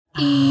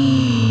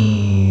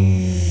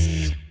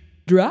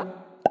Extra.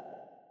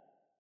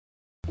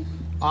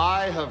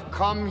 I have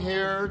come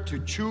here to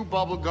chew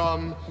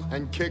bubblegum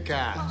and kick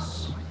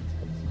ass.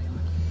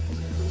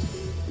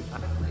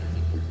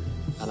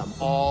 And I'm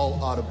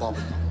all out of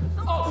bubblegum.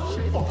 Oh,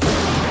 shit.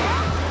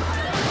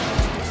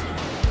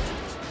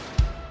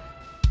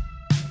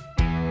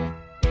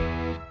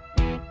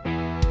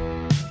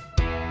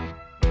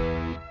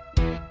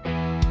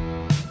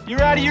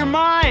 You're out of your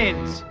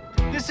minds!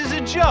 This is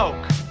a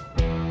joke!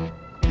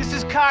 This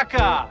is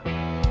caca!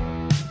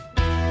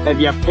 Have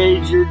you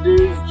paid your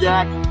dues,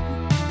 Jack?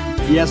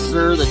 Yes,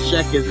 sir, the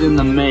check is in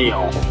the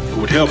mail. It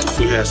would help if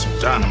we had some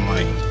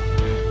dynamite.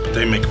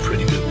 They make a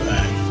pretty good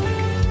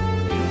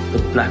bang. The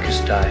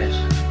blackest eyes.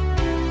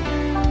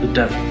 The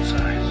devil's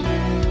eyes.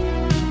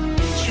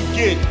 What you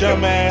get,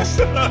 dumbass?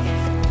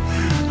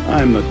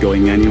 I'm not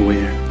going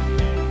anywhere.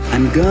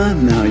 I'm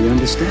gone now, you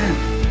understand?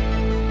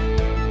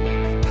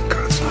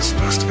 God's not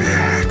supposed to be a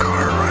hack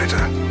or a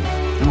writer.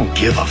 I don't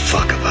give a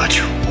fuck about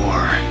your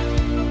war.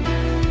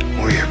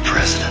 Or your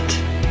president.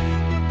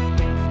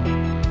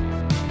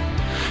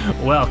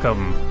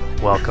 Welcome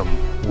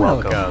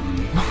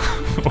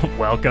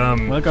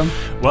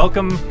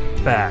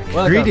back.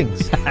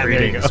 Greetings.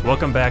 Greetings.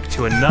 Welcome back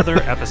to another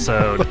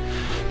episode,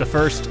 the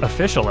first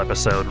official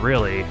episode,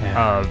 really,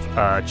 of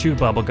Chew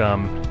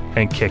Bubblegum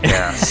and Kick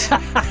Ass.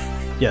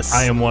 Yes.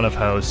 I am one of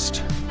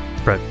host,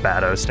 Brett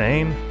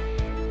Battostain.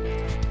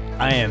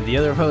 I am the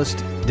other host,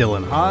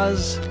 Dylan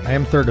Haas. I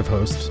am third of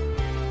host,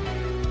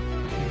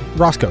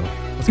 Roscoe.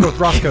 Let's go with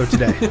Roscoe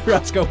today.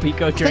 Roscoe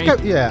Pico Train.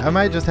 I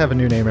might just have a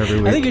new name every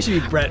week. I think it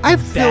should be Brett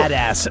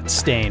Badass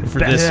Stain for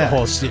this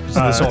whole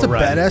That's a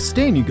run. badass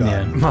stain you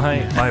got.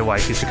 Yeah. My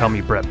wife used to call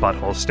me Brett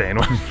Butthole Stain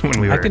when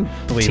we were I can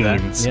believe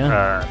teens.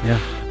 that. Yeah.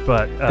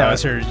 But That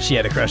was her. She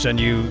had a crush on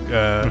you.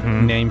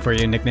 Name for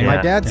you, nickname. My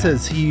dad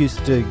says he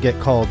used to get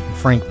called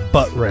Frank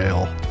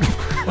Buttrail.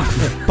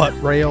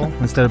 Buttrail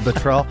instead of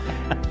Buttrell.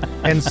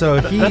 And so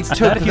he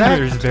took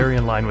that is very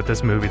in line with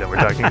this movie that we're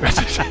talking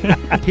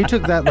about. He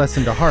took that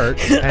lesson to heart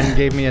and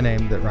gave me a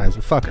name that rhymes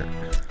with fucker.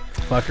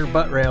 Fucker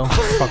Buttrail.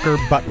 Fucker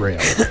Buttrail.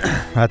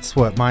 That's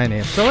what my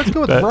name. So let's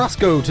go with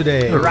Roscoe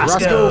today.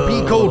 Roscoe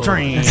P.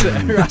 Coltrane.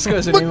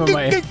 Roscoe's the name of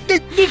my.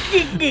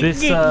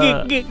 This,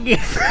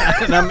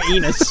 and I'm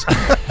Enos.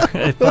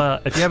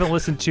 if you haven't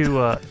listened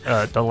to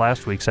the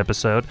last week's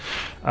episode,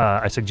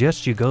 I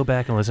suggest you go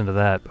back and listen to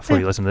that before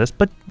you listen to this,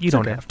 but you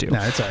don't have to.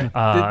 No, it's all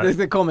right.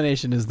 The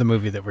culmination is the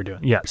movie that we're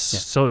doing. Yes. Yeah.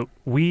 So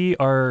we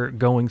are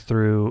going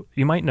through,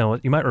 you might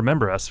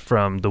remember us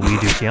from the We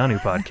Do Keanu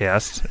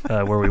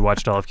podcast, where we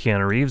watched all of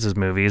Keanu Reeves'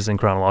 movies in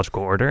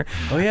chronological order.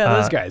 Oh, yeah,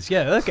 those guys.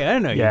 Yeah, okay, I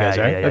know you guys,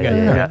 right?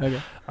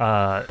 Okay.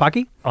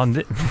 Pocky?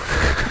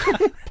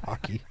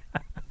 Pocky.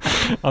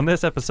 On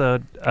this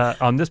episode,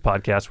 on this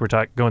podcast, we're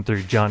going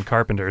through John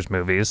Carpenter's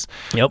movies.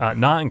 Yep.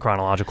 Not in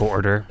chronological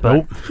order,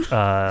 but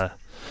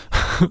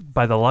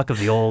by the luck of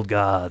the old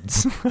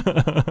gods.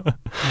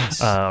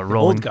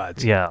 Old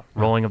gods. Yeah,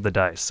 rolling of the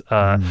dice.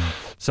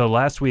 So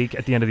last week,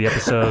 at the end of the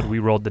episode, we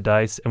rolled the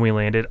dice and we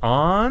landed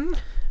on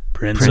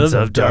Prince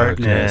of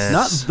Darkness.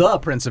 Not the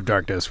Prince of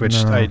Darkness, which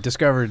I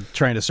discovered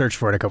trying to search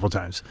for it a couple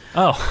times.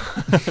 Oh,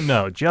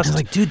 no, just... I was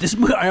like, dude, this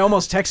movie... I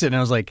almost texted and I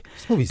was like,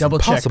 double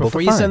check.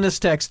 Before you send this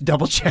text,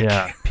 double check.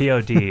 Yeah,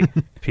 P.O.D.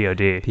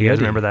 P.O.D. You guys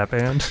remember that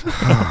band?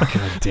 Oh,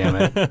 God damn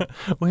it.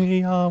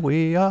 We are.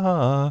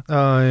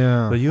 Oh,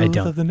 yeah. The youth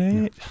of the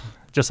night.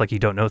 Just like you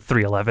don't know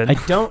 311. I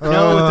don't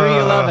know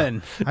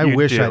 311. I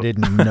wish I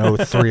didn't know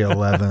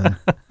 311.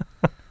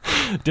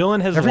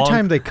 Dylan has every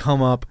time they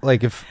come up,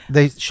 like if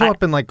they show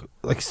up in like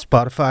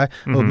Spotify,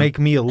 they'll make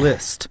me a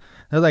list.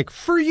 They're like,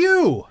 for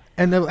you,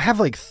 and they'll have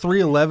like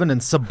 311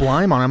 and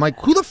Sublime on. I'm like,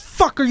 who the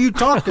fuck are you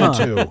talking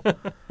to?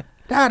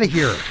 Get out of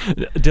here.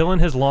 Dylan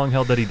has long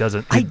held that he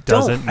doesn't. I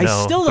still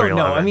don't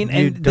know. I mean,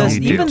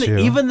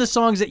 even the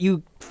songs that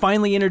you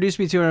finally introduced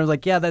me to, and I was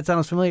like, yeah, that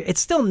sounds familiar. It's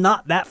still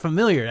not that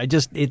familiar. It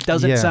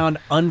doesn't sound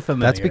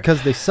unfamiliar. That's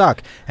because they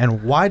suck.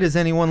 And why does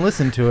anyone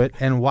listen to it?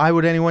 And why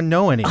would anyone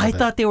know any of it? I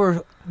thought they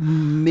were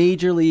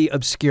majorly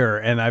obscure,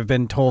 and I've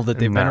been told that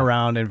they've been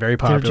around and very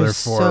popular for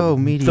so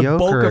mediocre. The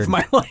bulk of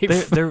my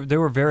life. They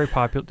were very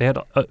popular. They had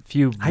a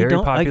few very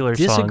popular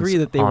songs. I disagree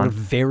that they were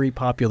very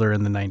popular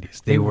in the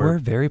 90s. They were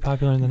very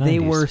popular in the 90s. They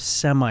were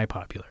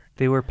semi-popular.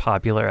 They were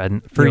popular,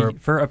 and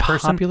for a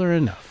person popular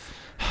enough.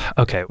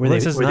 Okay, were they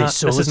Soul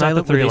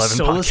Asylum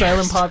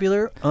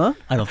popular?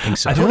 I don't think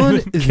so.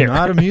 Dylan is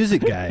not a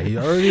music guy. He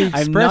already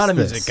expressed I'm not a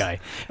this. music guy,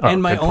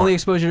 and my only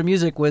exposure to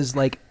music was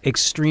like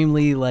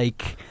extremely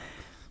like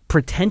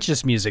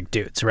pretentious music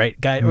dudes, right?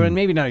 Or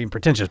maybe not even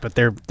pretentious, but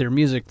their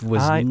music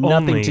was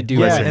nothing to do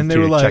with it. And they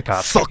were like,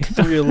 fuck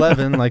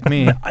 311 like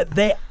me.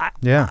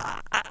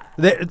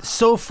 They're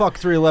so fuck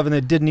 311 they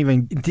didn't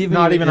even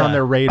on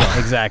their radar.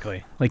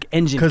 Exactly. Like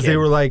Engine Kid. Because they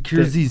were like,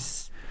 here's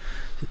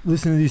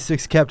listen to these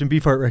 6 Captain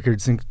Beefheart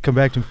records and come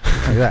back to me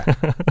like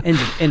that.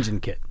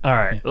 Engine Kid. All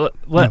right.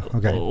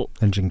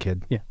 Engine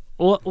Kid. Yeah.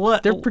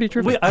 They're pretty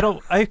trivial.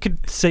 I could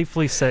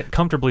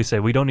comfortably say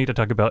we don't need to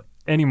talk about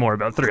any more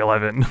about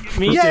 311 Me for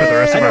too. the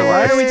rest of our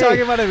Why lives. are we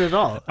talking about it at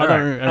all? I don't right.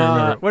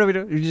 remember. What are we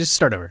doing? You just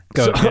start over.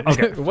 Go.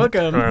 Okay.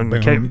 Welcome.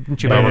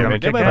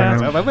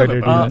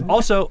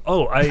 Also,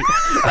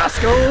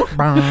 Roscoe.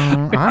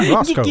 I'm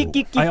Roscoe.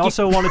 I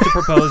also wanted to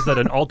propose that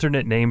an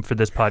alternate name for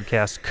this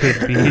podcast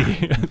could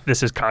be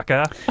This is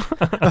Caca.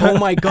 Oh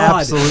my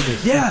God.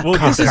 Absolutely. Yeah. We'll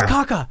This get is there.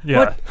 Caca. Yeah.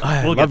 What?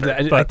 I We'll love get there,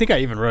 that. I but- think I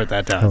even wrote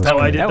that down. That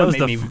was I did. That was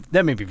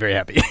That made me very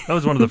happy. That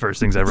was one of the first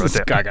things I wrote This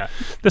is down. Caca.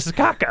 This is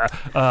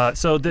Caca.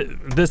 So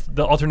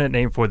the alternate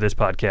name for this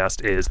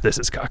podcast is This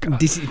is Caca.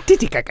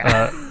 Titi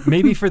Caca.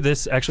 Maybe for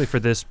this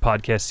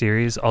podcast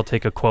series, I'll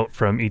take a quote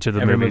from each of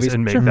the Every movies movie's-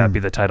 and make sure. that be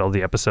the title of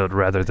the episode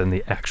rather than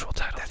the actual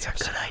title. That's a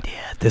good idea.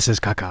 This is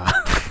Caca.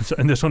 So,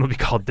 and this one will be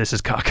called This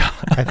is Caca.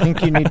 I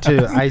think you need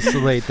to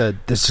isolate the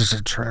 "this is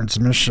a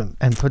transmission"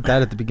 and put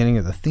that at the beginning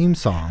of the theme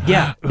song.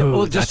 Yeah. Ooh,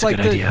 well, that's just a like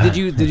good idea.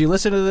 did you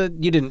listen to the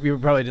you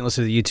probably didn't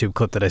listen to the YouTube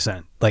clip that I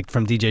sent, like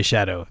from DJ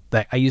Shadow.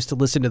 That I used to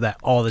listen to that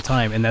all the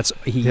time, and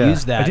he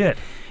used that. I did.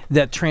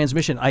 That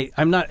transmission.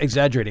 I'm not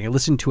exaggerating. I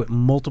listened to it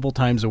multiple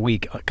times a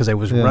week because I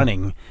was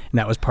running, and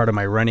that was part of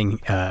my running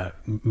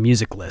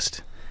music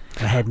list.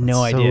 I had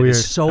no That's so idea. weird.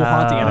 It's so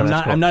haunting, and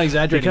that's cool. I'm not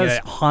exaggerating. Because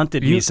It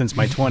haunted me since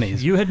my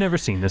 20s. You had never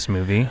seen this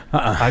movie.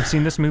 I've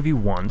seen this movie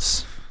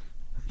once.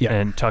 Yeah.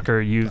 And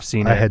Tucker, you've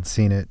seen I it. had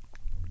seen it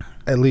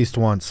at least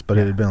once, but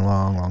it had been a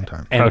long, long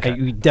time. And Okay.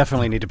 we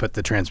definitely need to put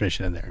the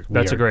transmission in there.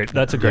 That's a great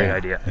Yeah.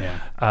 idea.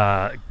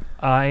 Yeah.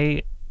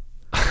 I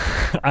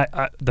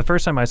the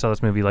first time I saw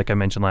this movie, like I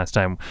mentioned last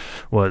time,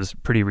 was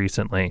pretty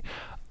recently.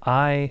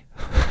 I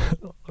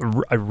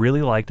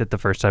really liked it the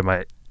first time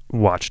I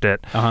watched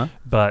it,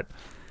 but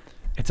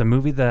it's a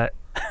movie that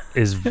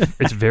is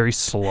it's very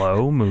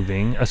slow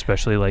moving,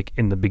 especially like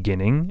in the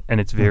beginning, and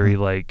it's very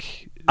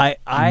like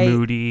I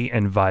moody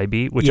and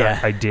vibey, which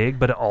I dig,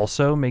 but it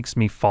also makes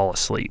me fall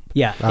asleep.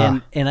 Yeah,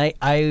 and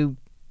I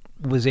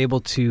was able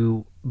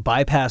to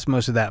bypass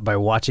most of that by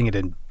watching it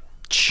in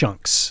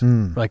chunks.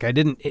 Like I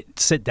didn't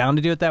sit down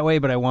to do it that way,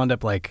 but I wound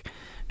up like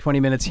 20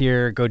 minutes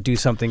here, go do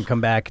something,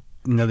 come back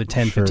another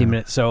 10, 15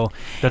 minutes. So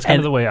That's kind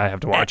of the way I have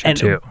to watch it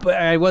too. But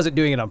I wasn't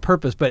doing it on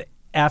purpose, but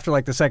after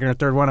like the second or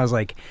third one, I was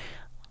like,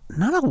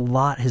 not a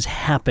lot has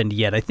happened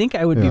yet. I think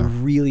I would be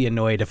really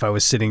annoyed if I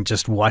was sitting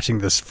just watching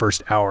this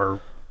first hour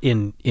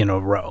in a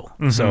row.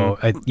 So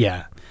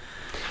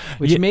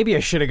which maybe I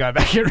should have gone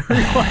back and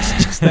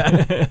rewatched just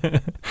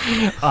that.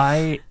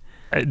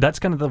 That's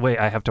kind of the way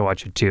I have to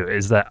watch it too.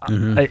 Is that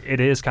it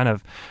is kind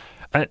of,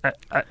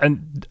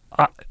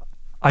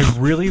 I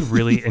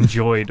really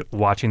enjoyed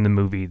watching the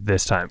movie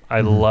this time.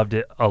 I loved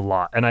it a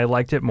lot, and I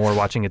liked it more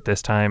watching it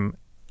this time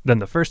than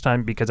the first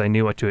time because I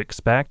knew what to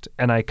expect,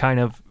 and I kind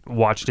of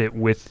watched it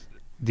with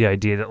the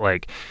idea that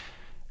like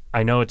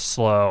I know it's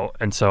slow,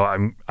 and so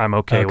I'm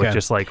okay with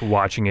just like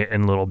watching it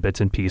in little bits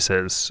and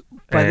pieces.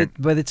 By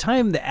the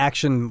time the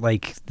action,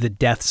 like the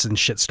deaths and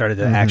shit started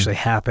to actually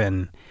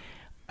happen,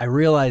 I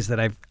realized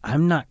that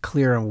I'm not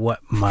clear on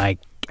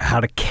how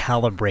to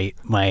calibrate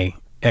my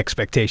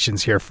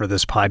expectations here for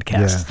this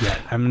podcast yet.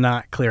 I'm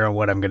not clear on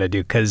what I'm going to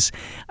do because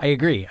I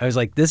agree. I was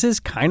like, this is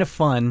kind of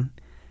fun.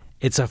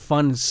 It's a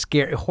fun,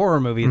 scary horror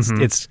movie.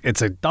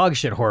 It's a dog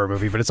shit horror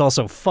movie, but it's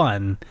also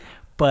fun.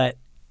 But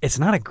it's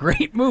not a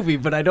great movie.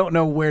 But I don't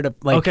know where to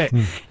like. Okay.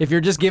 If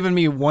you're just giving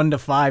me 1 to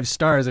 5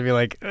 stars, I'd be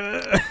like,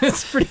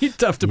 it's pretty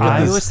tough to put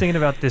I this. was thinking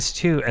about this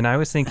too, and I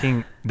was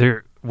thinking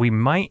we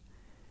might.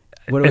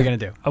 What are we gonna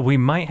do? We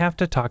might have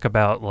to talk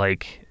about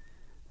like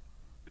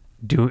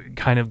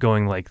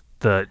going like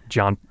the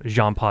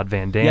Jean-Claude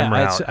Van Damme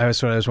route.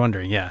 That's what I was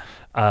wondering. Yeah.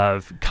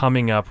 Of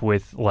coming up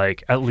with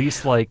like at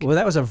least like Well,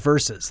 that was a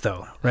versus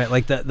though, right?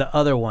 Like the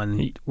other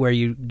one where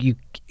you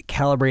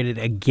calibrated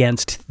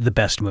against the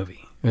best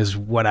movie is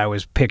what I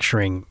was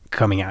picturing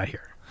coming out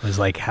here. It was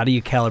like, how do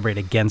you calibrate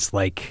against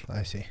like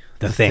I see.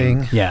 the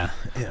thing? Yeah.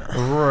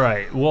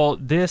 right. Well,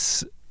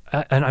 this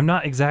and I'm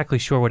not exactly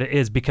sure what it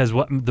is because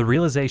what the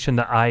realization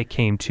that I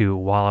came to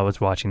while I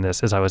was watching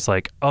this is I was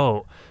like,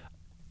 oh,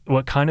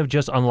 what kind of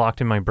just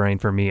unlocked in my brain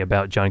for me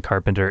about John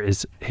Carpenter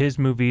is his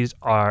movies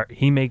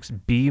he makes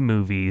B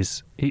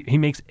movies. He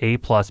makes A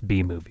plus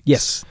B movies.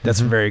 Yes,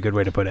 that's a very good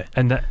way to put it.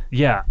 And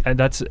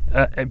that's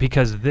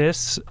because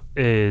this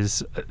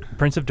is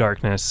Prince of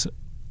Darkness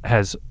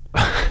has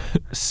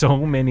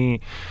so many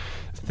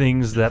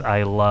things that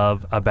I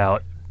love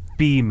about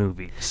B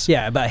movies.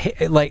 Yeah,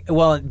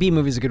 but B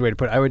movie is a good way to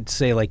put it. I would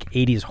say like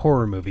 80s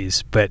horror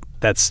movies, but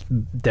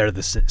they're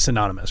the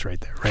synonymous right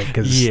there, right?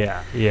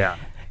 Yeah.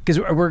 Because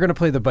we're going to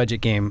play the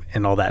budget game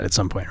and all that at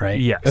some point, right?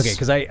 Yes. Okay,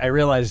 because I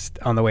realized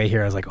on the way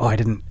here, I was like, oh, I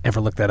didn't ever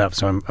look that up,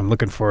 so I'm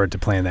looking forward to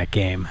playing that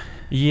game.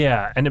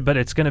 Yeah, but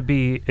it's going to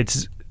be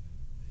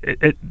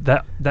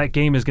that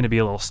game is going to be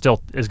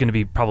is going to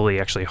be probably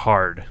actually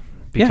hard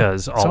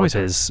because all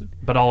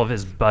of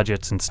his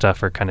budgets and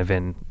stuff are kind of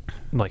in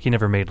like he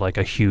never made like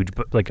a huge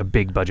like a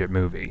big budget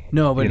movie.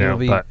 No, but you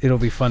know, it'll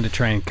be fun to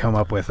try and come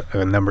up with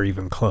a number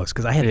even close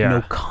because I had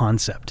no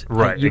concept.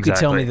 Right, you could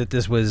tell me exactly. that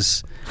this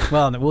was.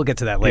 Well, we'll get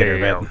to that later.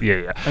 but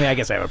yeah. I mean, I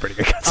guess I have a pretty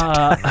good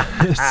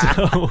concept.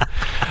 So,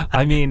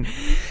 I mean,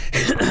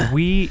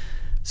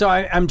 So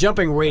I'm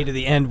jumping way to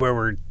the end where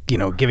we're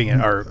giving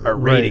it our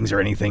ratings or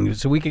anything.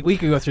 So we could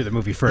go through the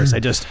movie first. I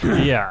just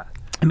yeah.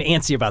 I'm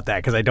antsy about that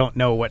because I don't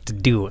know what to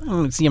do. I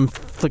don't see him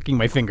flicking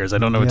my fingers. I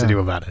don't know what to do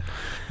about it.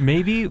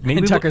 Maybe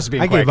And Tucker's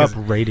being I quiet gave up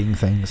 'cause- rating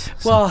things.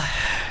 so- Well,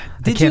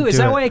 did can't you? Is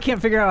do that it. why I can't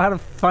figure out how to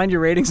find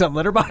your ratings on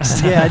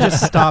Letterboxd? yeah, I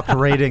just stopped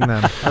rating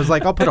them. I was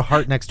like, I'll put a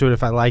heart next to it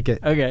if I like it.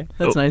 Okay,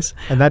 that's nice.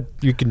 And that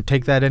you can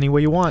take that any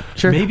way you want.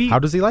 Sure. Maybe- How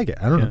does he like it?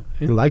 I don't know.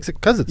 He likes it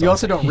because it's You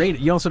also awesome. don't rate it.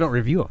 You also don't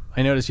review them.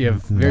 I notice you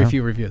have very No.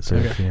 few reviews.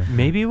 Very Okay. few.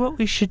 Maybe what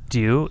we should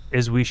do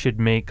is we should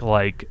make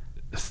like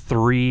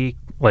three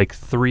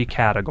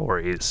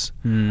categories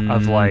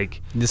of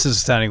like This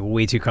is sounding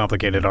way too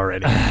complicated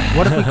already.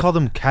 What if we call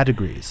them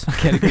categories?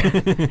 What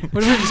if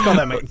we just call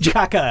them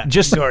Chaka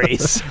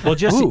stories? well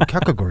just Ooh,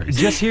 categories.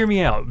 just hear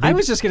me out. I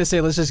was just gonna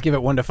say let's just give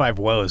it 1 to 5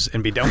 woes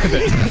and be done with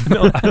it.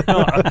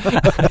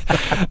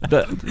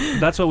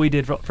 That's what we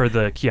did for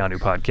the Keanu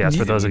podcast.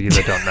 For those of you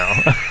that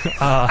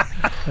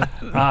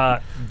don't know,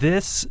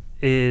 this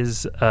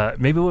is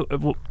maybe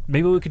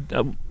we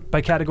could. By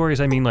categories,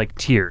 I mean like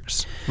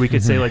tiers. We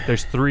could say like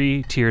there's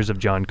 3 tiers of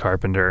John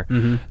Carpenter,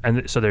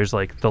 and so there's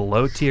like the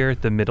low tier,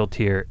 the middle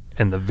tier,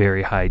 and the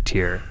very high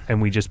tier,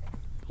 and we just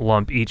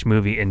lump each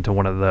movie into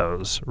one of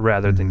those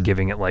rather than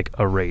giving it like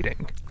a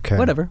rating. Okay.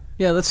 Whatever.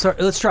 Yeah, let's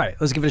start. Let's try it.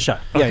 Let's give it a shot.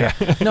 Yeah.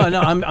 No,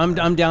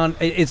 I'm down.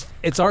 It's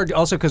hard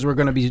also because we're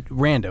going to be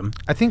random.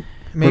 I think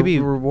maybe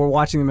we're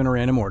watching them in a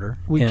random order.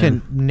 we and-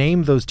 can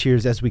name those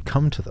tiers as we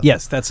come to them.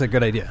 Yes, that's a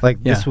good idea.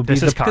 Like this will be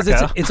This is the Kaka.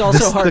 because it's also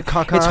This is hard. the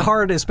Kaka It's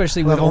hard,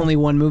 especially with level. only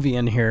one movie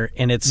in here,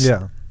 and it's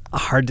Yeah.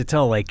 hard to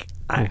tell. Like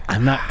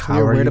I'm not How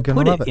clear are where you to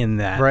gonna put love it in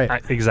that.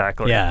 Right.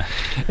 Exactly. Yeah.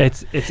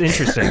 It's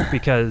interesting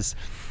because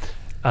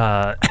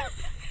of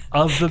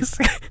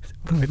the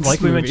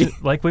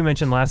like we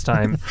mentioned last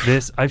time.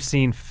 I've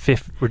seen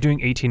we're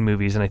doing 18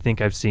 movies, and I think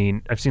I've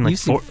seen like You've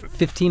seen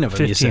 15 of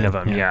them. 15 of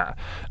them. Yeah.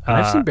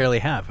 I've seen barely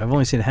half. I've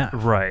only seen half.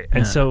 Right.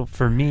 And so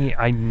for me,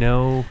 I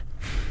know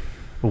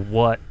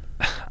what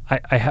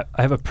I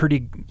have a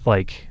pretty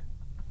like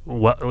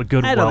a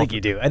good. I don't think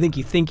you do. I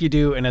think you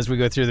do, and as we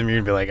go through them,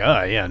 you're gonna be like,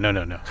 oh yeah, no.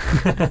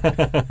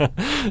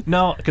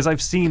 No, because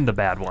I've seen the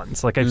bad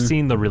ones. Like I've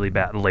seen the really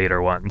bad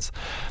later ones.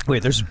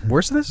 Wait, there's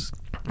worse than this?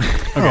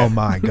 Oh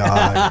my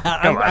god.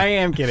 I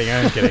am kidding.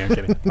 I'm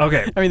kidding.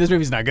 Okay. I mean, this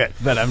movie's not good,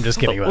 but I'm just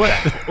kidding about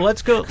that.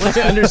 Let's go. Let's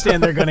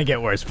understand they're gonna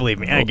get worse. Believe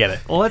me, I get it.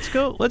 Let's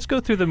go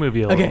through the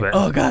movie a Okay. little bit.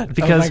 Oh god.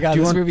 Because oh my god, do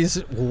you this want- movie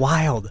is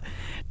wild.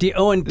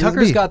 And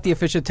Tucker's got the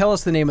official. Tell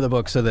us the name of the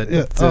book so that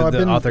I've the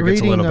been author gets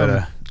a little reading,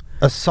 bit of.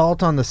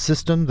 Assault on the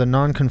System, The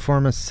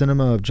Nonconformist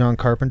Cinema of John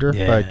Carpenter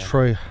Yeah. by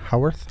Troy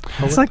Howarth.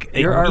 It's like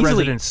You're our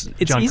easily, resident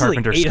it's John easily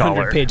Carpenter 800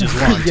 scholar.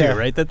 pages long Yeah. too,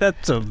 right?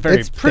 That's a very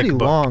It's pretty thick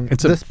book. long.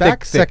 It's a this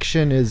back thick.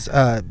 section is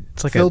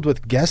like filled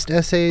with guest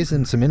essays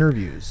and some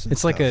interviews. and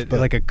It's like stuff,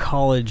 but a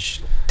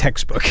college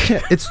textbook.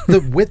 it's the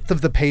width of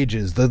the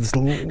pages, the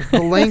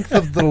length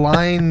of the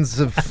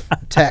lines of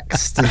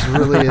text is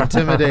really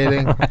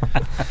intimidating.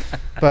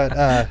 But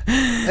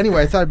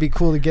anyway, I thought it'd be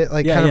cool to get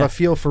kind of a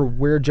feel for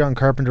where John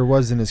Carpenter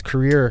was in his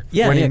career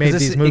when he made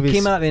 'cause these movies. It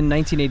came out in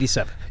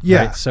 1987.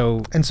 Yeah. right?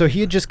 So And he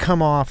had just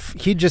come off.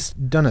 He'd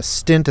just done a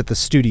stint at the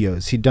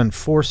studios. He'd done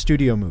 4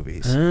 studio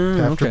movies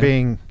after okay.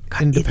 being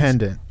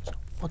independent.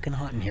 fucking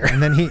hot in here.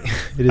 And then he. It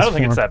is I don't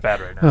think it's formed. that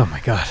bad right now. Oh my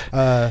god.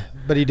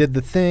 But he did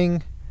The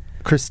Thing,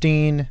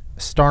 Christine,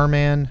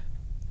 Starman,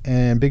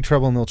 and Big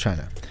Trouble in Little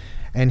China.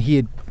 And he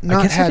had not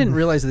I guess had. I didn't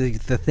realize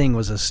the thing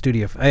was a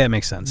studio. That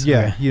makes sense. Yeah,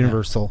 Okay.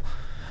 Universal.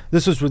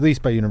 This was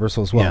released by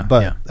Universal as well. Yeah,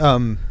 but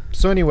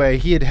so anyway,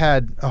 he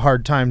had a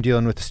hard time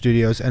dealing with the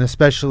studios, and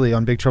especially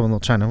on Big Trouble in Little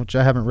China, which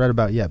I haven't read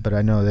about yet, but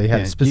I know they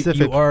had Yeah,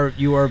 specific.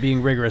 You are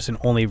being rigorous and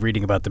only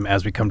reading about them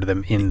as we come to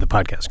them in the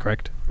podcast,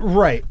 correct?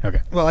 Right.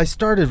 Okay. Well, I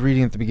started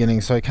reading at the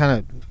beginning, so I kind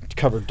of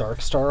covered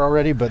Dark Star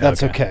already, but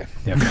that's okay.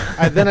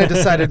 Yeah. Then I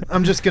decided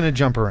I'm just going to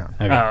jump around.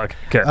 Okay. Oh,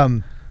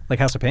 okay. Like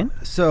House of Pain?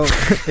 So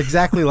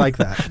exactly like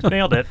that.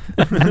 Nailed it.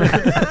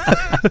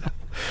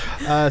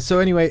 So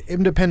anyway,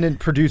 independent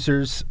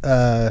producers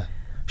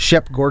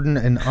Shep Gordon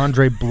and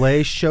Andre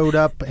Blay showed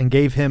up and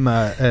gave him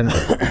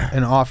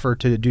an offer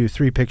to do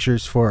 3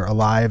 pictures for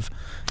Alive.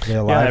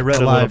 I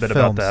read a little bit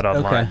about that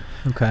online.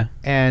 Okay.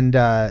 And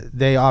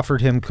they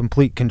offered him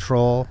complete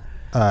control.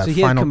 So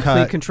he had final complete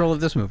cut. control of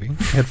this movie.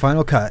 He had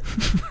final cut.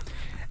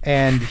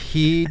 And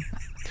he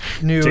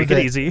knew Take that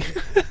it easy.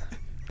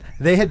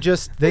 they had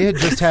just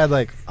had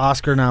like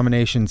Oscar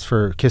nominations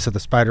for Kiss of the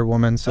Spider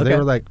Woman, so they Okay.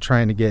 were like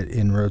trying to get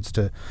inroads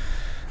to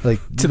like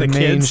To the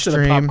kids, to the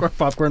mainstream.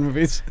 popcorn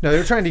movies. No, they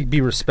were trying to be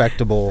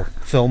respectable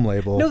film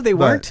label. No, they but-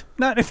 weren't.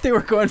 Not if they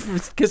were going from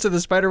Kiss of the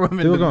Spider Woman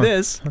They were to going-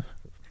 this.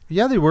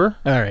 Yeah, they were.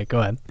 All right, go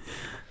ahead.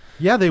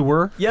 Yeah, they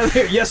were. Yeah,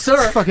 yes,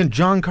 sir. It's fucking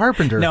John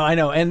Carpenter. No, I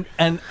know, and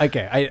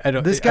okay, I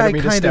don't. This I guy don't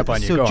mean to kind step of.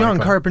 on you. So Go on, John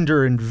go on.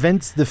 Carpenter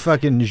invents the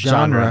fucking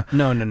genre.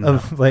 No.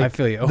 Of like I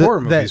feel you.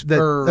 Horror movies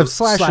of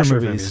slasher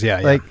movies. Yeah.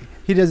 Like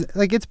he does.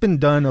 Like it's been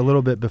done a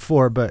little bit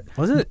before, but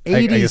Was it? I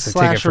 80s guess I take it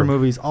slasher from-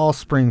 movies all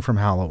spring from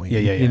Halloween.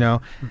 Yeah. You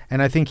know,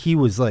 and I think he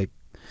was like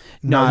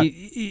No, not.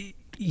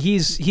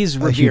 he's huge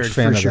revered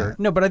fan for of sure. that.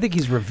 No, but I think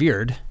he's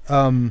revered.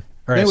 Anyway,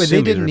 I they assume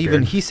he's didn't even.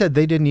 revered. He said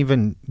they didn't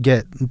even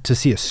get to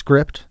see a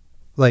script.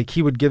 Like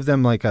he would give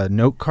them like a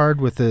note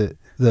card with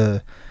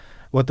the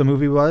what the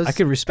movie was. I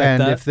could respect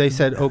and that. if they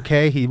said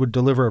okay, he would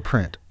deliver a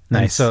print.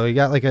 And Nice. so he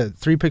got like a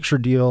 3-picture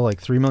deal,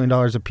 like $3 million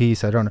a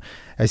piece. I don't know.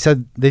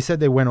 They said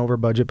they went over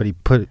budget, but he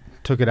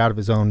took it out of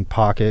his own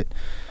pocket.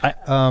 This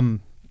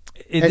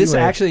Anyway.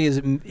 actually is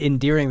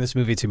endearing this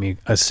movie to me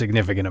a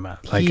significant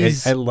amount. Like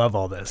He's- I love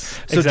all this.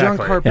 So John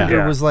Exactly. Carpenter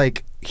Yeah. was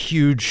like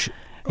huge.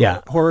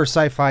 Yeah. Horror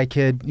sci-fi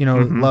kid, you know,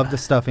 loved the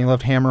stuff. He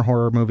loved Hammer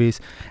horror movies.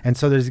 And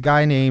so there's a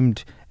guy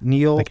named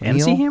Neil. Like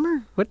MC Neil,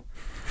 Hammer? What?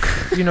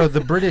 You know,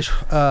 the British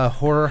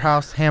horror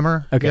house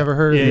Hammer. Okay. You ever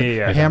heard of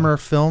Yeah. the Hammer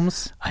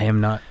films? I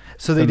am not.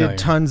 So they familiar. did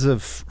tons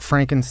of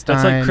Frankenstein.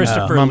 That's like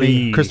Christopher Mummy,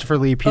 Lee. Christopher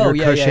Lee, Peter Oh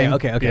yeah, Cushing. yeah.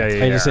 Okay. Yeah,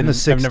 yeah, I just yeah. In the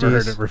didn't, I've never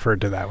heard 60s. it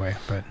referred to that way,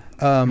 but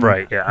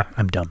Right, yeah.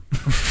 I'm dumb.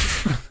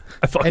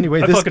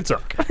 Anyway, I this- fucking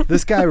suck.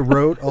 This guy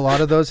wrote a lot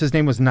of those. His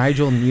name was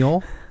Nigel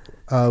Neal,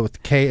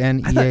 with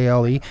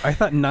Kneale, I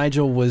thought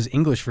Nigel was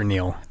English for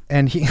Neil.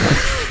 and he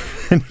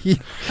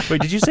Wait,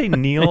 did you say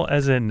kneel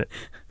as in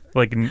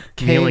like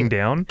kneeling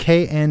down?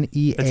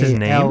 Kneale. That's his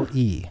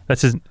name?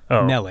 That's his.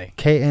 Oh. Nelly.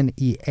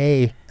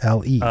 Kneale.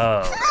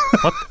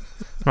 What?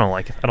 I don't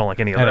like it. I don't like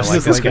any of I that. don't like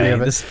Just this like any guy.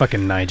 of it. This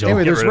fucking Nigel.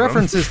 Anyway, there's rid of him.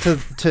 references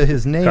to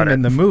his name Got it.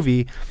 in the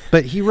movie,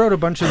 but he wrote a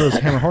bunch of those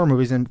Hammer horror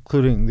movies,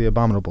 including The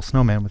Abominable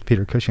Snowman with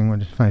Peter Cushing,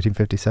 which is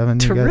 1957.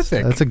 you guys.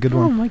 Terrific. That's a good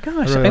Oh one. my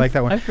gosh. I really like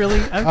that one.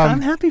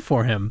 I'm happy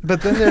for him.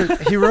 But then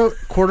he wrote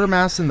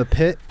Quartermass in the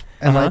Pit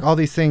and like all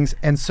these things,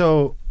 and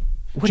so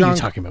What are you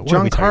talking about? What are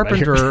John we talking about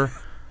here? Carpenter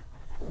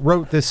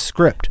wrote this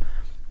script,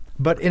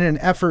 but in an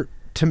effort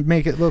to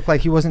make it look like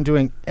he wasn't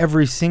doing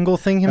every single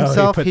thing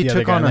himself, put he the other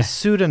took guy on in a there.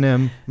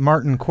 pseudonym,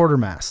 Martin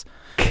Quartermass.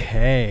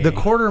 Okay. The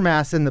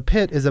Quartermass in the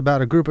Pit is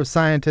about a group of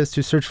scientists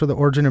who search for the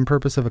origin and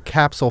purpose of a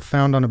capsule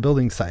found on a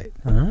building site.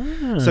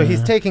 So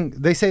he's taking.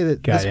 They say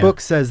that Got this ya. book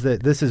says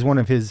that this is one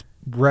of his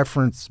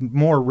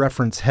more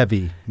reference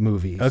heavy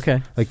movies.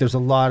 Okay. Like there's a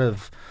lot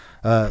of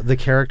the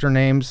character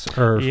names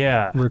are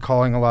Yeah.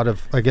 recalling a lot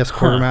of I guess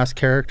Quartermass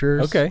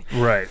characters. Okay.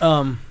 Right.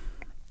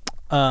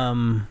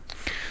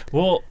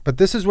 Well, But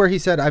this is where he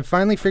said, I've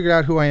finally figured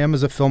out who I am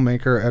as a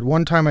filmmaker. At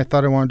one time, I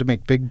thought I wanted to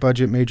make be a big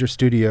budget major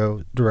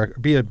studio director.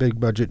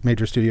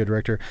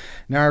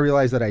 Now I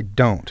realize that I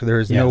don't. There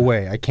is no Yeah.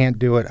 way. I can't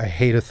do it. I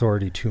hate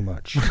authority too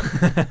much.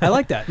 I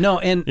like that. No,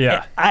 and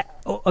Yeah. I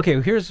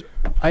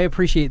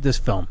appreciate this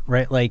film,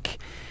 right? Like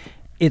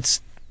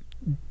it's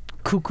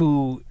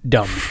cuckoo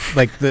dumb.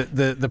 Like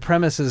the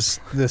premise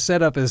is the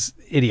setup is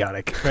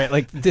idiotic, right?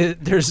 Like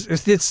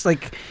it's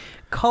like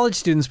college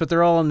students, but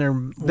they're all in their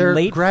They're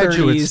late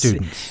graduate 30s.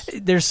 students.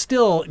 They're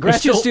still graduate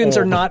still students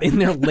are old. not in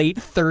their late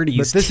 30s.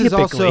 But this typically. is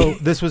also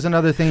this was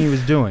another thing he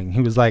was doing. He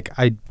was like,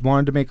 I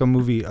wanted to make a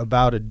movie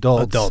about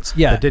adults,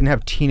 yeah. that didn't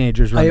have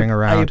teenagers running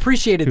around. I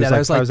appreciated He that. I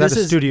was like, if I was at this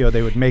a is- studio,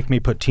 they would make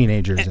me put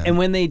teenagers in. And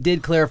when they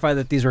did clarify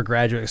that these were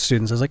graduate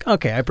students, I was like,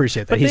 okay, I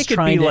appreciate that. but He's they could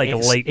trying be to like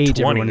late age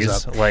everyone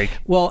 20s. up. Like,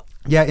 Well,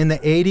 yeah, in the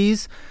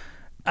 80s,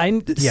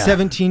 yeah.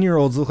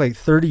 17-year-olds look like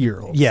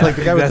 30-year-olds. Yeah, like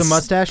the guy with the that's-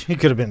 mustache, he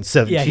could have been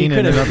 17 Yeah, he in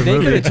could have. another They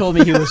could movie. have told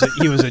me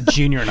he was a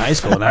junior in high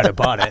school, and I'd have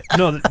bought it.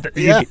 no,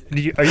 Yeah.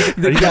 are you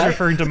guys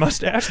referring to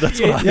Mustache? That's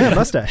what I Yeah,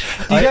 mustache.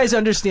 Do you guys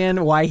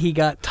understand why he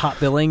got top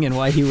billing and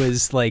why he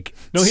was like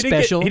No, he didn't get-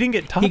 special? he didn't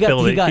get top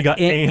billing, he got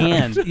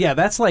and. Yeah,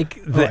 that's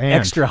like the and.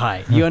 extra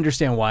high. You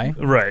understand why?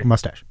 Right.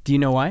 Mustache. Do you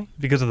know why?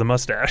 Because of the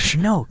mustache.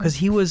 No, because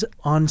he was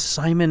on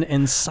Simon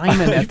and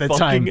Simon I at the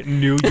time. fucking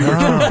knew you were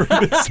going to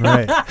bring this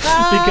Right.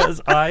 because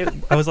I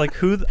was like,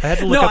 I had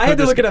to look No, up I who had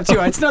to this look it guy- up too.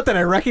 It's not that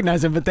I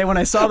recognize him, but then when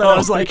I saw that, I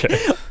was like, okay.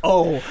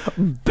 "Oh,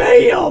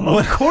 bam!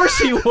 Of course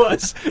he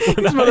was. He's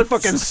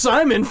motherfucking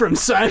Simon from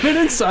Simon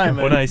and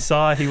Simon." When I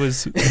saw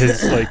his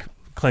like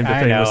claim to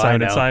I fame know, was I Simon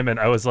know. and Simon,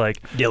 I was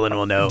like, Dylan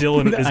will know.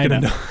 Dylan is I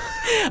gonna know.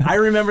 I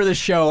remember the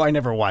show. I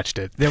never watched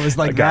it. There was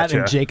like that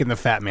and Gotcha. Jake and the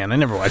Fat Man. I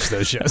never watched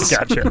those shows.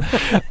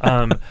 Gotcha.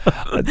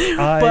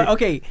 But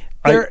okay,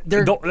 they're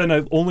and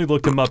I only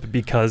looked him up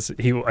because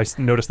I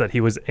noticed that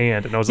he was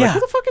and I was like, who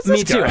the fuck is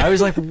me this guy? too. I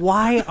was like,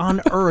 why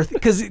on earth?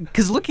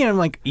 Because looking at him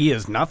like he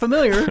is not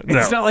familiar. No.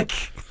 It's not like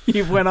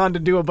he went on to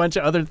do a bunch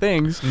of other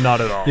things.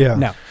 Not at all. Yeah.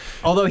 No,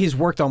 although he's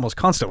worked almost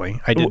constantly.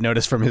 I did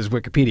notice from his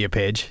Wikipedia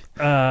page.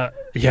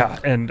 Yeah,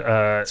 and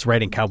He's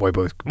writing cowboy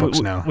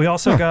books now. we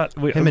also got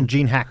Him and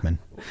Gene Hackman.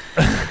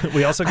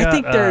 we also got I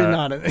think they're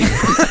not. I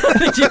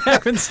think Gene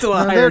Hackman's still a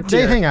higher They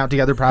tier. hang out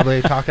together,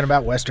 probably talking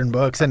about Western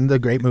books and the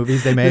great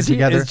movies they made Is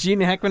together.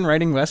 Gene Hackman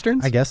writing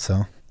westerns? I guess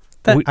so.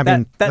 That, I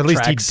mean, that at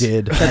least tracks. he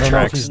did. I That don't know if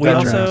tracks. he's We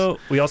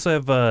done also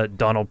have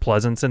Donald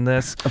Pleasance in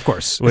this. Of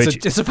course.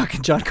 Which- It's a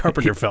fucking John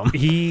Carpenter film.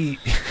 He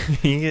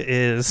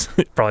is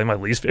probably my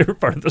least favorite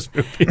part of this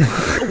movie.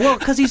 Well,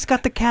 because he's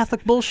got the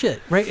Catholic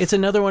bullshit, right? It's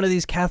another one of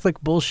these Catholic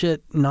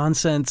bullshit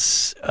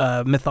nonsense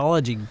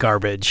mythology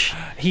garbage.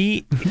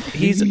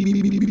 He's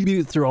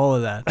Through all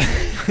of that.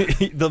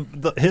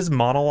 his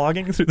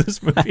monologuing through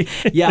this movie.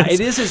 Yeah, it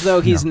is as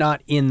though he's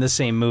not in the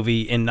same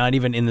movie and not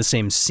even in the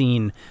same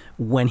scene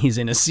when he's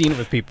in a scene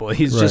with people.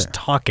 He's just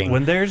talking.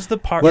 When there's the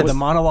part the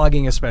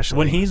monologuing especially.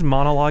 when he's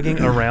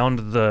monologuing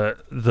around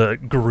the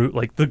group,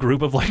 like the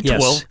group of like Yes.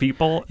 12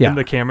 people, Yeah. and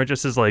the camera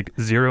just is like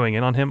zeroing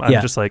in on him, I'm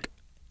Yeah. just like,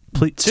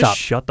 please Stop. just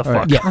shut the All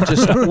right. fuck Yeah, up.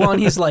 just well, and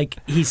he's like,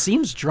 he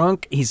seems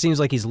drunk. He seems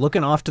like he's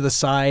looking off to the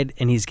side,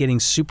 and he's getting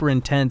super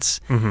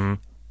intense. Mm-hmm.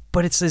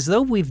 But it's as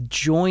though we've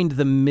joined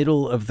the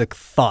middle of the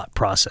thought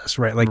process,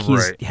 right? Like he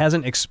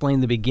hasn't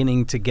explained the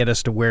beginning to get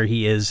us to where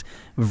he is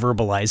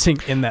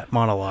verbalizing in that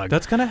monologue.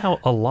 That's kind of how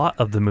a lot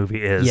of the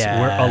movie is.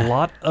 Yeah. Where a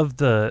lot of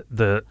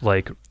the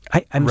like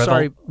I'm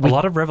sorry. a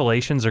lot of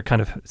revelations are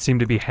kind of seem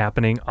to be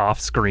happening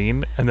off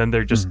screen, and then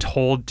they're just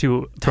told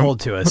to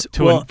us.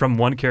 from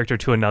one character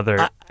to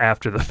another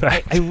after the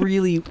fact. I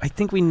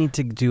think we need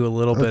to do a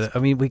little bit. I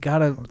mean, we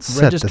gotta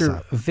set this register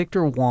up.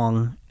 Victor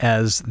Wong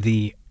as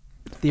the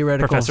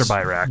theoretical Professor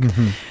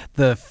Byrak.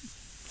 the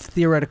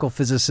theoretical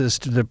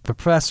physicist, the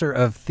professor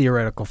of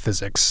theoretical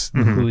physics,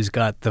 who's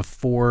got the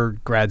 4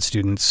 grad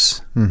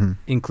students,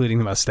 including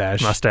the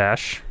mustache.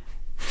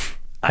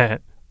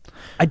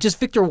 I just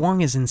Victor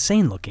Wong is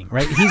insane looking,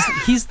 right?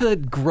 He's the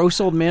gross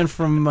old man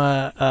from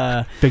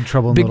Big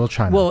Trouble in Little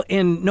China.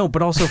 Well,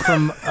 but also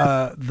from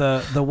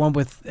the one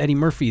with Eddie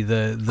Murphy,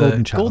 the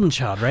Golden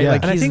Child. right? Yeah.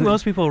 Like And I he's think the-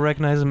 most people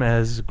recognize him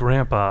as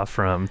Grandpa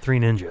from Three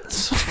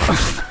Ninjas.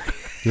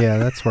 yeah,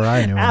 that's where I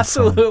knew him from.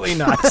 absolutely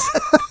not.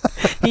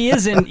 He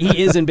is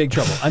in Big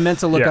Trouble. I meant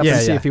to look up Yeah,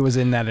 and see yeah. if he was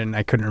in that, and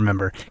I couldn't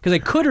remember because I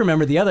could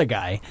remember the other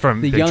guy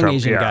From the Big young Trouble,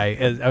 Asian yeah.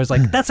 guy. I was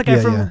like, that's the guy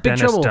Yeah, from yeah. Big Dennis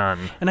Trouble, Dunn.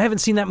 and I haven't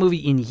seen that movie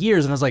in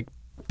years. And I was like,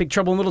 Big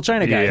Trouble in Little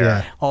China guy.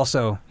 Yeah.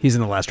 Also, he's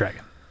in The Last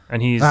Dragon.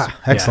 And he's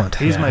Excellent.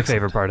 he's my Excellent.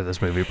 favorite part of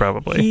this movie,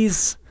 probably.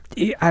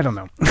 I don't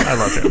know. I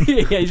love him.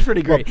 Yeah, he's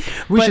pretty great.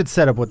 We But should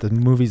set up what the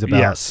movie's about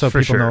Yes, so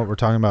for people know sure. what we're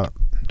talking about.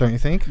 Don't you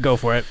think? go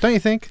for it. Don't you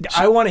think?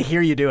 I want to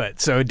hear you do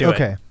it, so do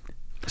Okay.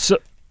 So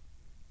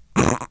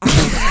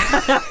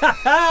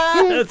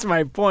That's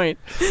my point.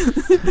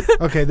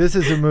 Okay, this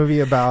is a movie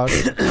about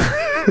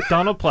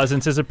Donald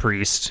Pleasance is a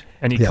priest,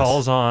 and he Yes.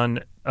 calls on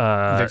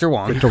Victor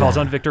Wong. He calls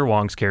on Victor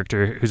Wong's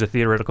character, who's a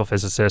theoretical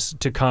physicist,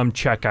 to come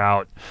check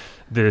out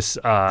this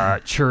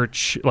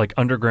church, like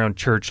underground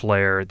church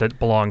lair that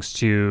belongs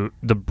to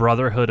the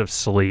Brotherhood of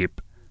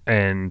Sleep.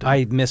 And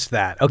I missed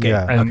that. Okay.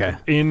 Yeah. and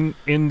Okay.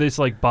 in this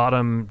like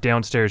bottom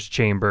downstairs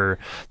chamber,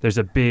 there's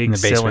a big In the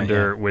basement,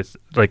 cylinder yeah. with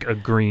like a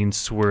green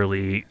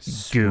swirly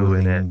goo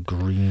in it.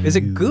 Green. Is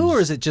it goo or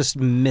is it just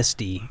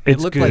misty? It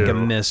It's looked like a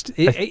goo. mist.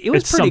 It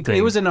was It's pretty. something.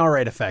 It was an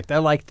alright effect. I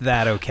liked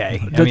that.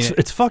 Okay. I mean,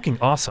 It's fucking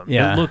awesome.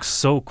 Yeah. It looks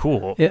so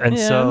cool. yeah, and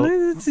so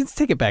let's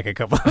take it back a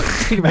couple.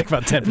 Take it back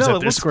about 10%. no, it there,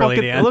 looks Squirrely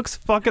fucking. Dan. It looks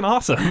fucking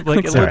awesome. Like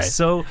it It's looks alright.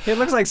 so. It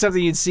looks like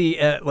something you'd see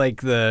at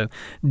like the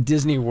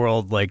Disney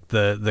World, like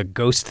the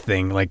ghost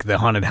thing, like the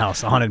haunted house,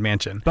 the haunted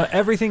mansion. But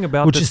everything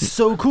about Which this, is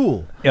so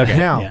cool. Okay,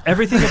 Now, yeah.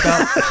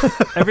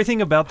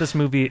 everything about this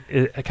movie,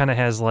 it kind of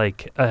has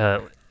like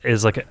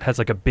has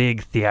like a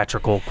big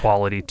theatrical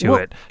quality to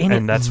it, and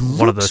it that's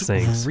one of those looks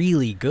things.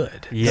 Really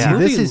good. Yeah. the See,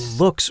 movie this is-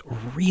 looks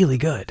really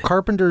good.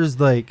 Carpenter's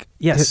like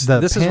Yes, the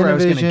this is where I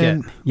was gonna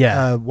Panavision, get.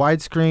 Yeah.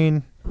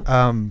 widescreen,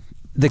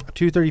 the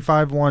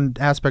 235:1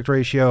 aspect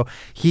ratio.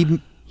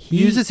 He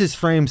uses his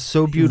frames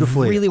so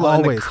beautifully, really well.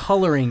 And Always. the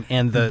coloring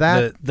and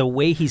That- the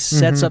way he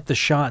sets up the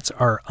shots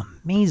are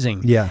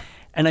amazing. Yeah.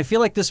 And I feel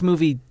like this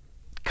movie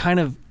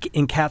kind of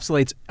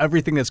encapsulates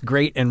everything that's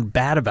great and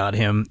bad about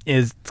him.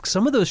 Is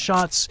some of those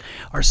shots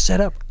are set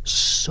up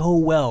so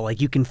well. Like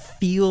you can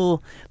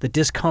feel the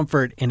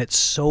discomfort, and it's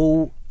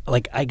so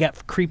like I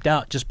got creeped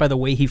out just by the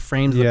way he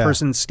frames the Yeah.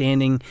 person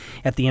standing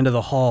at the end of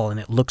the hall, and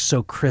it looks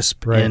so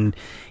crisp Right. and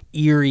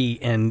eerie,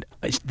 and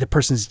the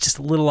person's just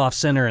a little off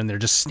center, and they're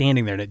just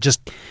standing there, and it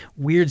just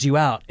weirds you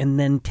out. And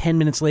then 10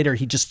 minutes later,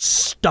 he just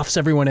stuffs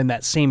everyone in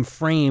that same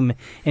frame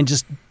and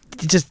just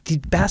he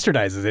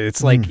bastardizes it.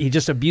 It's like he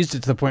just abused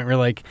it to the point where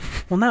like,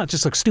 well, now it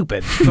just looks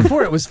stupid.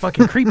 Before it was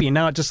fucking creepy, and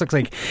now it just looks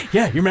like,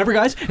 yeah, you remember,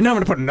 guys? And now I'm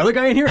gonna put another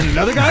guy in here and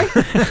another guy.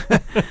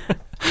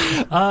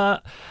 I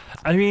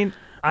mean,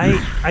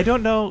 I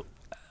don't know.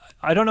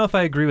 I don't know if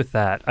I agree with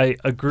that. I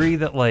agree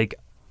that like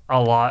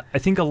I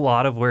think a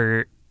lot of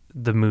where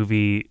the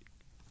movie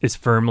is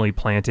firmly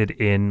planted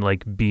in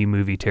like B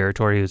movie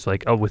territory is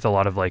like with a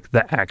lot of like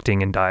the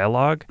acting and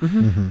dialogue.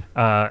 And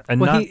Well,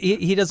 not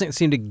he doesn't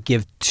seem to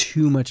give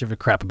too much of a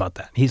crap about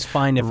that. He's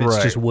fine if it's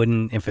just Right.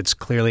 wooden, if it's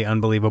clearly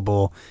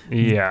unbelievable.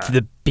 Yeah.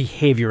 The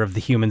behavior of the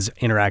humans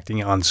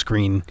interacting on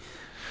screen.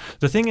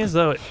 The thing is,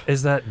 though,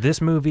 is that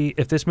this movie,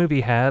 if this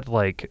movie had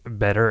like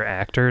better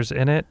actors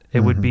in it,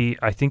 it would be.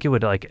 I think it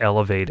would like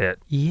elevate it.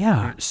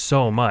 Yeah,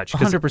 so much.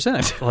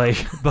 100%.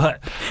 Like,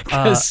 but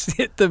because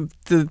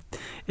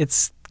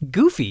it's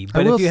goofy,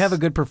 but if you have a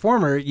good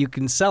performer, you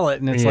can sell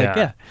it, and it's like,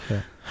 yeah.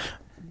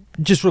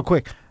 Just real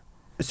quick.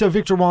 So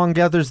Victor Wong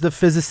gathers the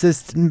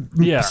physicists and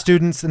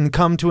students and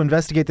come to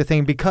investigate the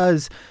thing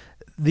because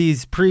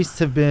these priests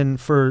have been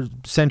for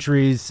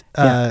centuries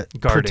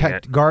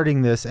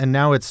guarding this, and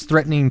now it's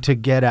threatening to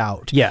get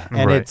out. Yeah.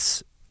 And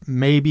it's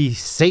maybe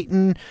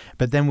Satan,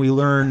 but then we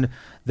learn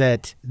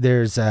that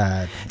there's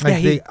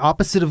the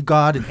opposite of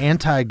God, an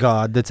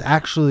anti-God that's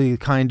actually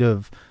kind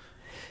of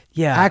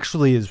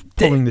actually is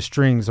pulling the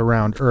strings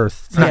around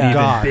Earth. It's not even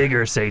God.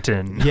 Bigger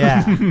Satan.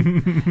 Yeah.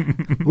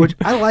 Which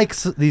I like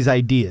these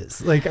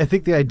ideas. Like, I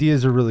think the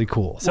ideas are really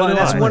cool. So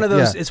that's one of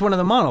those. It's one of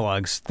the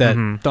monologues that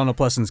Donald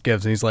Pleasence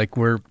gives, and he's like,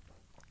 "We're,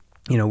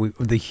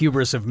 the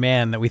hubris of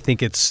man that we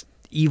think it's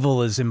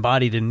evil is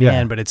embodied in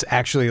man, but it's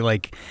actually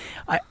like."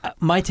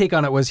 My take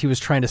on it was he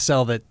was trying to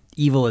sell that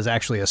evil is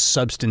actually a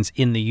substance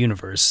in the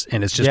universe,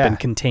 and it's just been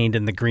contained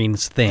in the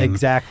greens thing.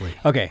 Exactly.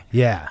 Okay.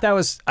 Yeah. That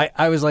was.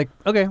 I was like,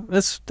 okay,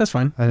 that's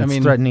fine. And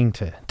it's threatening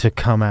to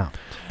come out.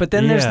 But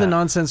then there's the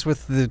nonsense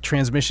with the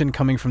transmission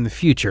coming from the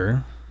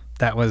future.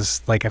 That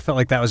was like, I felt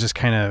like that was just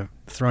kind of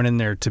thrown in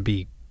there to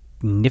be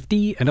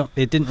nifty.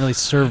 It didn't really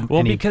serve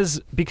any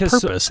because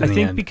purpose. I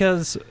think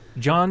because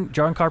John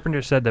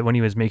Carpenter said that when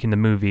he was making the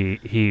movie,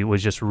 he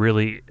was just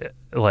really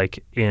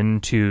like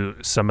into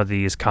some of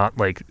these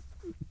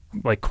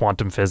like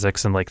quantum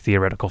physics and like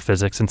theoretical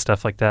physics and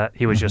stuff like that.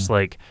 He was just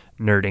like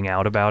nerding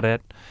out about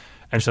it.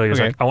 And so he was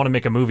like, I want to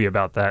make a movie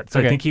about that.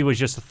 So I think he was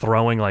just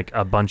throwing like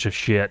a bunch of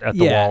shit at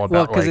the wall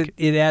about because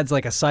it adds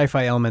like a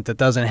sci-fi element that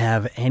doesn't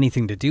have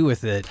anything to do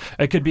with it.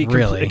 It could be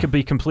it could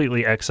be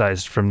completely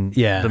excised from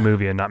the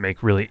movie and not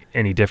make really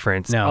any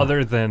difference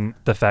other than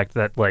the fact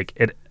that like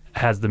it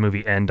has the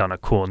movie end on a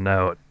cool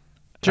note.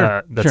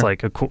 That's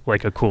like a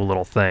cool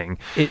little thing.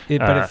 But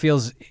it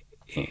feels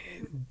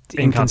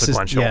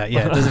inconsequential. Yeah,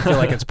 it doesn't feel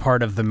like it's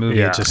part of the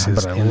movie. It just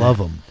is. But I love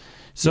them.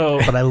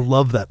 But I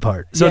love that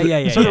part. So do I.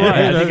 I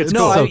think it's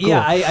cool.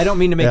 I don't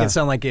mean to make it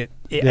sound like it.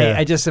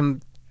 I just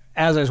am.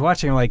 As I was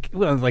watching,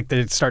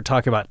 they start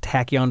talking about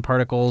tachyon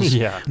particles,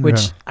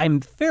 which I'm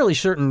fairly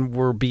certain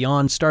were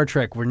beyond Star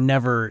Trek. Were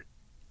never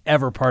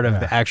ever part of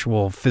the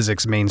actual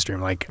physics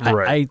mainstream.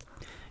 I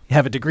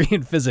have a degree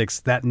in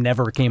physics that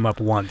never came up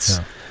once.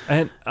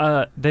 And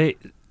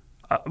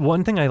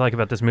one thing I like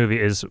about this movie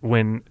is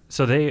Professor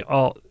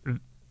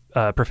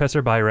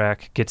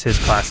Byrak gets his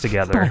class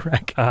together.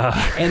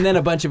 And then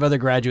a bunch of other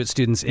graduate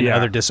students in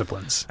other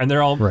disciplines. And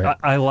they're all,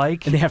 and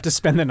they have to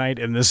spend the night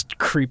in this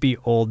creepy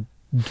old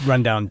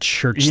rundown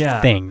church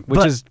thing,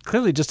 which is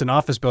clearly just an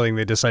office building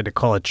they decide to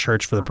call a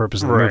church for the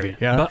purpose of the movie.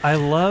 Yeah. But I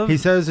love... He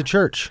says a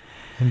church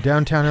in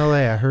downtown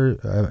LA. I heard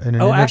in an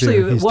interview.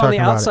 Actually,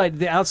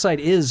 the outside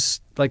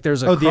is like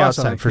there's a cross the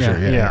outside for sure.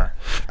 Yeah.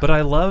 But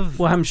I love...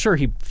 Well, I'm sure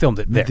he filmed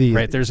it there,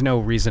 right? There's no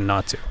reason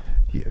not to.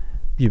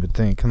 You would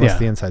think, unless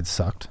the inside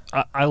sucked.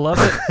 I love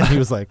it. He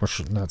was like, well,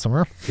 shouldn't that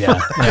somewhere?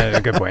 Yeah,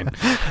 good point.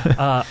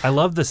 I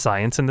love the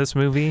science in this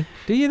movie.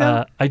 Do you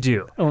though? I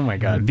do. Oh my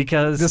God.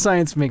 Because the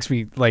science makes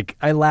me like,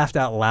 I laughed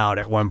out loud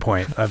at one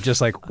point of just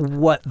like,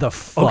 what the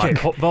fuck? Okay,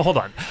 but hold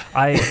on.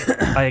 I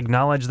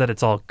acknowledge that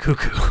it's all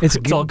cuckoo. It's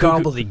all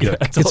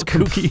gobbledygook. It's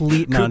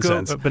complete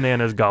nonsense. Cuckoo,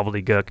 bananas,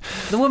 gobbledygook.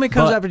 The woman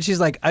comes up and she's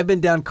like, I've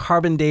been down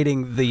carbon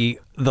dating the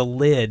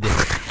lid.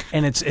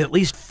 And it's at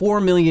least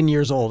 4 million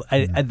years old.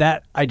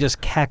 I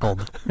just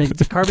cackled.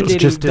 Carbon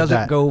dating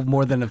doesn't go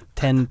more than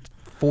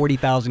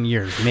 40,000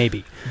 years,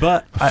 maybe.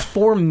 But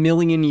 4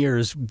 million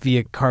years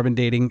via carbon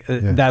dating.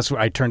 That's where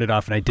I turned it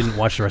off and I didn't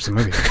watch the rest of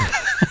the movie.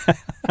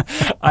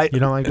 You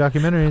don't like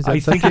documentaries? I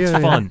think it's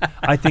fun.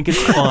 I think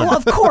it's fun. Well,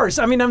 of course.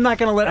 I mean, I'm not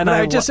going to let. And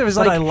I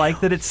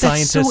like that it's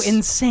that's scientists. so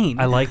insane.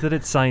 I like that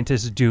it's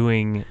scientists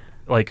doing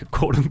like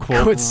quote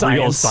unquote real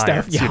science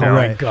stuff. You Yeah, know?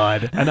 my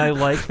God. And I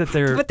like that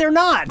they're But they're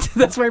not.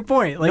 That's my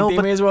point. Like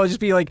they may as well just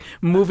be like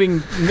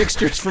moving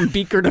mixtures from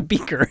beaker to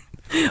beaker.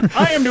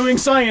 I am doing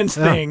science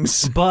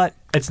things. But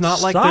it's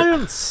not like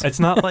science. It's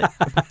not like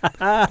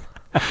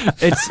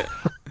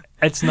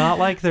it's not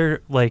like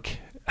they're like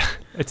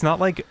it's not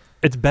like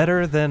it's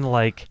better than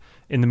like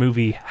in the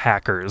movie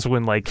Hackers,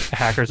 when like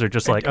hackers are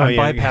just like, I'm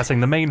bypassing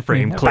the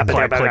mainframe. Click,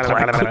 click, click,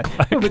 click,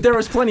 click. But there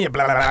was plenty of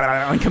blah, blah, blah,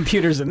 blah on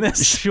computers in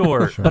this.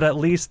 Sure, but at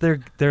least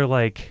they're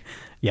like,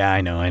 yeah, I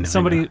know.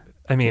 Somebody,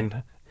 I mean,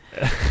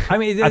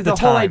 the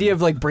whole idea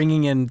of like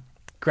bringing in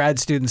grad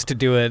students to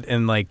do it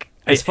and like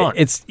it's fun.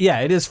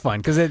 It is fun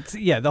because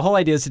the whole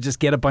idea is to just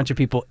get a bunch of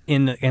people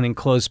in an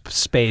enclosed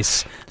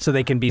space so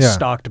they can be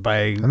stalked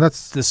by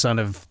the son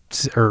of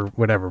or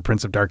whatever,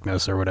 Prince of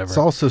Darkness or whatever. It's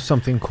also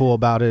something cool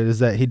about it is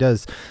that he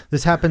does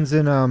this happens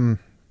in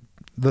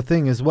The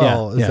Thing as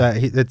well.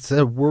 That it's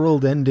a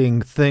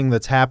world-ending thing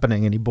that's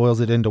happening, and he boils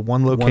it into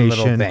one location, one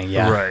little thing,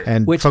 right?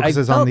 And which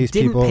focuses on these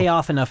people. Didn't pay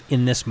off enough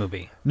in this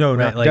movie. No,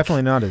 right?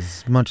 definitely not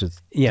as much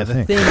as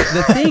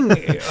the thing.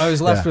 I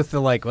was left with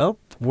the like, well,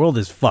 world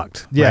is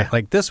fucked. Yeah. right?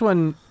 Like this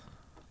one,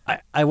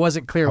 I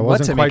wasn't clear I what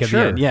wasn't to quite make of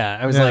sure. the end. Yeah,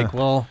 I was Yeah. like,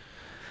 well,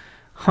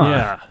 huh.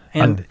 Yeah.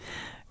 And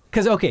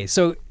because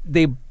so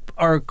they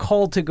are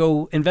called to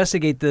go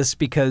investigate this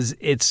because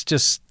it's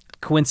just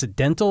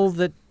coincidental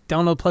that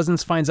Donald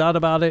Pleasance finds out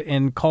about it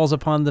and calls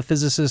upon the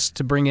physicists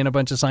to bring in a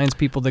bunch of science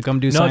people to come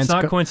do No, science. it's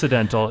not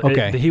coincidental.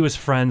 Okay. He was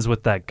friends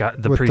with that guy,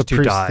 the With priest the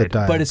who priest that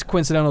died. But it's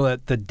coincidental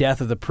that the death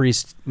of the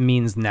priest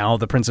means now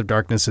the Prince of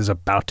Darkness is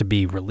about to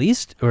be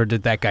released, or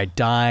did that guy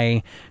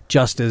die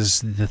just as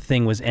the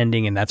thing was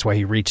ending, and that's why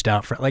he reached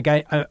out for? Like,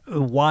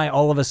 why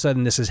all of a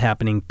sudden this is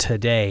happening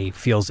today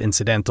feels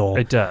incidental.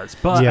 It does.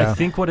 But Yeah. I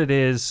think what it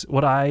is,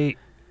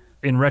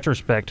 in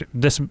retrospect,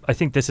 I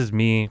think this is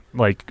me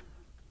like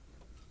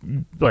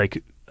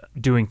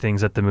doing things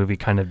that the movie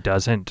kind of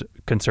doesn't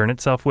concern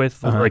itself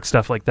with, like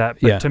stuff like that.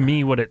 But Yeah. to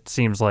me, what it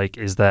seems like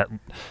is that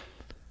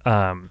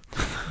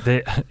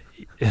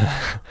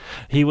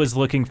he was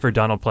looking for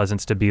Donald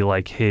Pleasance to be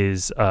like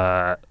his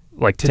to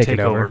take take it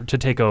over. to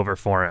take over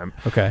for him.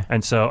 Okay.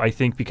 And so I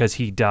think because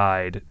he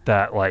died,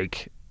 that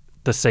like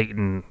the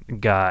Satan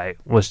guy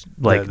was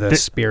like the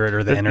spirit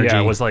or the energy.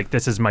 Yeah, was like,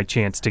 this is my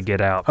chance to get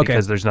out Okay.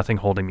 because there's nothing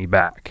holding me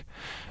back.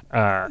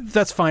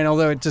 That's fine,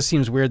 although it just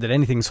seems weird that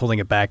anything's holding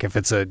it back if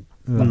it's a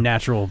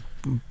natural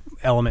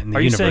element in the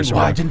Are you universe. saying,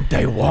 why didn't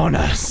they warn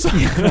us?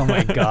 Oh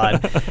my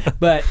god!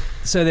 But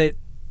so that,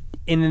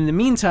 and in the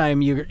meantime,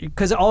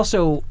 because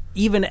also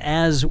even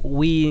as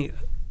we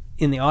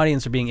in the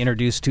audience are being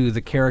introduced to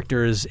the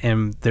characters,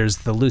 and there's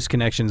the loose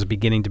connections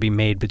beginning to be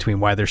made between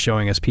why they're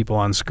showing us people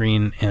on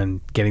screen and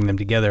getting them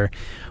together.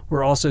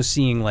 We're also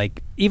seeing,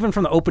 like, even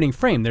from the opening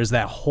frame, there's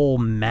that whole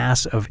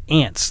mass of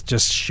ants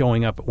just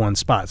showing up at one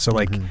spot. So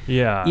like,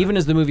 Yeah. even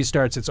as the movie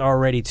starts, it's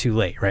already too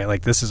late, right?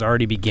 Like this is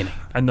already beginning.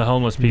 And the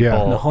homeless people.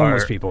 Yeah. The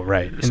homeless are people,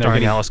 right? And they're Starring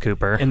getting- Alice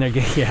Cooper. And they're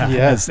getting,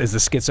 as the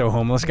schizo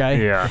homeless guy.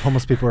 Yeah.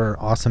 Homeless people are an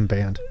awesome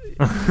band.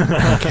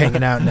 Like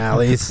hanging out in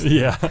alleys.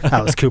 Yeah.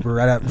 Alice Cooper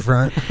right out in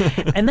front.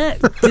 And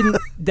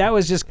that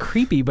was just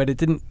creepy, but it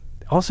didn't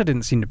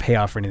seem to pay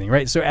off for anything,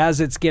 right? So as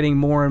it's getting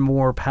more and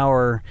more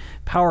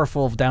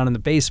powerful down in the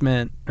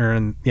basement, or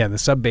in the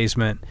sub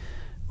basement,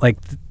 like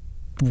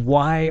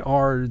why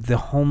are the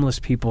homeless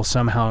people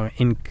somehow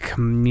in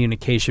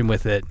communication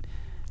with it?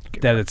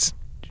 That it's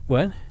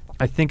what?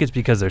 I think it's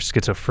because they're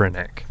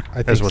schizophrenic. I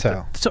is think what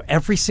so. So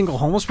every single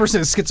homeless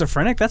person is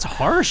schizophrenic? That's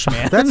harsh,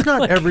 man. That's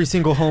not Like- every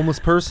single homeless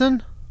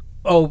person.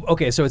 Oh,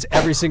 okay. So it's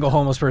every single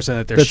homeless person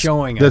that they're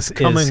showing us that's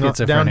coming is up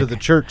down to schizophrenic. the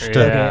church to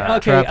Yeah.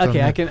 trap them.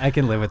 Okay. I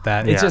can live with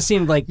that. It Yeah. just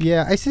seemed like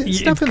Yeah, I see Y-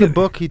 stuff it in the could-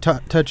 book. He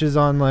touches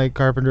on like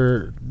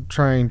Carpenter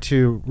trying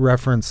to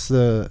reference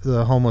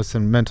the homeless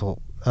and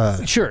mental.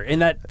 Sure,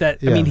 and that I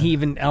Yeah. mean,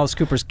 even Alice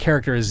Cooper's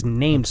character is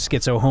named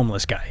Schizo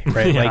Homeless Guy,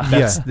 right? Yeah. Like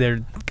that's Yeah. they're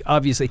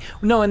obviously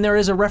no, and there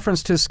is a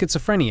reference to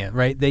schizophrenia,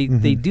 right? They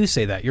do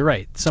say that. You're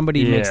right.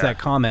 Somebody makes Yeah. that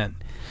comment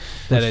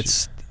that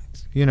it's,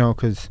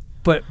 Because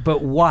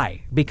but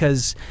why?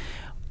 Because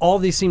all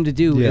they seem to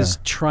do Yeah. is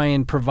try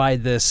and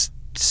provide this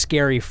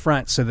scary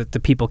front so that the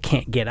people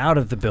can't get out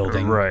of the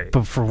building. Right.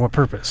 But for what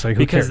purpose? Like who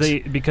because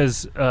cares?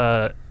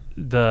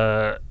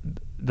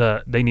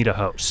 they need a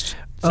host.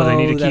 So they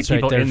need to keep that's right,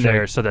 people they're in there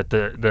right. so that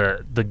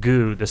the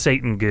goo, the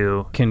Satan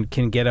goo, can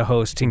get a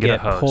host Can to get a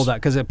get host. pulled out,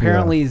 because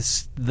apparently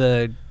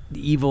the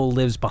evil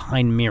lives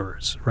behind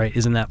mirrors, right?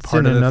 Isn't that it's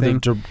part in of the another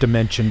thing?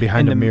 dimension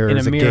behind a mirror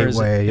is a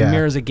gateway. A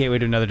mirror is a gateway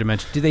to another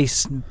dimension. Do they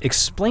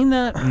explain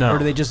that, No. or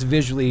do they just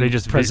visually they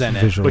just present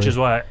it? visually. which is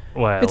why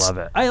I It's- love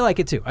it. I like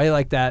it too. I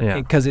like that Yeah.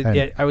 because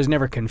And- I was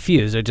never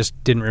confused. I just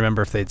didn't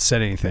remember if they'd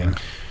said anything.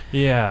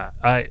 Yeah,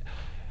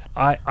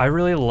 I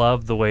really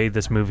love the way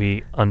this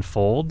movie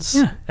unfolds.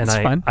 Yeah, and it's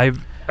fun.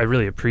 I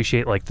really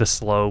appreciate like the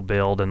slow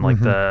build and like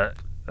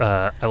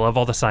I love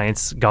all the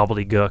science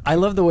gobbledygook. I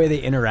love the way they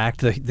interact.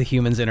 The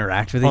humans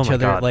interact with Oh each my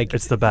other. God, Like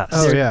it's the best.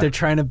 Oh, they're, yeah. they're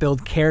trying to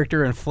build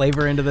character and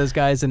flavor into those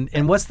guys. And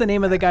what's the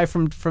name of the guy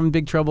from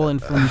Big Trouble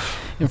and from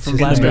his In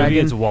Last the movie,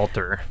 Dragon? it's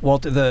Walter.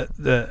 Walter, the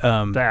The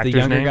actor's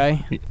younger name.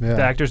 guy, Yeah.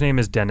 The actor's name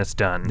is Dennis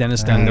Dunn.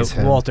 Dennis Dunn, He's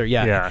him. Walter.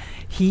 Yeah. Yeah.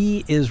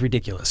 He is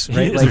ridiculous, He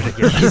right? is Like,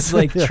 ridiculous. He's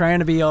like trying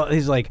to be all.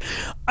 He's like,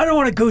 I don't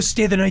want to go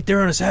stay the night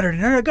there on a Saturday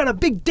night. I got a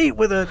big date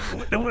with a.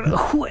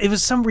 It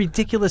was some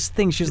ridiculous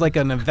thing. She's like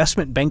an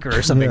investment banker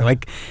or something. Yeah.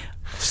 Like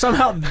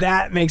somehow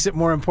that makes it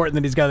more important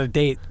that he's got a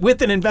date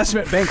with an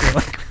investment banker.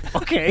 Like,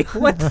 okay,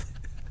 what?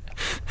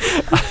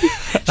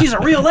 She's a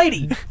real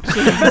lady. She's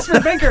an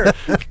investment banker.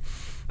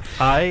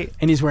 And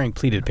he's wearing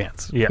pleated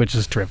pants, Yeah. which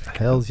is terrific.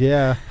 Hells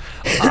yeah.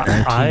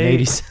 I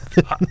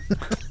 1987.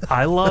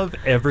 I love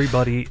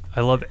everybody.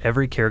 I love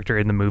every character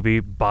in the movie.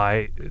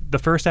 By the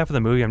first half of the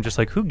movie, I'm just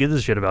like, who gives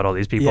a shit about all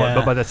these people? Yeah.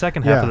 But by the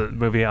second half Yeah. of the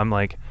movie, I'm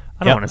like,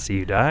 I don't Yep. want to see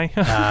you die.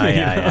 Yeah. I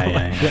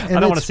And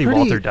don't want to it's see pretty-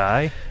 Walter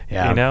die.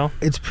 Yeah. You know?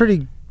 It's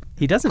pretty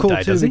He doesn't cool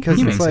die, too does he? because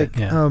He it's makes it, like,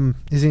 yeah.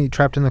 isn't he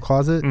trapped in the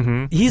closet?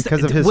 Mm-hmm. He's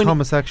Because of his when-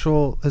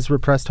 his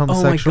repressed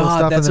homosexual God,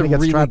 stuff, and that's then he a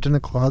gets really- trapped in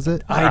the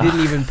closet. I didn't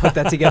even put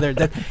that together.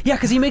 Yeah,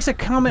 because he makes a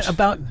comment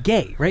about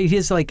gay, right?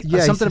 He's like Yeah,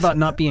 something he's- about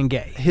not being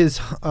gay. His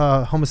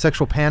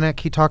homosexual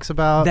panic he talks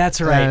about. That's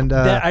right. And,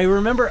 I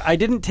remember I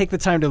didn't take the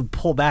time to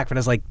pull back, but I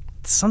was like,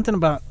 something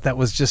about that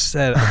was just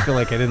said. I feel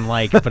like I didn't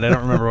like, but I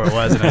don't remember what it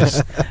was,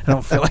 and I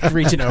don't feel like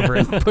reaching over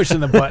and pushing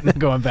the button and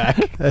going back.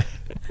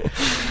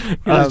 It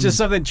was just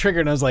something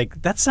triggered, and I was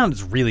like, that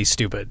sounds really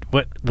stupid.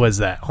 What was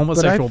that? but I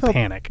Homosexual felt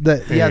panic.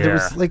 That, there Yeah.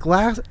 was like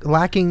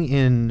lacking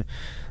in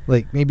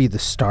like maybe the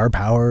star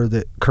power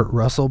that Kurt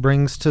Russell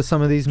brings to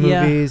some of these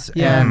movies.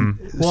 Yeah. And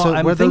Well, so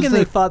I'm were those thinking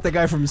they the- thought the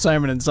guy from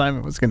Simon and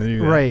Simon was going to do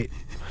that. right.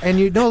 And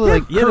you know,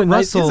 like he had Kurt a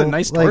nice- he has Russell, a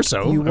nice like,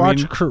 torso. you I watch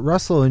mean- Kurt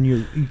Russell and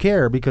you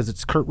care because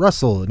it's Kurt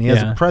Russell and he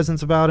has Yeah. a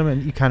presence about him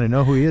and you kind of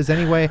know who he is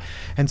anyway.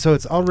 And so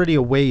it's already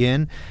a way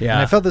in. Yeah.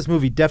 And I felt this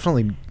movie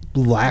definitely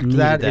lacked Needed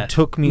that. that. It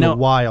took me No, a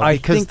while I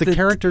because think the that-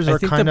 characters I are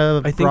think kind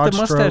of I think broad the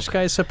mustache stroke.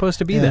 guy is supposed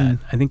to be And-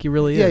 that. I think he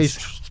really Yeah, is.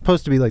 he's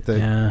supposed to be like the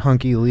Yeah.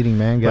 hunky leading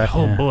man guy. But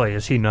oh boy,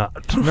 is he not.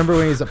 Remember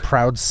when he's a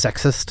proud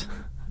sexist?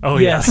 Oh,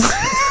 yes.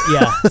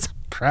 yeah.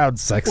 Proud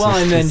sexist. Well,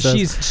 and then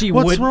he says. she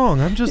What's would.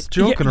 wrong? I'm just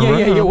joking yeah,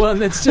 around. Yeah. Well,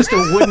 and it's just a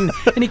wooden.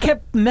 And he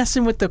kept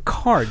messing with the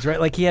cards, right?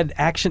 Like he had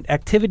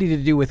activity to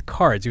do with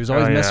cards. He was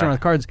always Oh, messing yeah. around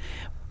with cards.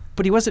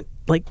 But he wasn't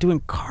like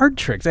doing card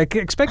tricks. I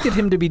expected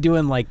him to be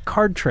doing like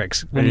card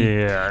tricks. When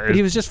but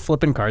he was just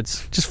flipping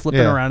cards, just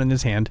flipping Yeah. around in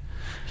his hand.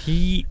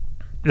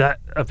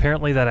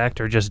 Apparently that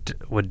actor just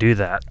would do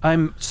that.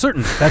 I'm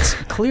certain that's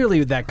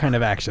clearly that kind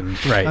of action,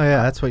 right? Oh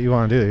yeah, that's what you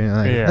want to do. You know,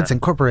 like, Yeah. let's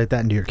incorporate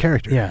that into your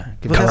character. Yeah,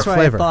 Give but it that's more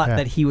why flavor. I thought Yeah.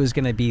 that he was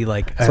going to be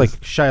like. It's like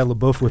Shia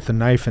LaBeouf with the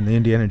knife in the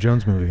Indiana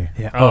Jones movie.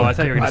 yeah. Oh, I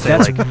thought you were going to say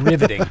that's like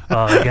riveting.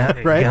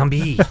 Right?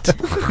 Gambit.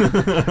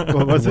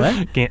 What was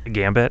it?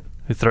 Gambit,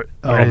 who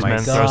Oh his my man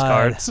throws God.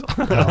 cards.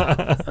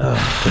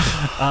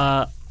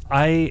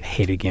 I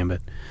Hated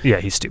Gambit. yeah,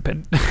 he's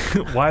stupid.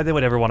 Why they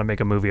would ever want to make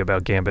a movie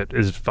about Gambit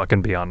is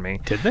fucking beyond me.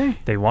 Did they?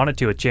 They wanted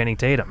to with Channing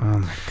Tatum. Oh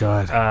my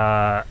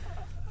God.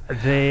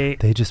 They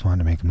just wanted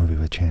to make a movie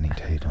with Channing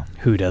Tatum.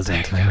 Who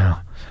doesn't? I know.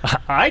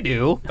 I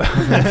do.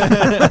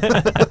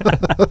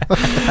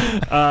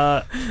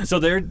 So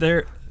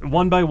they're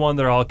one by one.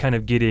 They're all kind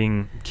of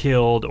getting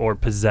killed or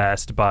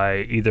possessed by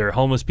either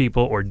homeless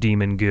people or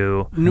demon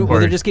goo. No, or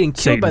they're just getting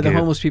killed Satan by the goo.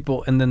 homeless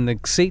people, and then the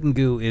Satan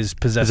goo is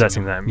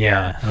possessing them.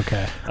 Yeah.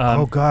 Okay.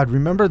 Oh God,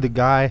 remember the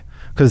guy?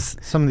 Because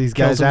some of these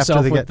Kills guys after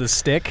himself they with get the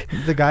stick.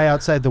 the guy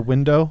outside the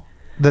window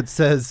that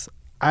says,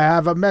 "I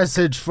have a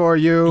message for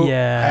you,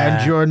 Yeah.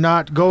 and you're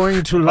not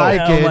going to like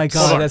oh it." my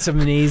God, that's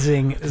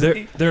amazing.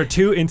 There are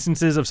two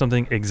instances of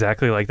something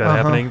exactly like that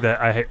happening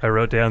that I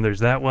wrote down. There's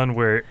that one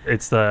where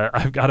it's the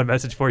I've got a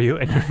message for you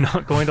and you're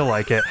not going to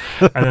like it,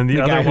 and then the,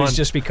 the other guy one who's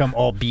just become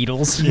all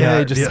Beatles. Yeah,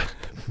 he just-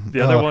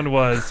 the other one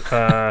was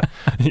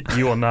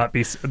you will not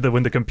be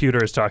when the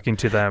computer is talking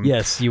to them.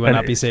 Yes, you will And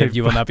not be saved.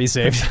 You will not be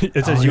saved.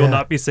 It says Oh, you will yeah.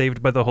 not be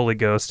saved by the Holy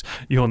Ghost.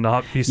 You will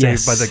not be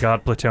saved by Yes. the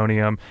God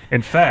Plutonium.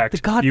 In fact,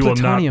 The God you will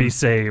not Plutonium. be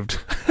saved.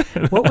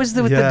 What was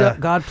with Yeah. the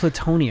god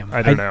plutonium?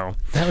 I don't know.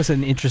 That was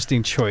an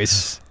interesting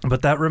choice.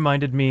 But that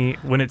reminded me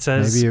when it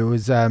says Maybe it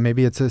was.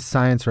 Maybe it's a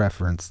science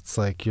reference. It's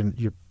like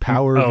your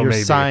power of Oh, your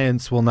maybe.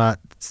 science will not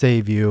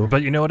save you.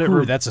 But you know what it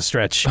Ooh, that's a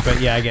stretch, but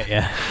yeah, I get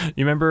you.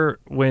 You remember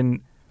when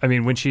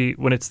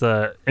it's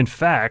the in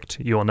fact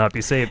you will not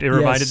be saved. It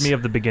reminded Yes. me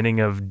of the beginning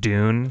of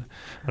Dune.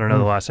 I don't know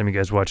the last time you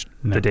guys watched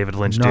No. the David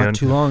Lynch not Dune.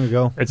 too long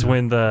ago. It's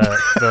when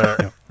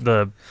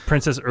the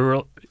Princess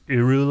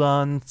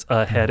Irulan's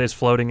head is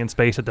floating in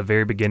space at the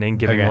very beginning,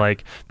 giving Okay.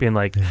 being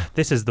like,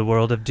 "This is the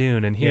world of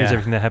Dune, and here's Yeah.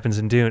 everything that happens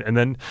in Dune." And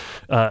then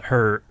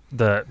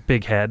the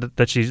big head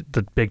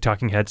the big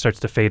talking head starts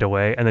to fade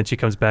away, and then she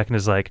comes back and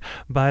is like,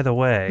 "By the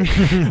way,"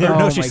 or Oh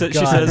no, my she God.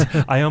 says,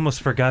 "I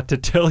almost forgot to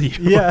tell you."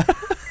 Yeah.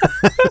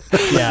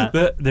 Yeah.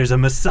 There's a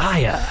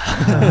Messiah.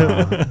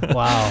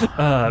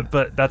 Wow.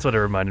 But that's what it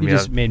reminded You me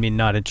just of. made me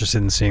not interested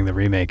in seeing the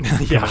remake.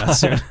 Yeah. Coming out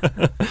soon.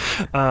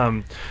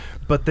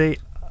 But the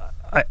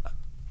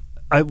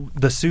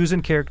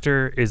Susan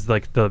character is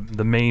like the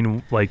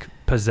main like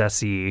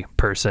possessee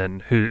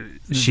person who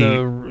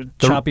the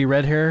choppy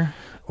red hair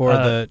or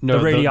the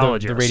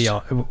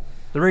radiologist. The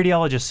the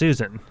radiologist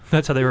Susan.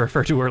 That's how they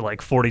refer to her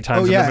like 40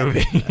 times Oh, yeah. in the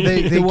movie.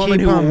 They the woman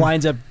keep, who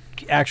winds up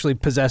actually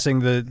possessing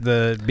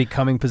the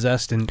becoming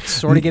possessed and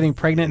sort of getting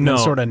pregnant and No.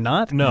 then sort of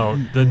not. No,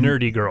 the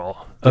nerdy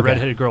girl, the Okay.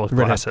 redheaded girl with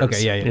Redhead. glasses.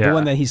 Okay, yeah, the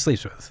one that he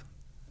sleeps with.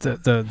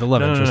 The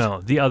love no, interest.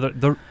 no, the other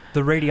the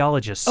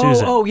radiologist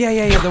Susan. Oh,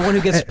 yeah, the one who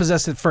gets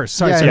possessed at first.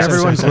 Sorry, yeah, sorry, and sorry,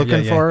 everyone's sorry,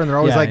 looking yeah, for her, and they're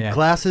always yeah, like yeah.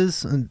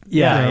 glasses. And,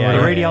 Yeah, you know, yeah, the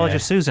whatever.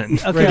 radiologist Susan.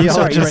 Okay, I'm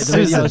sorry. You're right. The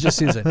Radiologist radiologist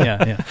Susan.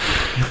 Yeah.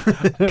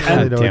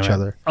 They know damn each it.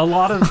 other. A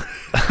lot of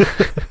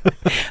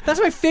That's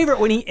my favorite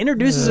when he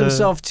introduces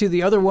himself to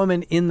the other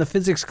woman in the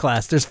physics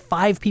class. There's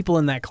 5 people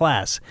in that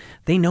class.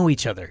 They know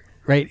each other,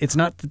 right? It's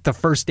not the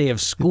first day of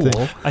school.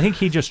 I think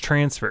he just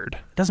transferred.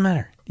 Doesn't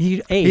matter.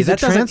 He's a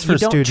transfer you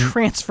don't student.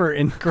 transfer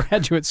in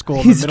graduate school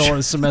in He's the middle of a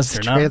he's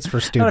semester. a Not- transfer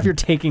Not student. if you're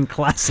taking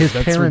classes. His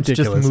That's parents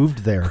ridiculous. just moved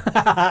there.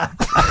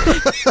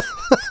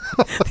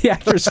 The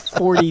actor's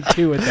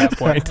 42 at that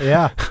point.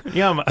 Yeah.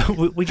 Yeah,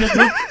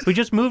 we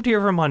just moved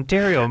here from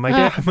Ontario. My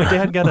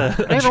dad got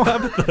a job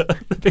at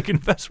the big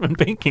investment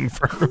banking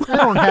firm. I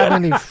don't have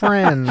any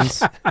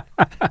friends.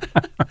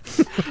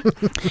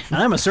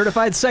 I'm a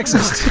certified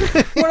sexist.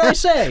 What did I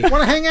say? Want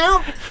to hang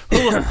out?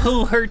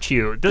 Who hurt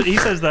you? He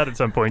says that at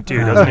some point too,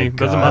 doesn't he?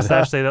 Doesn't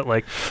Mustache say that,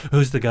 like,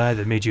 who's the guy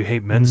that made you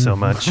hate men so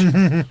much?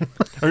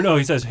 Or no,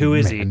 he says, who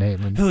is he?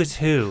 Man. Who is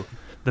who?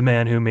 The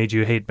man who made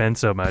you hate men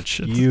so much.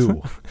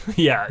 You.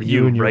 Yeah,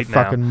 You and your right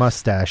fucking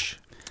mustache.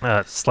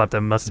 now. Slap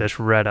that mustache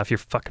right off your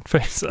fucking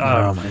face.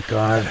 Oh my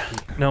god.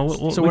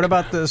 No. So what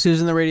about the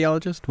Susan the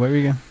radiologist? Where were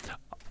you going?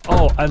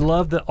 Oh, I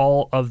love that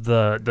all of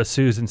the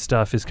Susan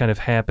stuff is kind of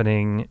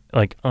happening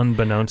like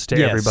unbeknownst to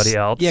everybody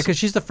else. Yeah, because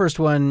she's the first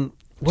one.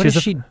 What She's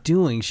is she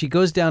doing? She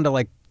goes down to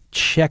like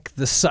check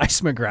the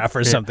seismograph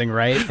or something,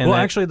 right? And well, then-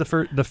 actually,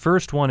 the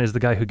first one is the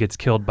guy who gets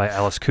killed by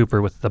Alice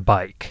Cooper with the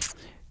bike.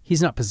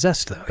 he's not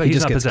possessed though. But he he's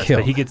just not gets possessed.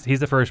 killed. But he's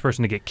the first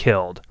person to get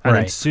killed, and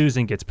then Right.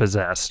 Susan gets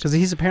possessed. Because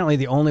he's apparently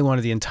the only one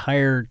of the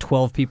entire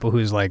 12 people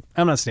who's like,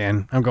 I'm not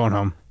staying. I'm going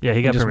home. Yeah,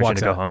 he got just permission walks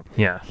to go out. home.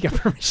 Yeah, He got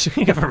permission.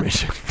 he got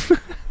permission.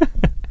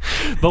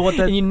 But what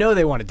that And you know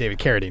they wanted David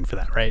Carradine for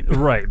that, right?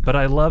 right? But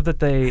I love that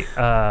they.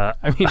 I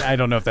mean, I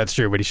don't know if that's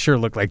true, but he sure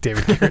looked like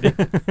David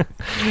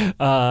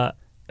Carradine.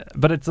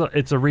 But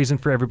it's a reason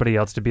for everybody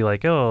else to be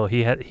like, oh,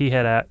 he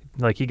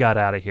got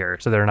out of here,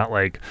 so they're not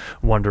like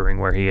wondering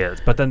where he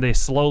is. But then they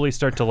slowly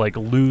start to like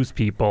lose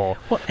people,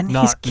 And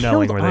not he's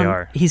knowing killed where they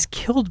are. He's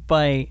killed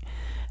by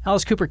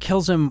Alice Cooper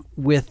kills him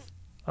with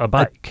A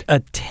bike. a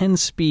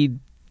 10-speed,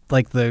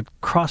 like the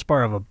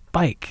crossbar of a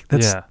bike.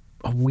 That's Yeah.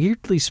 a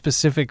weirdly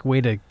specific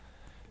way to.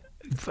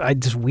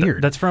 Just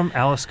weird. That's from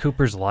Alice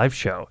Cooper's live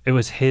show. It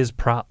was his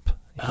prop.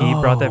 He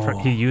brought that.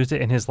 He used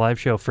it in his live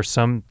show for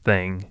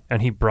something,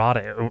 and he brought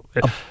it.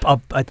 a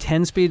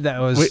 10-speed that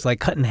was Wait. like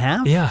cut in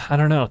half. Yeah, I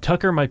don't know.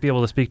 Tucker might be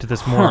able to speak to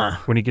this more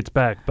when he gets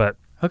back, but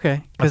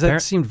Okay, because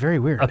that seemed very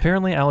weird.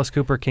 apparently Alice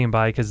Cooper came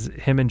by because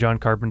him and John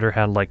Carpenter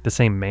had like the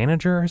same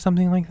manager or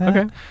something like that.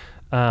 Okay.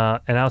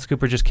 And Alice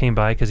Cooper just came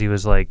by because he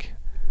was like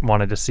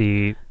wanted to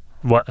see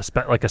what a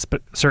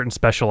certain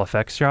special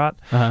effects shot,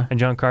 and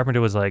John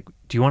Carpenter was like,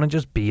 "Do you want to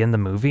just be in the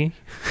movie?"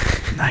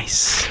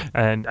 Nice.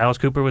 And Alice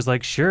Cooper was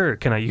like, "Sure,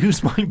 can I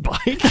use my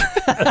bike?"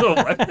 as a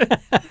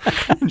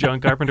weapon?"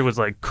 John Carpenter was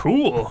like,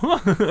 "Cool,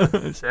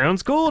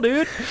 sounds cool,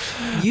 dude."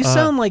 You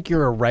sound like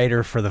you're a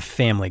writer for The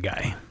Family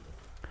Guy.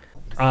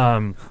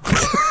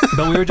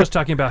 But we were just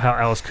talking about how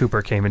Alice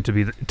Cooper came to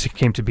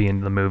be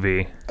in the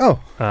movie. Oh,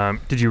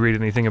 Did you read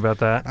anything about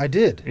that? I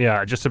did.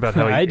 Yeah, just about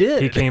how I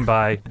did. he came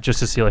by just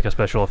to see like a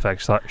special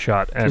effects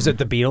shot. And Was it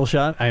the Beatles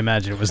shot? I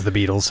imagine it was the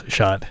Beatles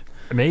shot.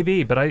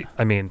 maybe, but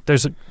I mean,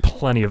 there's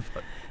plenty of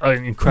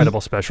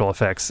incredible special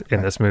effects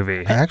in this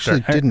movie. I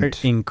actually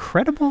didn't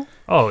Incredible.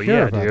 Oh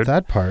hear yeah, about dude.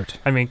 that part.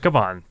 I mean, come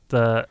on.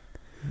 The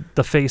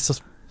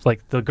face,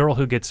 like the girl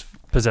who gets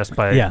possessed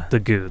by Yeah. the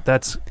goo.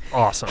 That's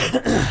awesome.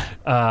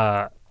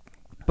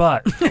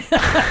 But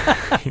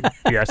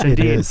yes, It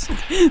indeed. is.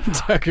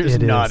 Tucker's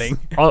It is. nodding.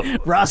 Oh,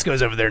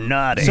 Roscoe's over there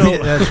nodding. So-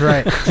 That's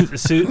right.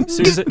 Susan.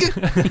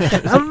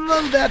 I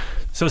love that.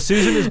 So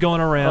Susan is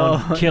going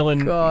around killing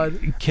God.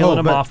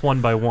 them but- off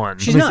one by one.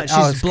 She's not. She's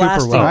Alice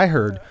blasting. Cooper, what I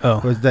heard Oh.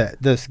 was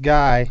that this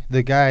guy,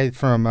 the guy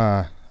from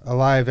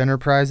Alive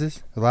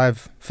Enterprises,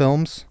 Alive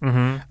Films,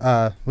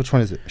 which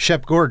one is it?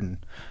 Shep Gordon.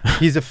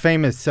 He's a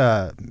famous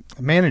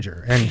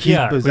manager, and he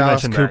Yeah, was we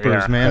Alice mentioned that,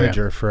 Cooper's yeah.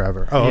 manager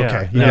forever. Oh, Yeah,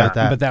 okay. You yeah. got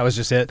that. But that was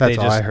just it. That's They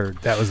all just, I heard.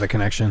 That was the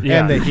connection.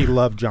 Yeah. And that he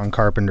loved John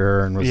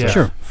Carpenter and was Yeah. a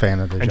Sure.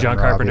 fan of the And John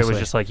genre, Carpenter was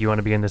obviously. just like, "You want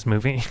to be in this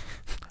movie?"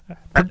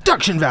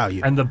 Production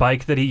value. And the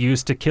bike that he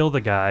used to kill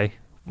the guy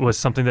was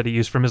something that he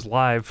used from his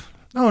live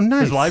Oh,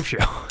 nice. show.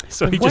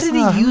 So he What just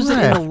did he use it in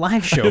yeah. a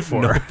live show for?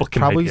 no fucking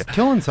Probably idea. he's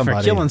killing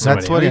somebody. killing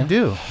somebody, That's what okay. he'd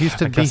do. He used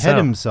to I guess behead so.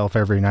 himself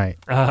every night.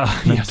 Yes, Oh,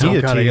 God, I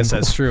Guillotine. guess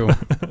that's true.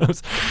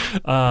 It's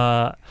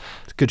a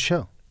good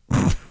show.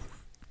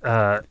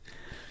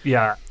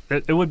 yeah.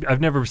 It would.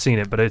 I've never seen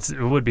it, but it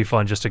would be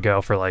fun just to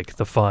go for like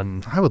the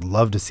fun. I would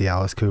love to see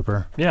Alice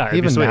Cooper. Yeah, it'd be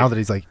even sweet. now that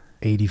he's like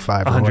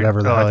 85 or 100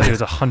 whatever the I hell think he he is.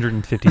 was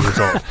 150 years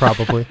old.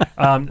 Probably.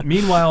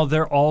 Meanwhile,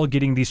 they're all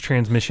getting these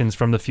transmissions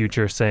from the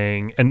future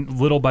saying, and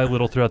little by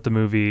little throughout the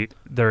movie,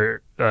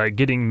 they're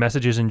getting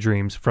messages and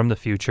dreams from the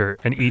future,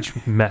 and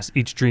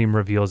each dream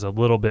reveals a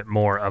little bit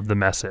more of the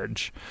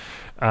message.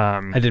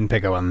 I didn't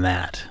pick up on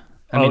that.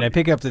 I mean, I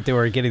pick up that they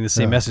were getting the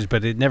same message,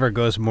 but it never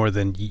goes more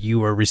than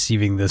you are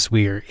receiving this.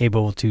 We are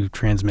able to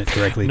transmit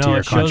directly to No, your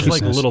it shows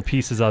consciousness. like little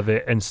pieces of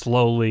it, and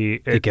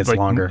slowly it gets like,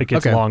 longer. It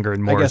gets Okay. longer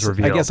and more is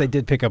revealed. I guess I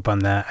did pick up on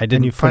that. I And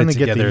didn't you put finally it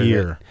get together. the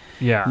year.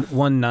 Yeah.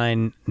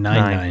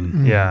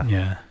 1999. Yeah.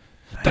 Yeah.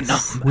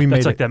 We made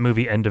That's like it. that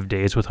movie End of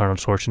Days with Arnold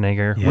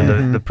Schwarzenegger Yeah.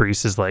 when the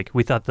priest is like,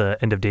 we thought the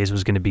end of days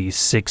was going to be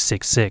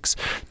 666.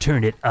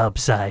 Turn it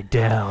upside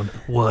down.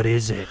 What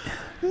is it?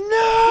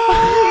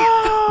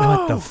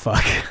 What the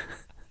fuck?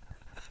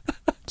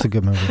 It's a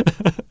good movie.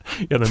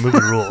 Yeah, the movie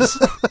rules.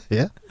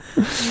 Yeah.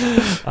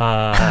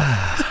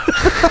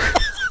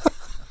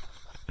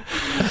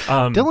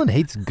 Dylan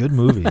hates good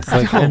movies.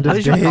 Like End of What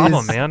is your Days.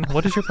 problem, man?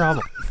 What is your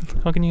problem?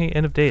 How can you hate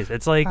End of Days?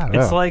 It's like I don't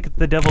know. like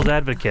The Devil's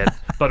Advocate,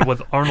 but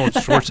with Arnold Yeah,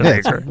 it's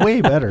Schwarzenegger.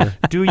 way better.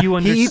 Do you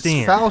He eats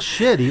understand? foul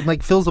shit. He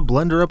like fills a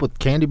blender up with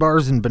candy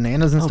bars and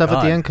bananas and stuff at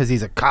God. the end because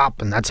he's a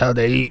cop and that's how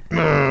they eat.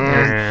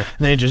 And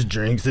then he just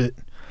drinks it.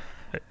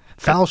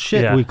 Foul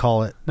shit, Yeah. we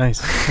call it.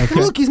 Nice.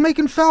 Look, he's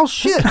making foul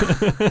shit.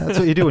 That's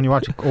what you do when you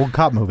watch an old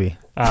cop movie.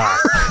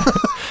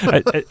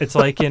 It's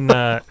like in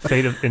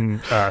Fate of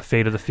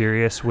the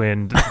Furious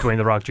when Dwayne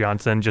the Rock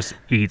Johnson just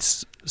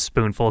eats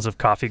spoonfuls of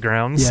coffee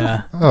grounds.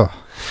 Yeah. Oh,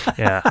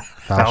 Yeah.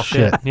 foul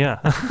shit. Yeah.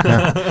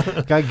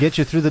 Gotta get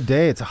you through the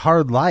day. It's a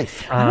hard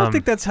life. I don't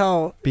think that's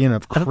how. Being a I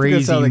don't think that's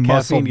crazy how the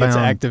muscle caffeine gets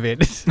bound.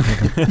 activated.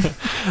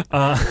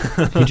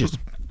 He just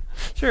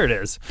Sure it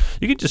is.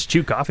 You can just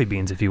chew coffee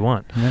beans if you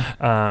want.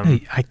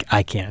 Hey,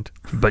 I can't.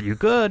 But you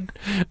could.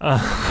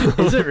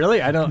 Is it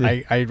really? I don't.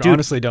 I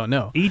honestly don't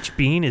know. Each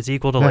bean is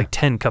equal to like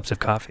 10 cups of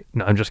coffee.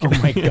 No, I'm just Oh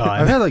kidding. my I've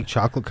god. had like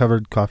chocolate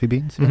covered coffee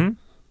beans. Mhm.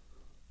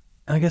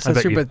 I guess I that's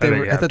bet true, you- but I they bet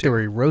were, you I have thought they to.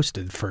 were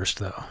roasted first,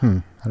 though.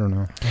 I don't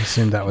know. I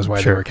assumed that was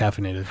why Sure. they were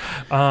caffeinated.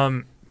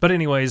 But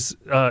anyways,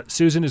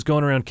 Susan is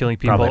going around killing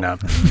people. Probably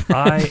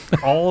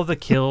not. All of the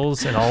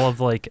kills and all of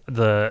like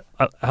the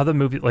how the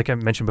movie, like I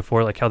mentioned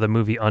before, like how the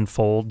movie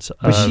unfolds.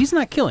 But she's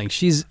not killing.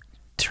 She's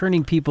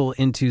turning people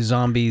into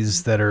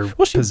zombies that are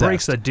well, she possessed.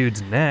 breaks that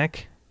dude's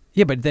neck.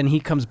 Yeah, but then he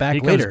comes back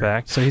He later. comes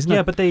back. So he's not.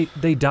 Yeah, but they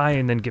die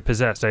and then get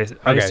possessed. I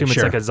Okay, assume it's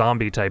sure. like a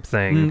zombie type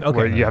thing Okay.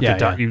 where you have Yeah, to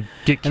die. yeah. You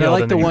get and killed I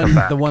like then you come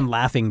back. the one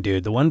laughing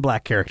dude, the one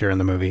black character in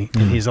the movie,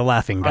 and he's a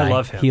laughing guy. I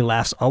love him. He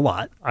laughs a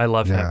lot. I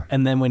love Yeah. him.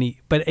 And then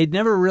but it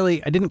never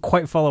really, I didn't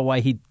quite follow why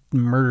he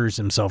murders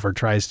himself or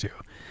tries to.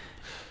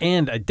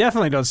 And I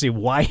definitely don't see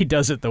why he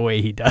does it the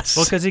way he does.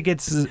 Well, because he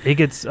gets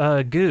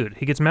gooed.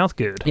 He gets mouth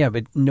gooed. Yeah,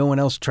 but no one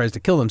else tries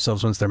to kill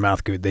themselves once they're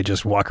mouth gooed. They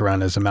just walk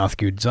around as a mouth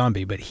gooed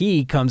zombie. But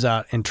he comes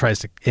out and tries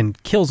to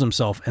and kills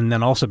himself, and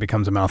then also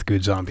becomes a mouth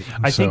gooed zombie.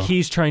 I think So-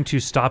 he's trying to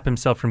stop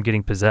himself from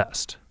getting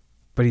possessed.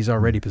 but he's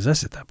already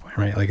possessed at that point,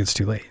 right? Like it's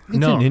too late. It's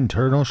No. an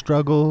internal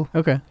struggle.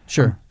 Okay,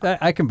 sure,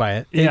 I can buy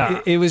it.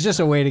 Yeah. it was just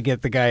a way to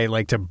get the guy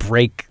like to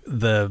break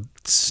the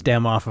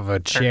stem off of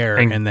a chair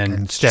And- then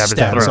and stab his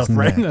himself throat.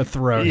 right in the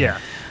throat. Yeah.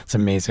 it's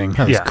amazing.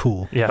 That was Yeah.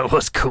 cool. Yeah, it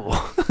was cool.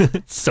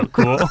 It's so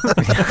cool.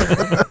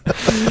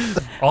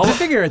 I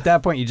figure at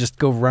that point you just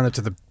go run up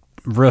to the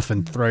roof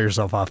and throw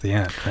yourself off the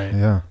end, right?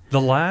 Yeah. The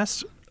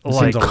last, Seems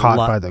like, a Caught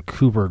lot- by the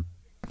Cooper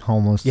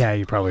homeless. Yeah,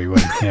 you probably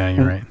would. Yeah,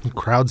 you're right.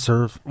 Crowd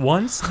surf.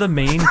 once the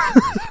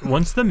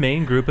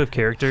main group of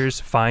characters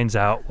finds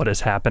out what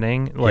is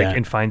happening, like, Yeah.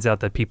 and finds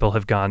out that people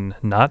have gone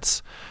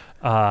nuts,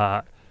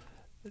 the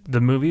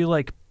movie,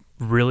 like,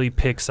 really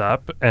picks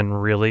up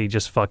and really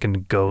just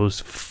fucking goes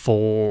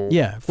full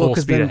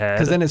speed ahead.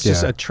 Because then it's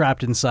just Yeah. a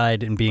trapped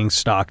inside and being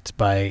stalked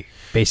by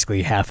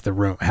basically half the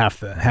room, half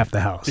the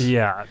house.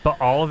 Yeah, but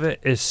all of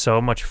it is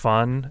so much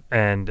fun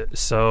and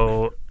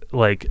so,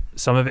 like,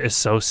 some of it is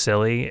so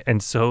silly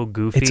and so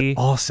goofy. It's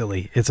all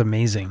silly. It's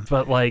amazing.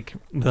 But like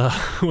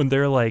when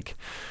they're like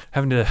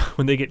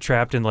when they get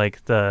trapped in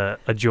like the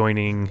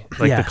adjoining,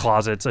 like Yeah. the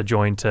closets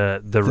adjoined to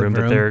the room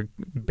that room. they're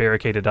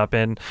barricaded up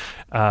in,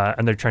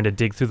 and they're trying to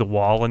dig through the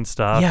wall and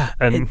stuff. Yeah,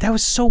 and that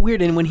was so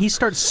weird. And when he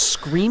starts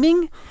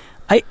screaming,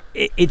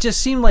 it just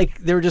seemed like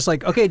they were just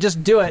like, okay,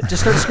 just do it,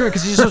 just start screaming,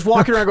 because he's just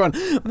walking around going,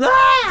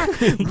 ah!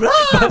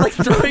 Ah! like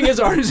throwing his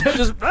arms out,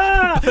 just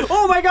ah!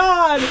 Oh my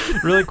god!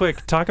 really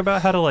quick, talk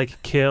about how to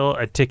like kill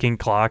a ticking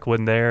clock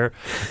when they're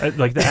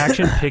like the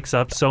action picks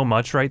up so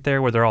much right there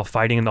where they're all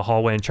fighting in the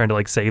hallway and trying to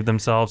like save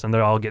themselves, and they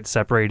all get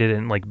separated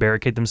and like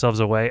barricade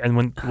themselves away, and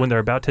when they're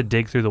about to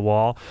dig through the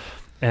wall.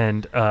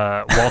 And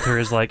Walter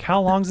is like, how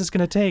long is this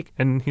going to take?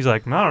 And he's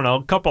like, I don't know,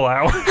 a couple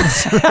hours.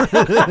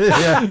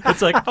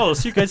 It's like, oh,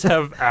 so you guys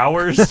have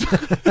hours?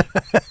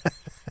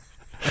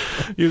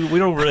 We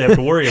don't really have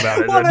to worry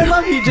about it. Well, then. I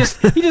love he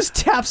just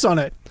taps on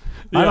it.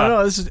 I Yeah. don't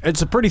know.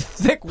 It's a pretty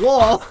thick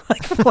wall.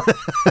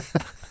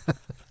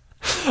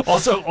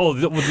 Also,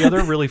 the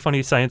other really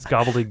funny science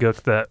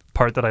gobbledygook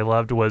part that I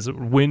loved was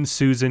when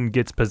Susan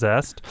gets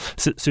possessed.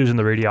 Susan,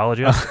 the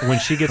radiologist, when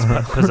she gets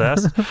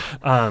possessed,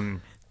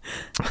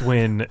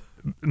 when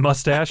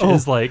Mustache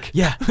is like,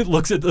 yeah.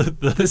 looks at the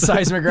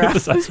seismograph. the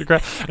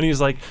seismograph, and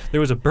he's like, there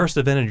was a burst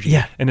of energy,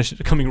 Yeah. and it's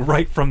coming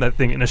right from that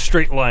thing in a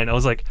straight line. I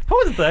was like, how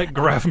is that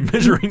graph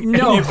measuring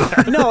any of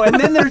that? No, and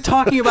then they're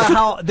talking about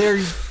how they're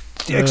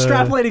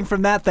extrapolating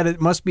from that it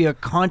must be a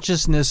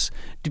consciousness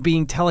to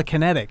being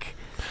telekinetic.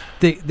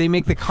 They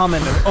make the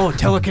comment of,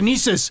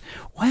 telekinesis.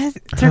 What?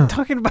 They're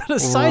talking about a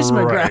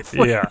seismograph.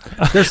 Right, yeah.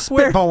 They're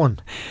spitballing.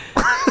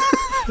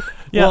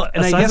 Yeah, Well,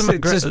 and a I guess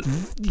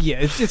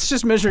seismogra- it's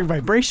just measuring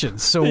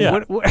vibrations. So Yeah.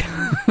 what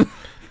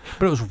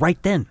But it was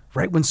right then,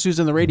 right when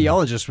Susan the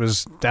radiologist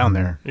was down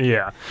there.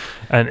 Yeah,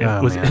 and it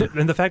Oh, was, man.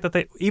 and the fact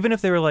that even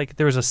if they were like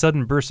there was a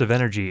sudden burst of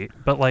energy,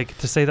 but like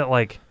to say that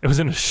like it was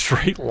in a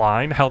straight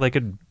line, how they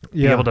could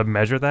be Yeah. able to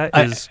measure that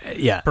is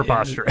Yeah.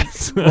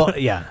 preposterous. Well,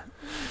 yeah.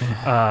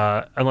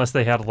 unless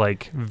they had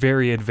like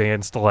very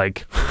advanced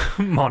like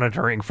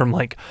monitoring from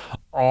like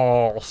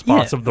all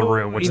spots Yeah, of the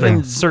room, which even-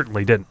 they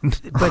certainly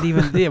didn't. But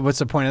even what's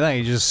the point of that?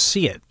 You just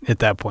see it at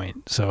that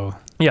point. So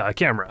Yeah, a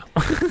camera.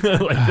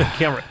 Like the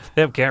camera.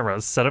 They have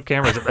cameras. Set up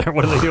cameras in there.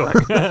 What are they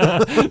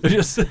doing? they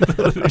just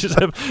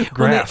have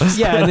graphs.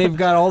 and they've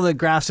got all the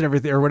graphs and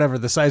everything, or whatever,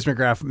 the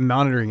seismograph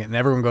monitoring it, and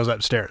everyone goes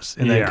upstairs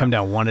and they Yeah. come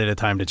down one at a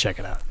time to check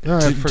it out. No,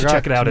 I To forgot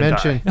check it out to and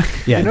mention. die.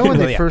 Yeah. You know when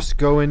they Yeah. first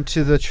go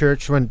into the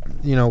church when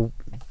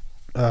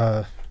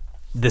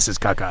This is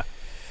caca.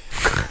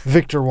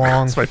 Victor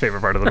Wong, That's my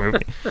favorite part of the movie.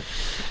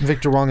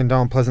 Victor Wong and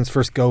Don Pleasance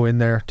first go in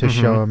there to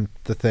show him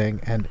the thing,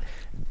 and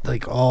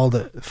like all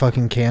the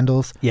fucking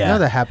candles. Yeah. You know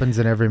that happens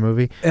in every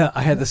movie. Yeah,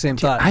 I had the same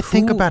thought. I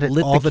think Who about it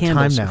lit all the time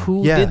candles? now.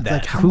 Who yeah, did that?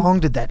 like how long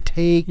did that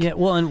take? Yeah,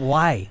 well, and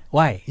why?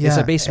 Why? Yeah, It's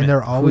a basement. and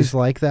they're always Who's-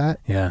 like that.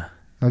 Yeah.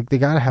 Like they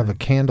gotta have a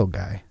candle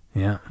guy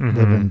Yeah.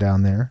 living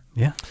down there.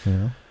 Yeah. You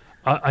know?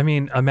 I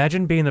mean,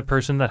 imagine being the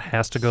person that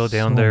has to go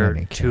down So there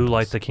many to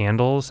light candles. the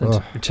candles and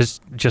Ugh.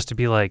 just to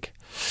be like,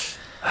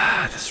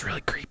 this is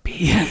really creepy.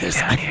 Yeah,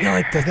 I feel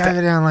like They gotta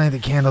go down like the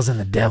candles in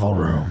the devil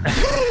room,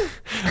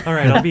 All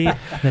right, I'll be.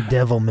 the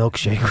devil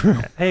milkshake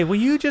room. Hey, will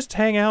you just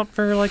hang out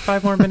for like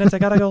 5 more minutes? I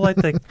gotta go light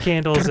the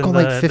candles Gotta in go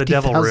like the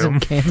devil 50,000 room.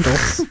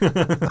 candles.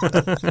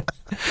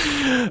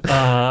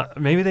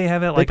 Maybe they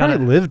have it They like on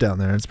probably a, live down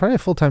there. It's probably a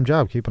full-time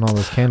job keeping all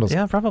those candles.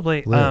 yeah,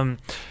 probably. lit.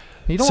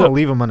 You don't So- want to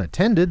leave them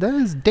unattended. That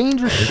is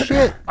dangerous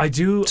shit. I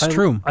do. It's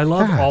true. I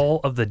love God. all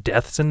of the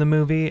deaths in the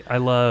movie. I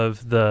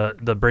love the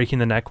breaking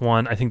the neck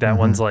one. I think that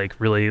one's like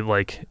really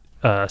like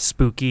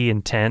spooky,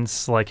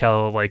 intense. Like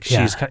how like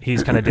Yeah.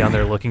 he's kind of down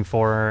there looking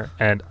for her,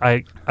 and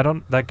I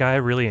don't. That guy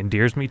really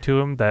endears me to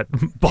him. That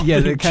bald yeah,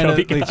 the and kind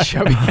chubby of guy like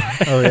chubby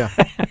Oh yeah.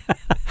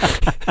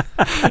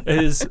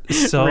 is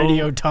so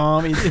Radio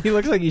Tom. He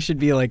looks like he should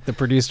be like the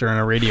producer on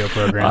a radio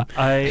program.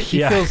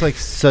 He feels like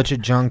such a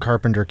John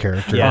Carpenter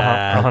character.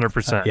 Yeah.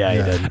 100%. yeah,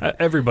 yeah. he did.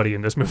 Everybody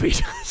in this movie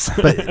does.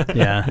 But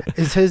Yeah.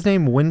 is his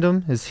name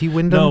Wyndham? Is he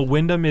Wyndham? No,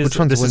 Wyndham is. Which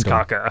one's this Wyndham? is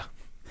Kaka,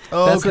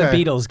 Oh, That's okay.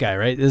 the Beatles guy,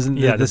 right? Isn't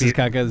Yeah, this the is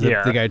Kaka? The,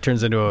 yeah. the guy who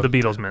turns into a the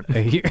Beatlesman.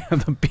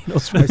 the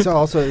Beatles. I saw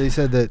also they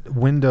said that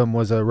Wyndham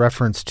was a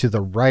reference to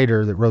the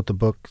writer that wrote the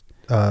book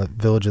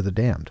Village of the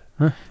Damned,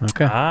 Okay.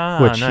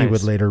 which nice. he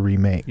would later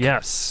remake.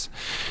 Yes.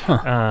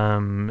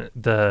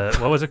 The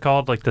what was it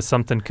called? Like the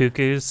something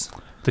cuckoos.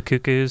 The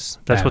Cuckoos.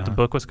 That's I what don't the know.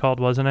 book was called,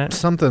 wasn't it?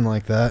 Something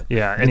like that.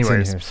 Yeah. It's in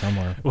Anyways, here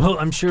somewhere. well,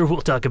 I'm sure we'll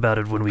talk about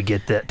it when we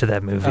get to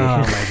that movie. Oh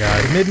my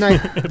god. The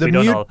midnight, We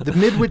don't know. the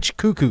Midwich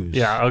Cuckoos.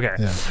 Yeah. Okay.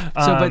 Yeah.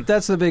 So, but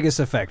that's the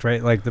biggest effect,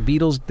 right? Like the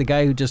Beatles, the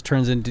guy who just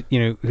turns into,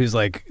 who's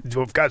like,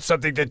 "We've got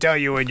something to tell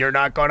you, and you're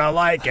not gonna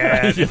like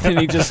it," and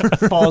he just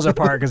falls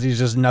apart because he's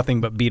just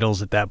nothing but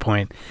Beatles at that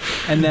point.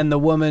 And then the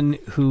woman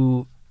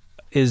who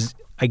is,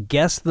 I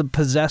guess, the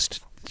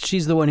possessed.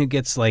 She's the one who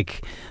gets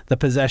like the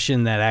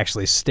possession that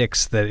actually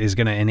sticks, that is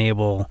going to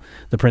enable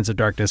the Prince of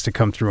Darkness to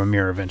come through a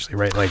mirror eventually,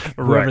 right? Like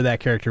whoever Right. that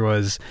character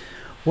was.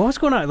 What was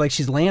going on? Like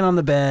she's laying on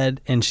the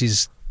bed and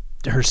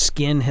her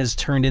skin has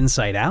turned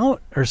inside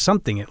out or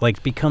something. It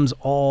like becomes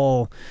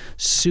all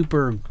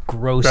super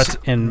gross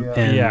and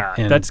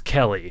that's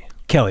Kelly.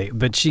 Kelly.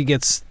 But she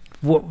gets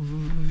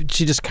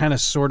she just kind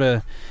of sort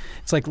of,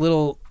 it's like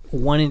little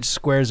 1-inch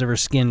squares of her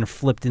skin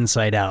flipped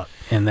inside out,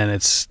 and then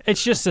it's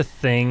just a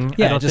thing.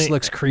 Yeah, I don't it just think-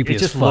 looks creepy It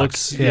as just fuck.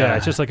 looks Yeah.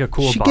 it's just like a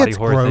cool She body gets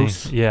horror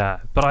gross. thing. Yeah,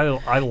 but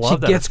I love she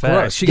that gets effect.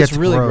 gross. She Gets gets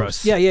really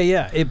gross. gross.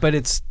 Yeah. But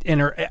it's in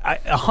her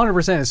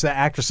 100%. It's the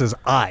actress's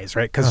eyes,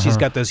 right? Because she's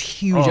got those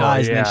huge Oh,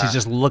 eyes, and then yeah. she's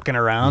just looking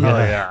around. Oh,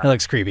 yeah. It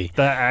looks creepy.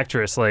 That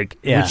actress, like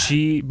Yeah.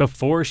 when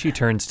before she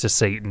turns to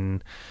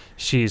Satan,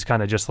 she's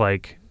kind of just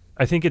like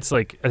I think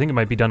it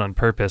might be done on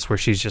purpose, where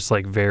she's just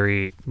like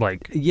very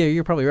like Yeah,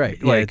 you're probably right.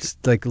 Yeah, like, it's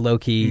like low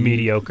key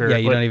mediocre. Yeah,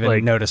 you don't even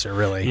like- notice her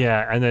really.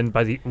 yeah, and then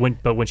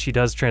when she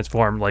does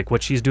transform, like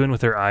what she's doing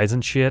with her eyes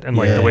and shit, and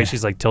like the way Yeah.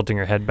 she's like tilting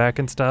her head back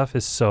and stuff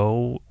is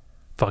so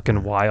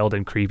fucking wild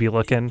and creepy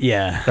looking.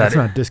 Yeah. That's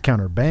not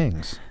discounter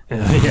bangs.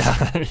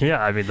 yeah.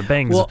 I mean the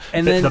bangs. Well,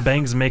 and then- the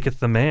bangs maketh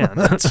the man.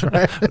 That's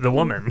right. The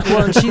woman.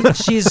 Well, and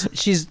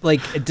she's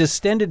like a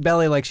distended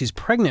belly, like she's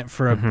pregnant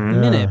for a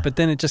minute, but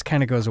then it just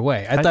kind of goes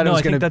away. I thought it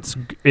was think going to. that's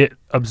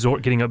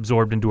it getting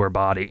absorbed into her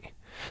body.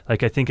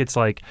 Like I think it's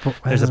like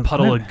there's a doesn't-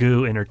 puddle what? of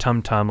goo in her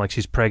tum tum, like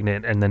she's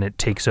pregnant, and then it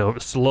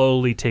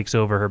slowly takes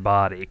over her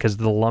body because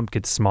the lump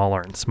gets smaller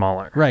and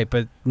smaller. Right,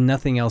 but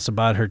nothing else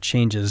about her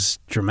changes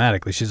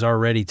dramatically. She's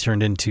already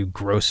turned into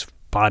gross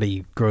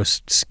body,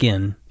 gross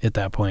skin at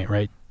that point,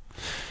 right?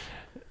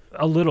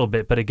 A little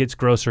bit, but it gets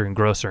grosser and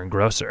grosser and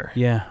grosser.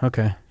 Yeah.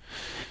 Okay.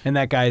 And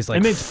that guy's like,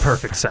 It makes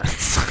perfect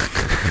sense.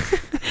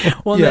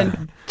 well, Yeah.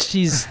 then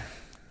she's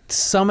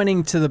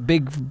summoning to the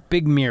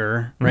big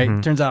mirror, right?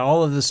 Mm-hmm. Turns out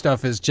all of this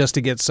stuff is just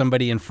to get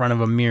somebody in front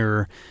of a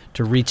mirror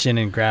to reach in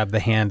and grab the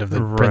hand of the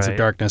Prince of Right.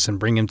 Darkness and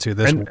bring him to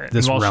this And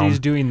this while realm. she's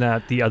doing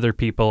that, the other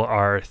people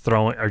are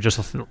just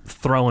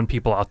throwing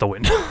people out the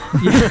window.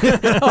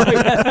 Oh,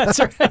 yeah, that's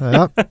right.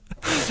 Yep.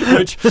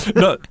 Which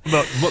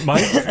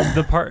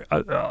the part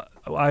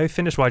I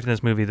finished watching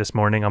this movie this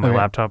morning on my Okay.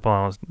 laptop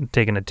while I was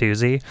taking a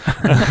toozy,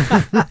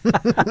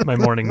 my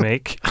morning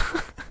make.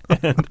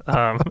 And,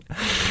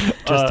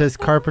 Just as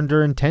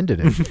Carpenter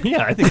intended it.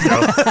 yeah, I think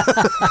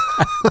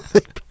so.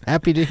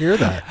 Happy to hear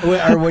that.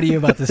 What are you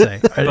about to say?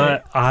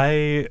 But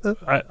I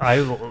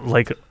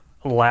like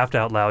laughed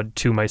out loud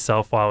to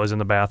myself while I was in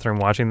the bathroom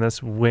watching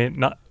this.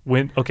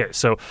 Okay,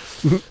 so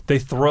they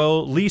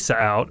throw Lisa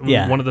out,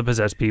 Yeah. one of the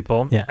possessed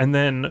people, Yeah. and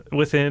then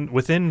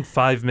within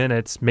 5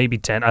 minutes, maybe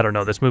 10, I don't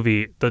know. This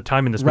movie, the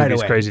time in this Right movie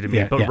is away. crazy to me,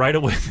 Yeah, but yeah. right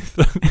away,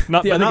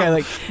 not The other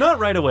guy, not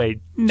right away.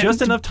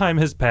 Just enough time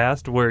has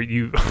passed where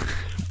you.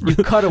 You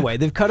cut away.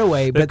 They've cut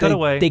away, but cut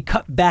away. they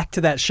cut back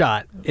to that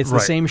shot. It's the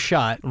Right. same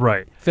shot,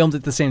 Right, filmed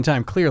at the same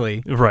time,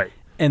 clearly. right.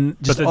 And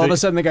just then all of they- a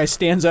sudden, the guy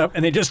stands up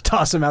and they just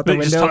toss him out the They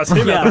just window. toss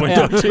him out the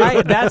window,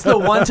 too. That's the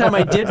one time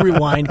I did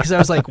rewind because I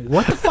was like,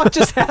 "What the fuck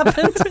just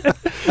happened?"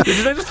 Did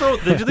they just throw?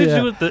 Did they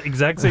do the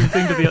exact same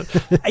thing to the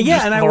other? Yeah,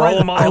 Just and throw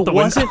them all out the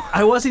window?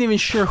 I wasn't even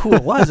sure who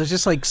it was. I was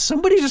just like,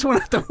 somebody just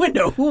went out the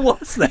window. Who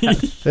was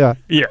that? Yeah.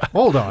 Yeah.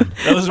 Hold on.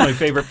 That was my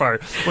favorite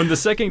part. When the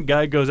second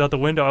guy goes out the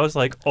window, I was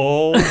like,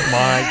 oh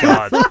my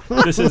God.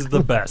 This is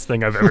the best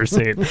thing I've ever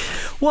seen.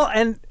 Well,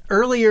 and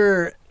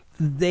earlier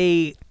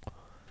they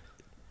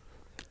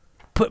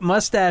put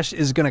Mustache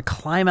is going to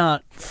climb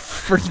out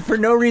for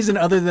no reason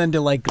other than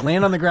to like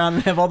land on the ground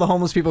and have all the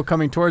homeless people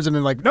coming towards him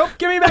and like, nope,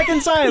 get me back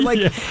inside. Like,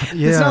 it's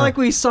Yeah. not like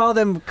we saw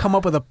them come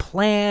up with a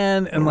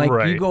plan and like you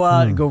Right. go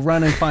out and go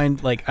run and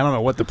find like, I don't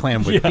know what the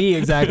plan would be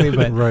exactly,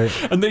 but Right.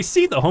 And they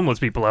see the homeless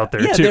people out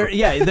there, yeah, too.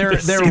 they're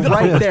see the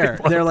right homeless there.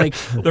 people out They're like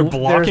They're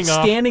blocking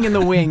off standing in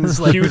the wings,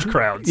 like huge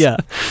crowds. Yeah.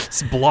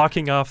 It's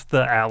blocking off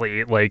the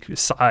alley, like,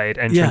 side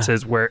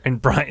entrances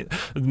and Brian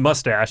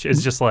Mustache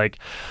is just like,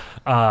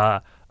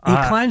 he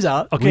climbs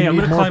out. okay, We I'm need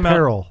going to more climb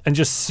peril. out and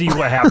just see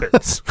what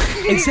happens.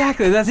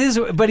 Exactly, that's his.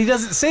 But he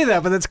doesn't say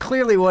that. But that's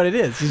clearly what it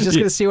is. He's just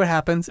going to see what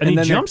happens, And he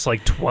then they're- jumps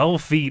like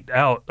 12 feet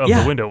out of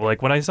Yeah. the window.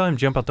 Like, when I saw him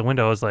jump out the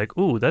window, I was like,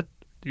 ooh,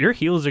 your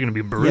heels are going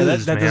to be bruised, Yeah,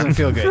 that man. doesn't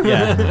feel good.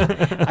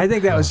 Yeah, I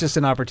think that was just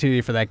an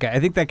opportunity for that guy. I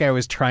think that guy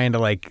was trying to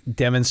like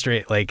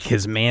demonstrate like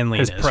his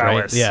manliness, His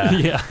prowess. right? Yeah,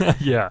 yeah.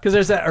 Yeah. Because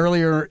there's that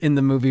earlier in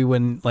the movie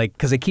when like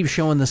because they keep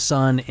showing the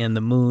sun and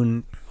the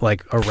moon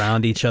like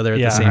around each other at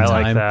Yeah, the same I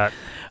time. like that.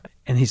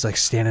 And he's like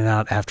standing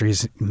out after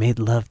he's made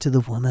love to the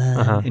woman,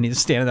 and he's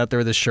standing out there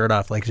with his shirt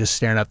off, like just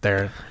staring up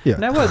there. Yeah.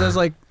 And I was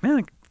like, man,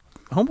 like,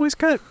 homeboy's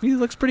cut. He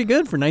looks pretty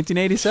good for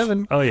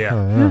 1987. Oh, yeah.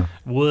 Oh, yeah.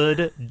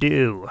 Would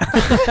do.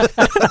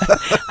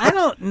 I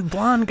don't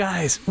blonde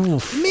guys.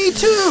 Oof. Me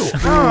too.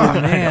 Oh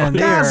man,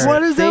 God,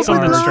 what is that with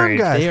Something blonde strange.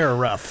 guys? They are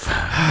rough.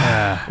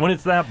 When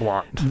it's that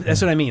blonde.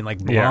 That's what I mean. Like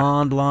Yeah.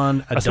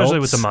 blonde, adults. Especially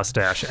with the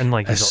mustache. And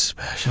like,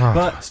 Especially. Oh,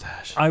 but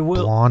I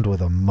will. blonde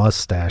with a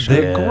mustache.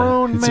 They- A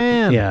grown It's-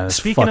 man. Yeah, it's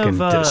Speaking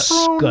fucking of,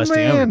 disgusting. Grown I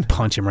man. would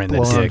punch him right in the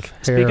Blonde dick.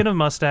 hair. Speaking of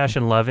mustache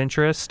and love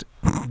interest,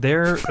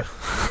 their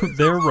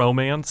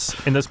romance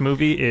in this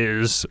movie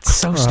is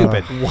So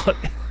stupid.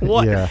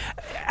 what? Yeah.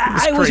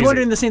 I was crazy.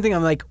 wondering the same thing.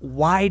 I'm like,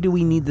 why do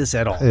we need this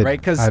at all? It- Right?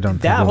 Because I don't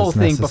think that it whole was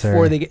thing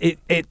before necessary.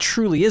 it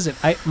truly isn't.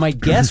 My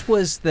guess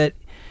was that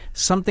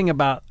something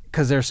about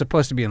because they're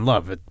supposed to be in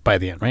love by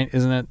the end, right?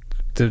 Isn't it?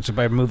 So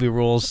by movie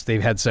rules,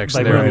 they've had sex.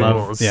 By they're in movie love.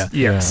 rules. Yeah.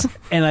 Yes.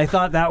 And I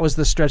thought that was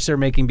the stretch they're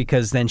making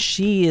because then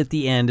she at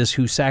the end is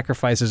who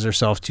sacrifices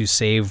herself to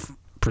save,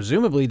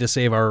 presumably to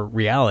save our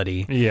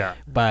reality Yeah.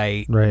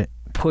 by Right.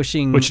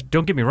 pushing. Which,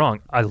 don't get me wrong,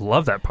 I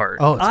love that part.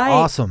 Oh, it's I-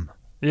 awesome.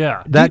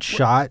 Yeah. That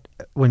shot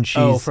when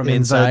she's from inside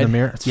inside? the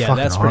mirror. It's Yeah,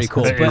 fucking that's pretty awesome.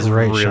 cool. It's It a is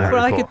great really shot. But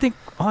I cool. could think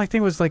all I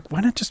think was like,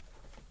 why not just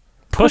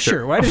push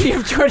her? Why did you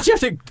have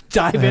to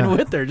dive in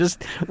with her?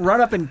 Just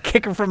run up and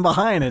kick her from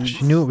behind and.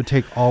 She knew it would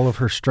take all of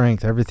her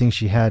strength, everything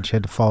she had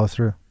to follow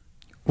through.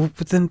 But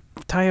then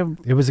tie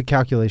It was a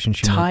calculation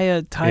she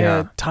made.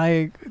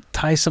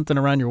 tie something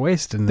around your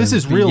waist and This then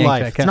is real yank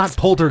life. that It's cat. not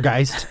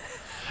poltergeist.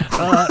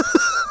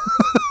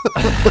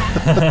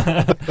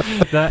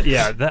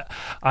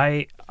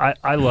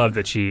 I love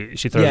that she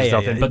throws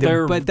herself in, but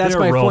that's their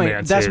my point.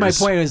 romance That's my is-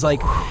 point. Is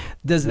like,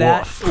 does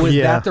that was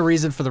Yeah. that the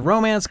reason for the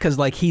romance? Because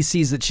like he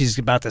sees that she's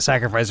about to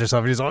sacrifice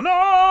herself, and he's like,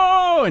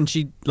 no, and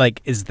she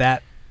like, is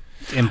that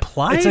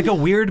implied? It's like a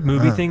weird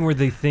movie thing where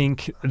they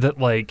think that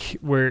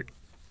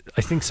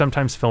I think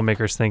sometimes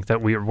filmmakers think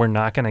that we're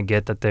not going to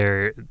get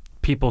that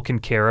people can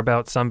care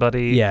about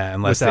somebody. yeah,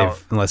 unless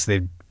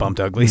they've bumped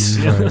uglies.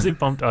 Unless they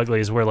bumped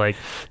uglies, where like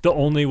the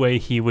only way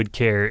he would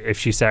care if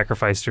she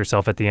sacrificed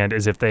herself at the end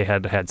is if they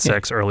had had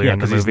sex earlier Yeah, in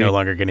the because he's movie. no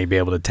longer going to be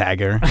able to tag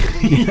her.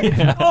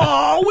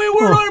 Oh, we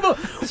were right about.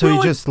 So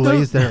he just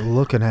lays there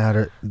looking at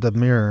her, the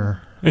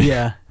mirror,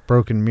 Yeah.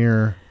 broken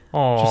mirror.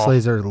 Aw. Just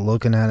lays there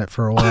looking at it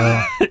for a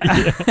while.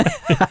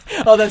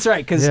 Oh, that's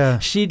right, because Yeah.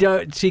 she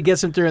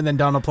gets him through, and then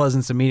Donald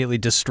Pleasance immediately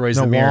destroys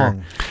No, the mirror.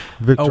 Wong.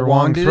 Victor Wong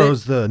Wong did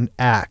throws the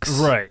axe.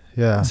 Right.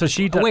 Yeah. So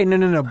she. Oh, wait,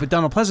 no. But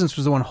Donald Pleasance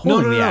was the one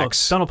holding the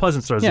axe. Donald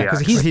Pleasance throws Yeah, the 'cause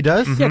axe. he's- he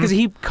does? Yeah, because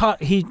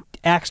he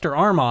axed her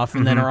arm off,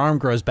 and then her arm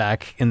grows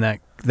back in that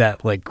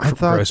like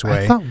gross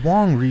way. I thought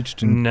Wong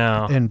reached and,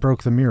 No. and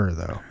broke the mirror,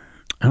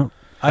 though.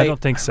 I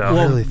don't think so.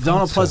 Well, really thought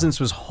Donald so. Pleasance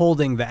was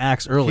holding the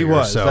axe earlier. He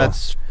was. So.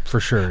 That's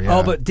for sure. Yeah.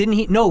 Oh, but didn't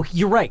he? No,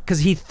 you're right, because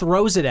he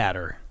throws it at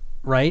her,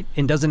 right?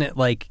 And doesn't it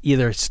like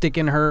either stick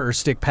in her or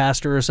stick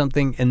past her or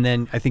something? And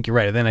then I think you're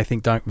right. And then I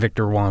think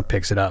Victor Wong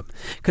picks it up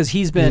because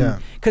he's been Yeah.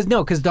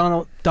 because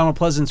Donald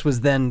Pleasance was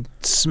then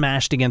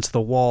smashed against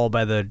the wall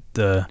by the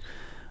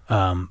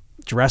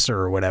dresser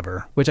or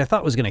whatever, which I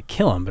thought was going to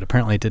kill him, but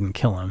apparently it didn't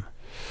kill him.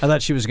 I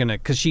thought she was going to,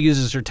 because she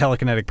uses her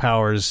telekinetic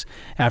powers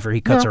after he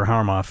cuts No. her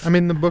arm off. I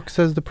mean, the book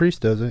says the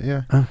priest does it.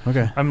 Yeah. Oh,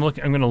 okay. I'm going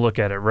to look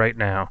at it right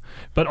now.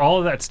 But all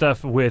of that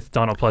stuff with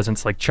Donald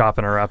Pleasance, like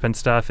chopping her up and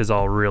stuff, is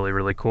all really,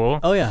 really cool.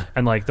 Oh, yeah.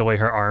 And like the way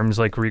her arms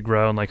like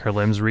regrow and like her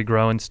limbs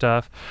regrow and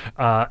stuff.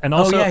 And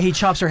also, Oh yeah, he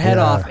chops her head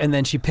Yeah. off and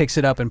then she picks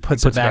it up and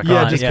puts it back it on.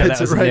 back on. just that puts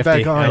it was right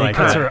nifty. back on. I He like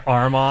cuts that. her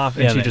arm off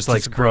and Yeah, she that just like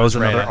just grows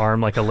grows right another out.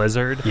 arm like a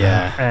lizard.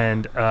 Yeah.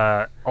 And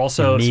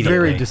also, Immediately.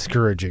 Very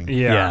discouraging.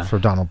 yeah. For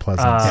Donald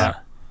Pleasance. Yeah.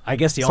 I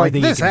guess the It's only like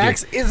thing this you can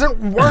axe isn't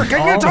working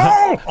at do,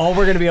 all. all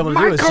we're going to be able to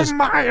do is just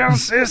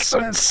Myers is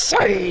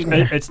insane.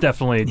 It's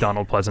definitely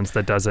Donald Pleasance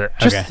that does it.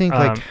 Just Okay. think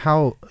like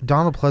how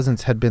Donald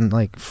Pleasance had been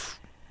like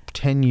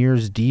 10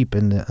 years deep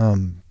in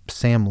the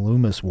Sam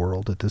Loomis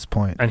world at this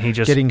point. And he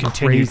just getting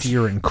continued-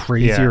 crazier and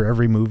crazier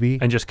every movie.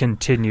 And just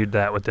continued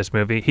that with this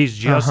movie. He's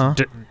just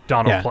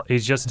Donald. Yeah.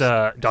 He's just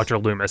Dr.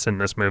 Loomis in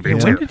this movie Yeah,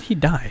 too. when did he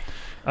die?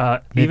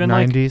 Even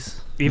like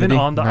Mid-90s. even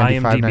on the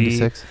 95, IMDb,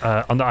 96.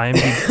 on the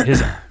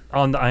IMDb,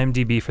 on the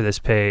IMDb for this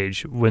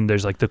page, when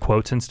there's like the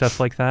quotes and stuff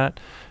like that,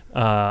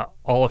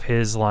 all of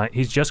his line,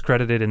 he's just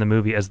credited in the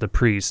movie as the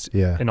priest.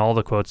 Yeah. And all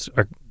the quotes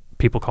are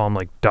people call him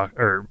like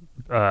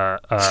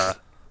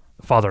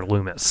Father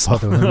Loomis.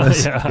 Father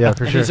Loomis. Yeah. Yeah,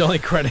 for sure. He's only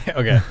credit.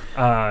 Okay.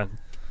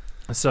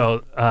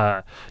 So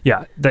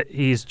that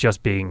he's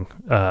just being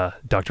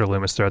Dr.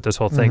 Loomis throughout this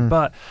whole thing.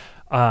 But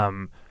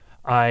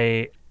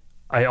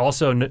I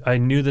also I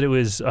knew that it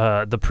was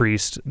the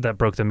priest that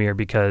broke the mirror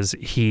because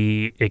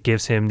it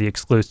gives him the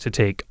exclusive to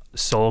take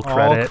sole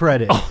credit. All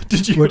credit. Oh,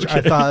 did you? Which I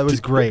thought was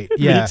great.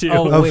 Yeah. too.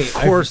 Oh, Of wait,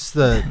 course,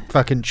 the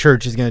fucking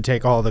church is going to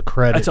take all the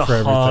credit That's for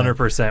everything.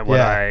 100% what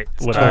Yeah, I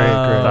it's what totally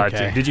I great. thought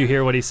Okay. too. Did you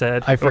hear what he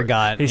said? I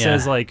forgot, He yeah.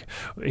 says like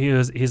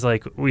he's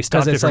like we Because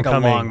stopped it it's from like a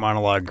coming. long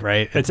monologue,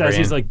 right? It's as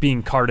he's like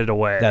being carted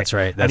away. That's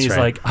right, and that's he's right.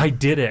 like, I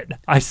did it.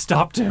 I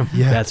stopped him.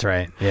 Yeah. That's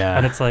right. Yeah.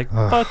 And it's like,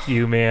 fuck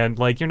you, man.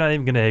 Like, you're not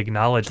even going to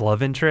acknowledge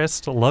love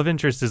interest. Love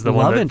interest is the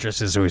one love that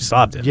interest is who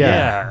stopped it.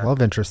 Yeah. Yeah.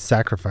 Love interest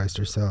sacrificed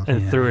herself.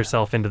 and threw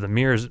herself into the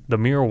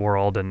mirror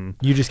world. And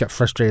You just got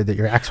frustrated that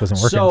your axe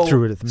wasn't working,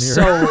 threw it at the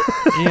mirror.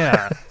 So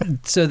yeah.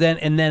 So then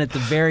at the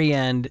very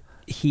end,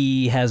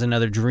 he has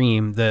another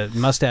dream. The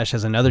mustache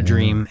has another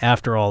dream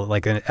after all,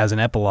 like as an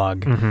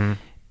epilogue. Mm-hmm.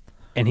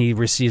 And he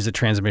receives a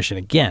transmission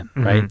again,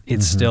 right?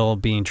 It's still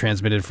being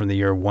transmitted from the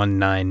year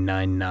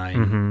 1999.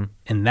 Mm-hmm.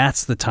 And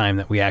that's the time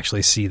that we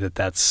actually see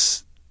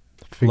that's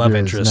Figure love is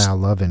interest. now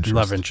love interest.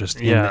 love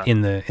interest Yeah.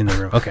 in the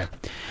room. Okay.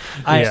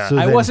 I Yeah. So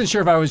I then- wasn't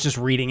sure if I was just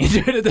reading into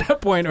it at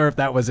that point or if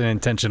that was an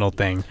intentional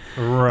thing.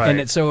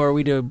 Right. So are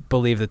we to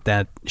believe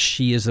that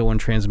she is the one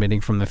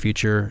transmitting from the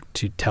future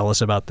to tell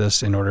us about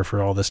this in order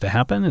for all this to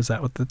happen? Is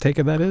that what the take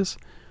of that is?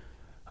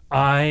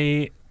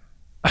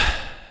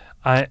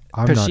 I'm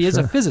Because not she is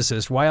a sure.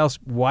 physicist. Why else?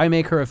 Why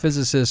make her a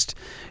physicist?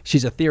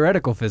 She's a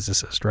theoretical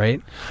physicist,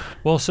 right?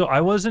 well, so I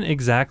wasn't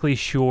exactly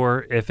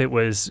sure if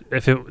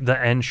the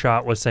end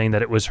shot was saying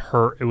that it was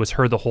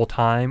her the whole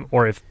time,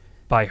 or if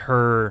by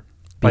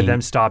Being-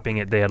 them stopping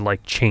it, they had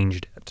like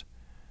changed it.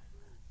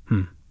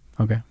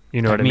 Okay.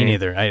 You know what I mean? Me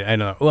neither. I don't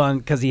know. Well,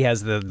 because he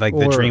has the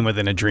Or- dream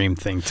within a dream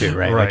thing too,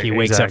 right? Right, Like he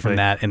wakes up from exactly.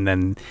 that and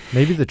then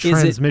Maybe the Is it-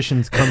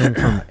 transmission's coming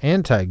from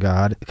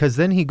anti-God, because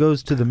then he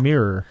goes to the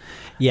mirror.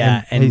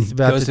 and he's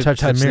about goes to touch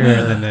the mirror,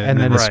 and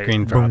then the Right.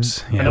 screen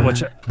drops. And Yeah.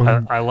 which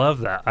I love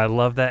that. I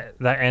love that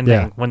ending.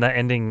 Yeah.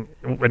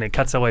 When it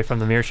cuts away from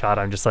the mirror shot,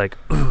 I'm just like,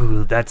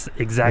 ooh, that's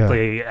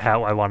exactly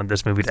how I wanted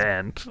this movie to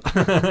end.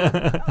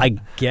 I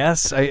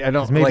guess I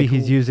don't. Maybe like,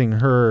 he's using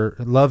her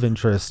love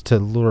interest to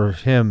lure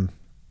him.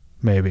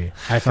 Maybe.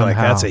 I feel like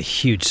somehow. that's a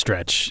huge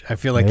stretch. I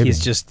feel like Maybe. he's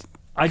just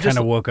I kind just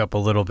of woke up a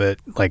little bit,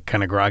 like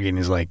kind of groggy, and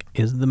he's like,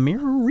 "Is the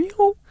mirror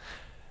real?"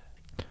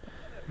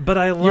 But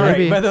I You're love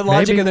right. By the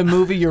logic maybe. of the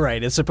movie, you're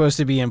right. It's supposed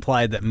to be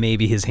implied that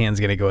maybe his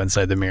hand's gonna go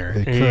inside the mirror.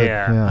 It could,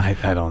 Yeah. yeah.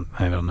 I don't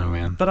know,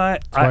 man. But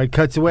That's why it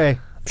cuts away.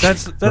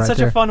 that's Right such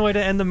there. a fun way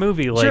to end the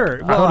movie. Like, Sure.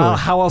 Well, Totally.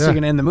 how else are Yeah. you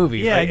gonna end the movie?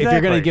 Yeah, Like, if you're gonna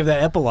exactly. give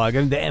that epilogue,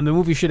 and the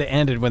movie should have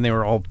ended when they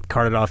were all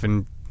carted off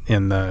in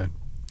the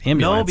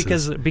ambulance.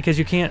 no, because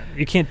you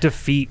can't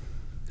defeat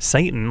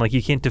Satan. Like,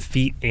 you can't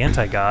defeat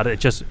anti-God. It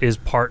just is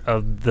part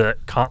of the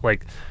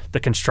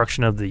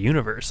construction of the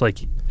universe. Like,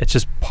 it's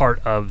just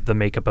part of the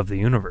makeup of the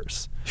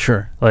universe.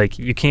 Sure. Like,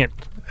 you can't.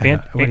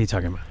 What are you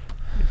talking about?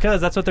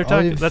 Because that's what they're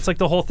talking. That's like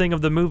the whole thing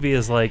of the movie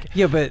is like.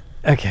 Yeah, but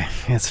okay,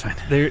 that's fine.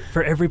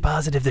 For every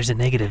positive, there's a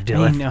negative,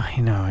 Dylan.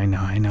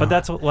 I know. But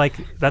that's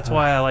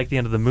why I like the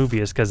end of the movie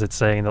is because it's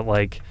saying that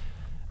like,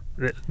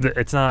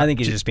 it's not. I think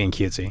he's just being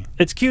cutesy.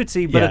 It's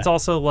cutesy, but it's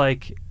also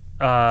like,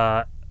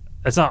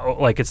 it's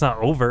not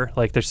over.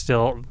 Like, there's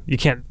still you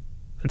can't.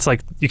 It's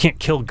like you can't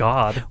kill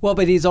God. Well,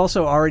 but he's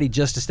also already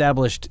just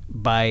established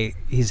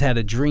he's had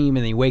a dream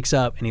and he wakes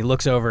up and he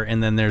looks over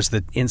and then there's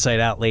the Inside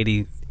Out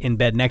lady in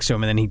bed next to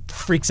him and then he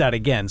freaks out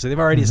again. So they've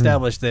already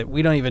established that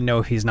we don't even know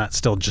if he's not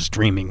still just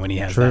dreaming when he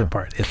has that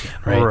part,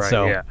 right?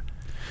 So, yeah.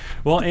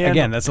 Well, and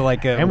again, that's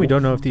like and we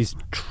don't know if these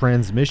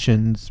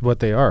transmissions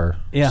what they are.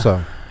 Yeah.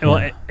 So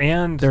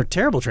and they're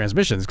terrible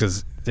transmissions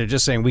because they're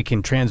just saying we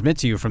can transmit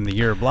to you from the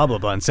year blah blah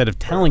blah. Instead of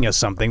telling us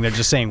something, they're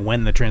just saying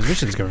when the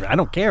transmission's going. I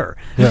don't care.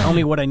 Tell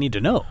me what I need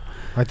to know.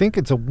 I think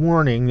it's a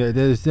warning that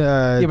is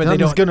but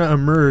something's going to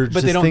emerge.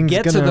 But they don't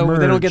get to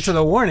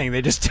the warning.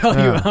 They just tell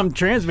you I'm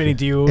transmitting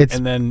to you,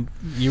 and then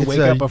you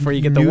wake up before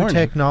you get the new warning.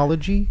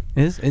 Technology.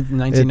 It's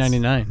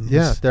 1999.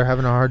 They're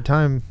having a hard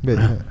time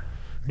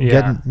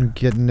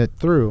getting it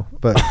through,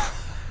 but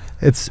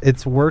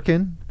it's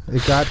working.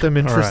 It got them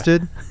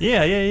interested.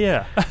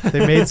 Yeah.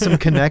 They made some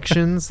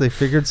connections. They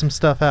figured some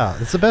stuff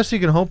out. It's the best you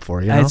can hope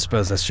for, you know? I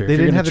suppose that's true. They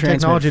didn't have the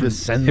technology to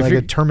send like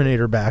a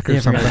Terminator back or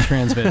something.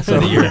 Transmit for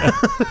the year.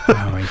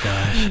 Oh my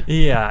gosh.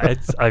 Yeah,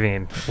 it's. I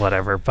mean,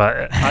 whatever.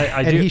 But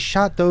I and he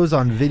shot those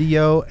on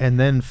video and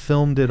then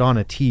filmed it on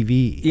a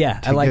TV.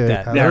 Yeah, I like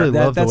that. I really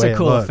love the way that's a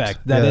cool it looked.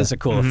 effect. That is a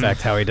cool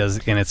effect how he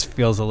does, and it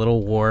feels a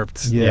little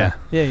warped. Yeah.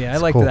 I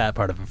like that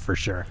part of it for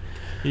sure.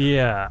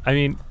 Yeah, I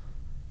mean,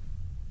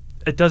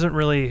 it doesn't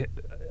really.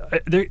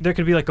 There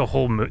could be like a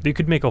whole. They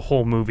could make a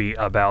whole movie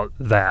about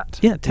that.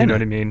 Yeah, you know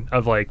what I mean?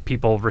 Of like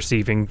people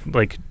receiving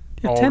like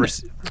all.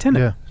 Tenet.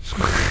 Yeah.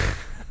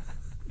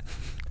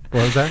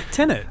 What was that?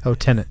 Tenet. Oh,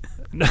 Tenet.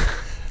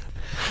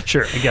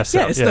 Sure, I guess so.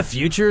 Yeah, it's the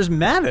future's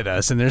mad at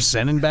us, and they're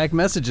sending back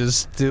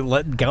messages to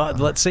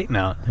let Satan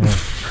out.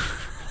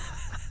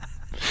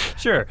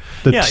 Sure.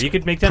 You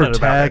could make Tenet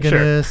about it.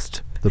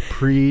 Protagonist, the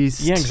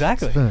priest. Yeah,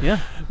 exactly.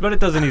 Yeah. But it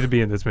doesn't need to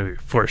be in this movie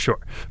for sure.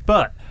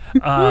 But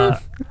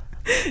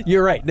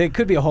you're right. There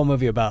could be a whole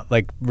movie about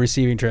like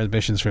receiving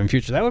transmissions from the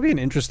future. That would be an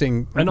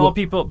interesting. And all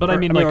people, but I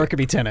mean, like, or it could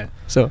be Tenet.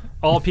 So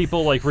all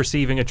people like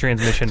receiving a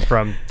transmission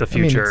from the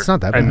future, it's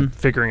not that and bad.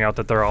 figuring out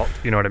that they're all,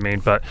 you know what I mean.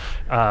 But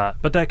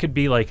that could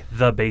be like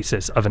the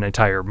basis of an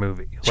entire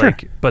movie. Sure.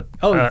 Like, but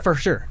for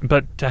sure.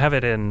 But to have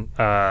it in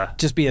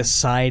just be a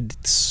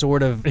side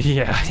sort of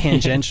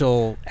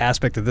tangential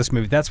aspect of this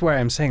movie. That's why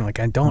I'm saying like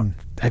I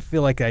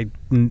feel like I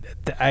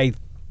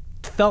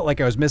felt like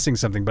I was missing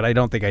something, but I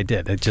don't think I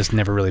did. It just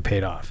never really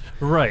paid off.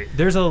 Right.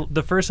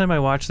 The first time I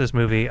watched this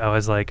movie, I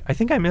was like, I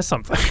think I missed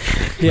something.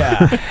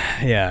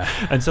 Yeah.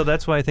 And so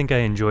that's why I think I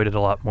enjoyed it a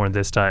lot more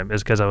this time,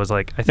 is because I was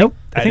like, I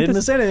didn't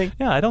miss anything.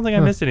 Yeah, I don't think I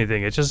missed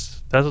anything. It's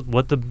just that's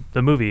what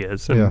the movie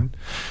is. And,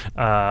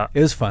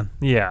 it was fun.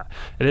 Yeah,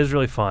 it is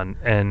really fun,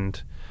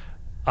 and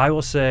I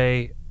will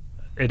say,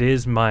 it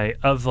is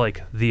of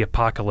the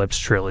Apocalypse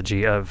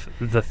trilogy of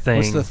The Thing.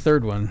 What's the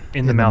third one?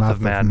 In the Mouth of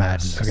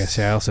Madness. Okay,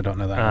 see, I also don't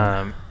know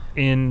that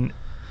one.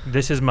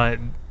 This is my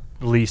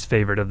least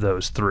favorite of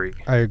those three.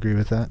 I agree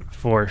with that.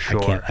 For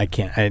sure. I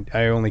can't.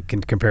 I only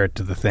can compare it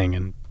to The Thing,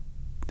 and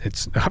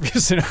it's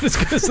obviously not as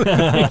good as The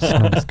Thing. It's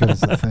not as good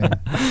as The Thing.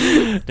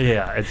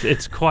 Yeah,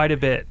 it's quite a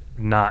bit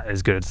not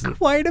as good as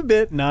quite a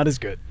bit not as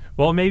good.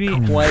 Well, maybe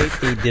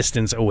quite a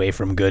distance away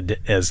from good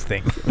as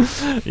Thing.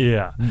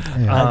 Yeah.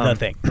 The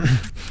Thing.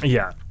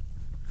 Yeah.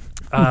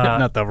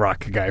 Not the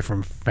rock guy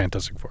from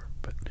Fantastic Four,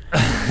 but.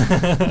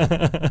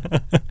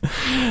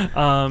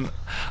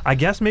 I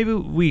guess maybe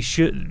we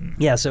should.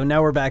 Yeah. So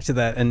now we're back to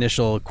that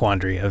initial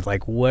quandary of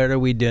like, what are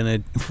we gonna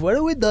do? What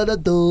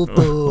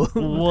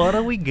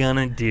are we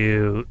gonna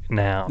do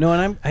now? No,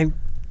 and I'm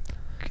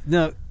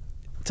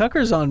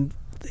Tucker's on.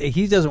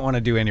 He doesn't want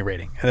to do any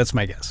rating. That's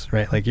my guess,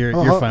 right? Like you're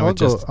fine with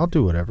just. I'll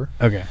do whatever.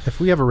 Okay. If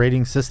we have a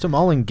rating system,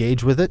 I'll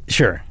engage with it.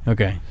 Sure.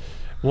 Okay.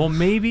 Well,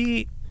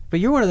 maybe. But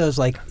you're one of those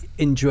like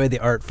enjoy the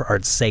art for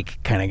art's sake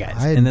kind of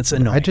guys, and that's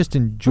annoying. I just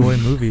enjoy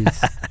movies.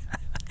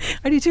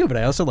 I do too, but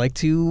I also like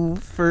to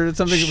for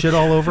something shit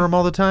all over them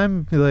all the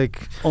time.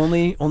 Like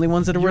only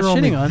ones that are worth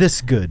only shitting on. This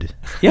good.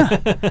 Yeah.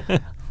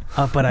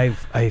 But I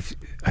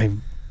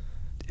am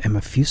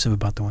effusive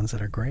about the ones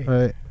that are great.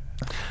 Right.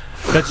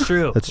 That's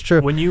true. That's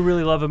true. When you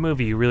really love a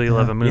movie, you really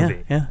love a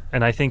movie. Yeah.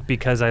 And I think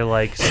because I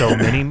like so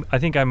many, I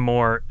think I'm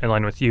more in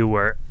line with you,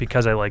 where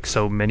because I like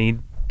so many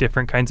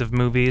different kinds of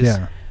movies.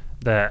 Yeah.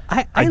 That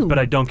but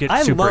I don't get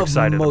super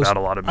excited about a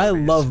lot of movies. I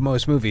love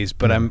most movies,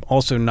 but I'm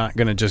also not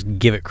going to just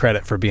give it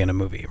credit for being a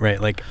movie, right?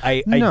 Like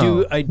I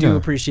do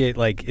appreciate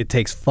like it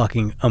takes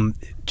fucking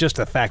just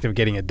the fact of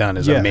getting it done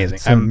is amazing.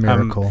 It's a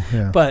miracle.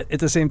 But at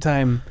the same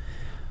time,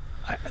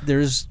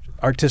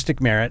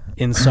 artistic merit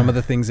in some of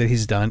the things that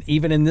he's done,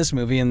 even in this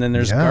movie. And then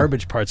there's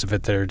garbage parts of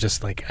it that are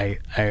just like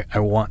I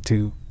want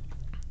to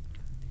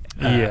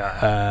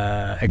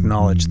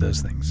acknowledge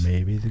those things.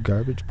 Maybe the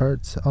garbage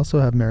parts also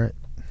have merit.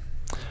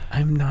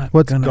 I'm not.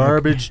 What's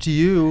garbage to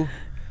you?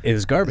 It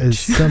is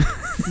garbage.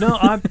 No,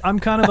 I'm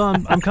kind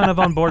of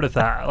on board with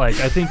that. Like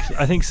I think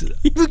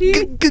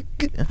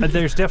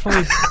there's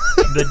definitely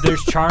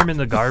there's charm in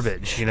the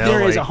garbage. You know,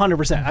 there is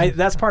 100%.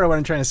 That's part of what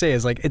I'm trying to say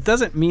is like it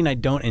doesn't mean I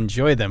don't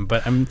enjoy them,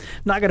 but I'm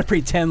not going to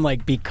pretend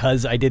like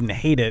because I didn't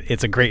hate it,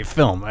 it's a great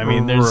film. I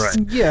mean, there's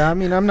yeah. I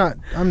mean, I'm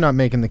not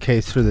making the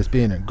case for this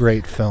being a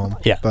great film.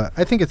 Yeah, but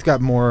I think it's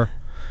got more.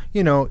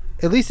 You know,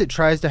 at least it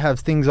tries to have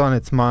things on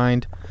its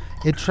mind.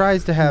 It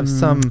tries to have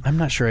some. I'm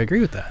not sure I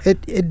agree with that.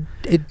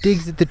 It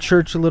digs at the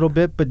church a little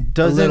bit, but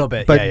doesn't. A little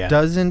bit, but yeah.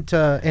 doesn't.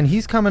 And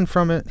he's coming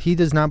from it. He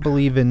does not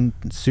believe in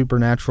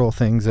supernatural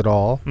things at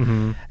all.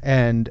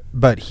 Mm-hmm.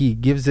 But he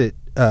gives it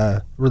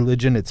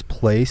religion its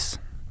place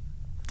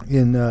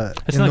in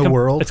the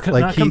world. It's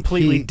not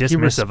completely dismissive he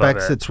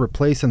respects of it. its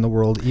place in the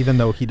world, even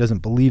though he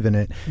doesn't believe in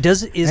it.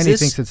 He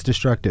thinks it's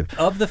destructive.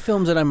 Of the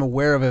films that I'm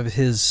aware of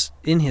his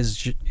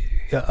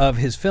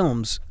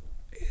films.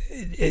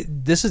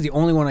 This is the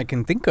only one I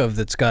can think of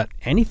that's got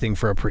anything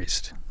for a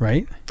priest,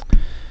 right?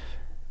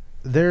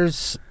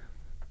 There's,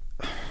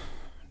 I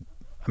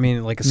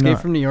mean, like Escape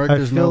from New York.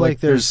 I feel like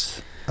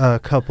there's a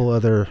couple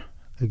other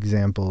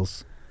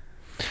examples.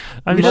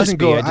 I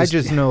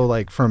just know,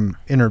 like from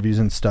interviews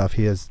and stuff,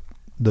 he has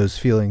those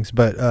feelings.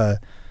 But I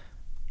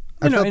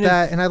felt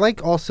that, and I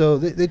like also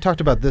they talked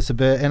about this a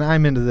bit, and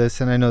I'm into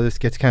this, and I know this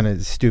gets kind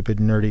of stupid,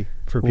 nerdy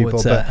for people,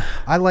 What's but that?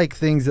 I like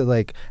things that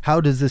like how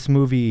does this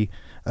movie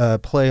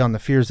play on the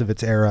fears of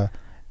its era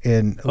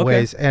in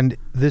ways, and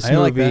this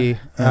movie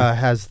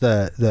has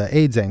the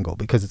AIDS angle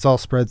because it's all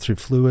spread through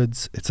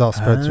fluids, it's all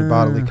spread through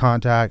bodily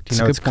contact. You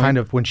know, it's kind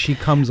of when she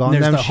comes on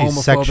them, she's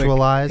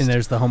sexualized, and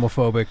there's the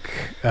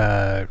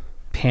homophobic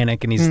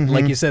panic, and he's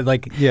like you said,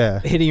 like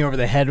hitting you over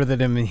the head with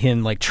it, and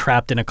him like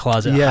trapped in a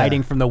closet,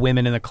 hiding from the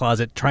women in the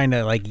closet, trying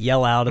to like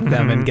yell out at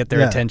them and get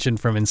their attention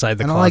from inside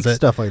the closet. I like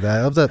stuff like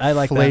that. I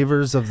like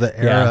flavors of the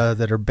era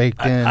that are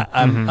baked in.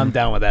 I'm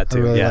down with that too.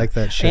 I really like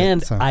that shit.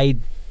 And I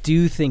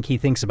do think he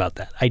thinks about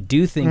that. I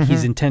do think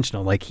he's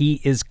intentional. Like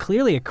he is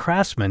clearly a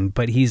craftsman,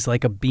 but he's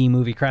like a B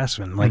movie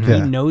craftsman. Like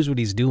he knows what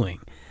he's doing.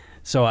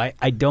 So I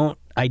don't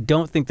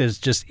think there's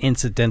just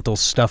incidental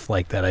stuff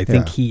like that. I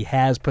think he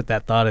has put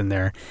that thought in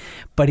there,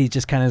 but he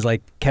just kind of is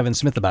like Kevin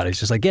Smith about it. He's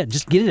just like, yeah,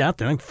 just get it out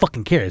there. I don't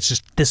fucking care. It's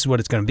just this is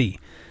what it's going to be.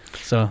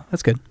 So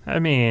that's good. I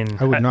mean,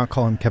 I would not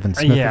call him Kevin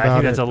Smith. Yeah, I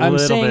think that's a little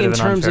bit of an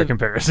unfair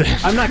comparison.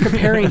 I'm not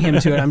comparing him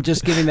to it. I'm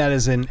just giving that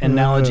as an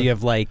analogy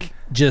of like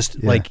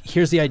just like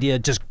here's the idea,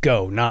 just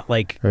go, not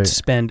like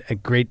spend a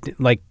great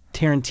like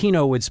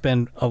Tarantino would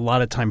spend a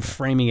lot of time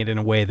framing it in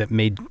a way that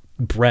made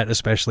Brett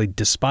especially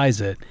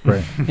despise it.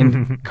 Right.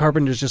 And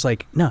Carpenter's just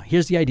like, no,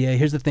 here's the idea,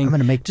 here's the thing. I'm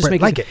going to make just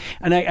Brett like it.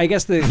 And I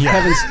guess the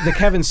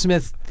Kevin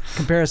Smith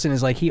comparison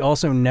is like he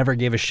also never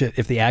gave a shit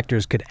if the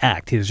actors could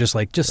act. He was just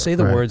like, just say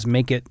the words,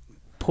 make it,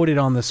 put it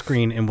on the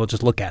screen, and we'll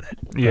just look at it.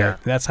 Yeah.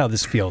 Right? That's how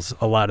this feels.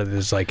 A lot of it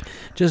is like,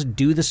 just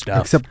do the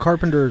stuff. Except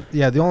Carpenter,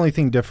 the only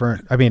thing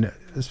different, I mean,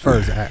 as far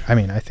as,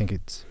 I think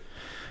it's,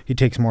 he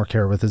takes more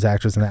care with his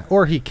actors than that.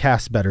 Or he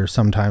casts better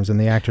sometimes and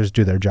the actors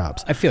do their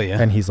jobs. I feel you.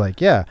 And he's like,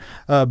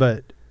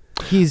 but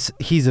he's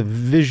a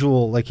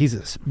visual, like he's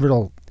a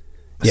real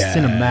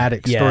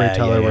cinematic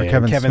storyteller where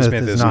Kevin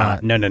Smith is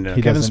not. No.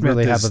 He Kevin doesn't Smith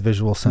really have a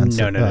visual sense.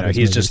 No.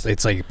 He's just,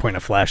 it's like you point a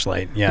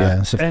flashlight.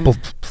 Yeah. It's a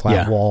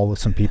flat wall with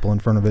some people in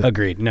front of it.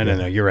 Agreed. No.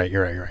 You're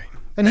right.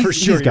 And for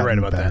sure, you're right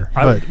about better,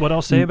 that. What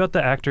I'll say about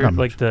the actor,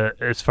 like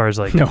as far as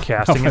like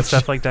casting and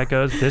stuff like that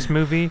goes, this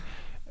movie,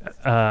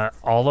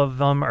 all of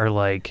them are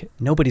like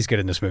nobody's good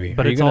in this movie.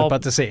 But are you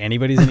about to say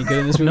anybody's any good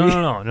in this movie?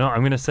 No.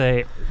 I'm gonna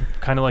say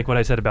kind of like what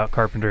I said about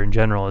Carpenter in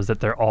general is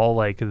that they're all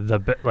like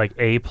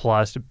A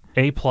plus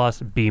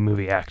B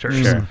movie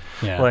actors. Sure.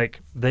 Yeah. Like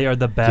they are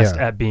the best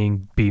at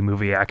being B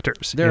movie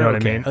actors. They're you know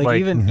okay. what I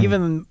mean?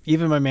 Like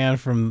even my man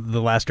from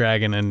The Last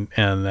Dragon and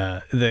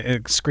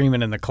the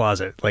Screaming in the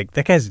Closet. Like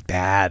that guy's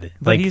bad.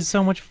 But like, he's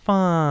so much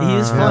fun. He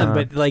is fun,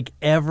 but like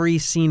every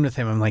scene with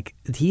him, I'm like,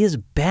 he is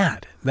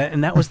bad.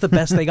 That was the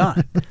best they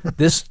got.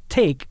 This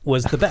take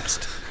was the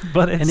best,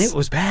 and it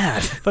was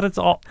bad. But it's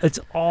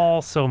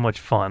all so much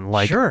fun.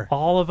 Like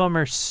all of them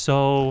are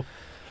so.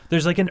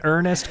 There's like an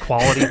earnest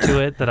quality to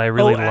it that I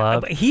really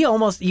love. He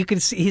almost, you can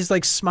see, he's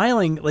like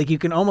smiling, like you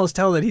can almost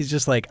tell that he's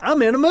just like, I'm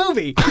in a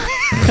movie.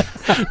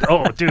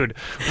 Oh, dude.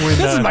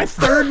 This is my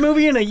third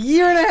movie in a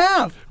year and a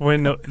half.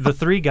 When the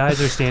three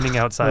guys are standing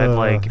outside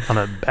like on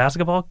a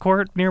basketball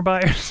court nearby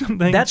or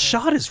something. That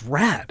shot is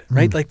rad,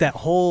 right? Like that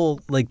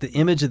whole, like the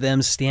image of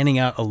them standing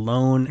out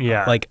alone,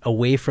 like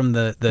away from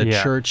the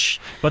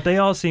church. But they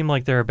all seem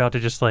like they're about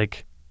to just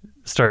like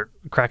start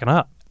cracking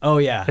up. Oh,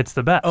 yeah. It's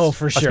the best. Oh,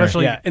 for sure.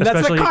 And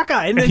that's the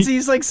caca. And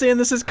he's like saying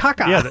this is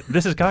caca. Yeah,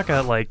 this is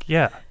caca. Like,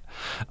 yeah.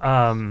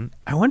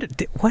 I wonder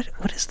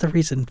what is the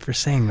reason for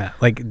saying that?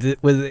 Like,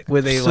 were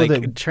they So like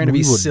that trying to be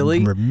we would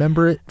silly?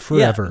 remember it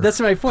forever. Yeah, that's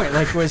my point.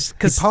 Like, was he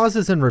because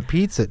pauses and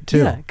repeats it too.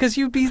 yeah, because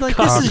you'd be like,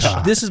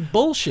 this is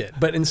bullshit.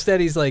 But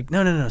instead, he's like,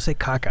 no, say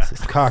caca.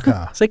 It's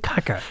caca. Say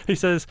caca. He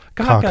says,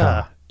 "Caca.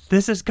 Caca.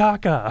 This is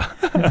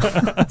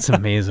caca." That's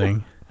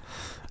amazing.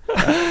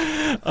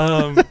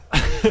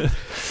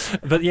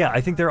 But yeah,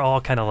 I think they're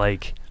all kind of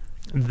like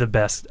the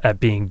best at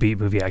being B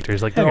movie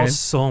actors. Like they're all Okay.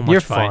 so much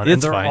You're fun. fine. and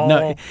It's they're fine. all-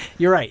 No,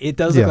 you're right. It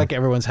does look Yeah. like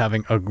everyone's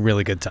having a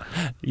really good time.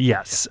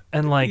 yes,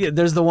 and like Yeah,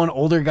 there's the one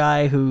older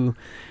guy who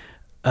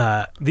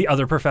the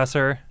other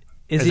professor.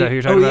 is Is he? that who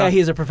you're talking yeah, about?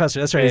 he's a professor.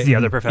 That's right. He's the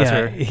other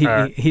professor.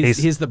 Yeah, He's-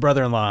 he's the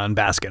brother-in-law on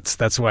Baskets.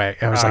 That's why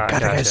I was like, God,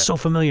 that gotcha. guy's so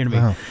familiar to me.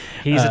 Wow.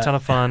 He's a ton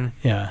of fun.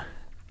 Yeah.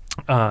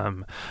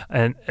 And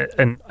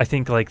I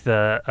think like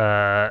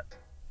the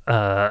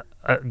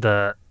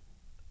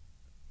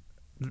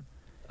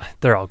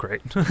they're all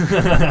great.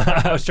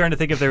 I was trying to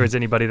think if there was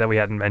anybody that we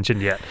hadn't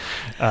mentioned yet.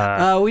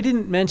 We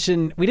didn't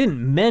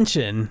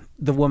mention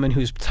the woman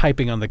who's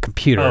typing on the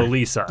computer. Oh,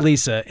 Lisa.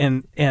 Lisa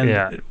and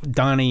Yeah.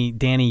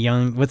 Danny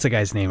Young. What's the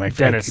guy's name? I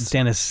forget.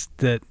 Dennis.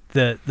 The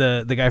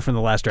guy from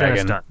The Last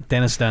Dragon.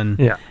 Dennis Dunn.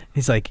 Yeah.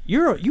 He's like,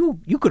 you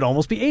could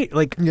almost be 8.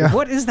 Like, Yeah.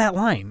 what is that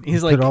line?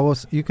 He's You like, could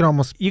almost you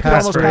could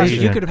pass almost for pass.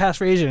 Asian. You could have passed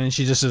for Asian, and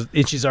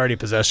she's already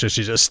possessed her.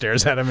 She just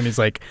stares at him, and he's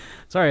like,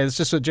 "Sorry, it's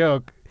just a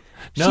joke."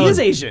 No. She is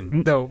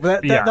Asian, though.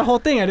 Yeah. The whole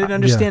thing, I didn't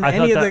understand I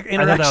any of thought the that- I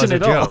thought that interaction was a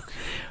at all. joke.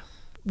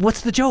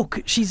 What's the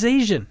joke? She's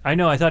Asian, I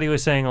know. I thought he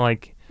was saying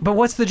like but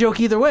what's the joke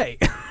either way?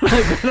 Like,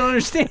 I don't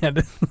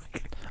understand.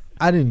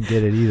 I didn't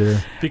get it either.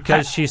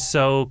 because she's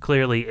so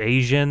clearly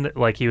Asian.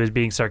 Like he was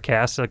being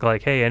sarcastic.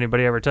 Like, hey,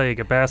 anybody ever tell you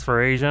could pass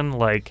for Asian?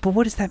 Like, But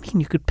what does that mean?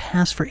 You could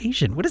pass for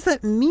Asian. What does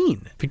that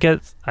mean?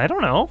 because I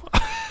don't know.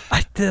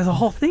 The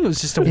whole thing was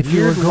just a If you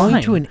were weird going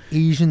line. to an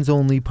Asians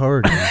only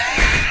party,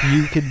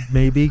 you could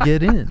maybe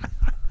get in.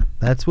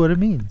 That's what it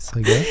means,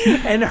 I guess.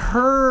 And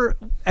her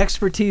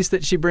expertise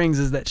that she brings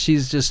is that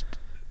she's just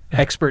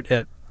expert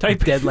at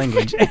Typing. dead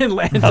language and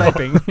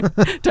typing,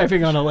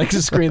 typing on a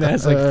screen that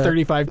has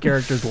 35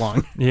 characters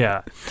long.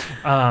 Yeah.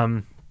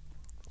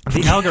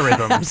 The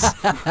algorithms.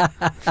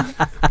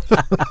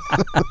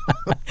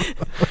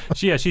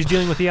 She's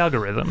dealing with the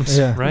algorithms,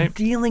 Yeah. right?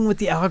 Dealing with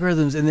the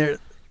algorithms and they're.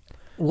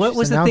 What She's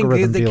was an the thing?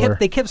 algorithm dealer.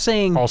 They kept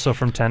saying. Also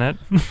from Tenet.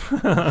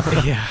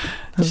 Yeah.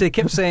 They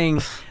kept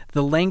saying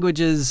the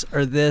languages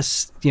are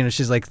this.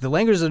 She's like the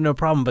languages are no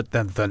problem, but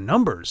the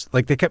numbers.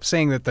 Like they kept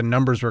saying that the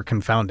numbers were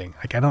confounding.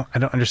 Like I don't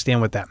understand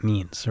what that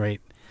means,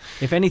 right?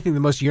 If anything, the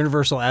most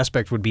universal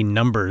aspect would be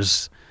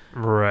numbers.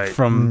 Right.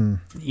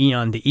 From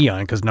eon to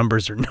eon, because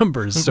numbers are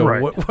numbers. So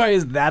Right. why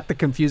is that the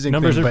confusing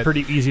Numbers thing? are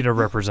pretty easy to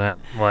represent.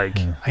 Like,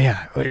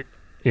 Yeah.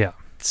 yeah.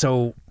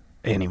 So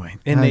anyway,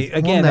 and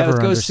We'll never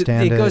goes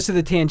understand to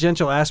the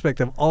tangential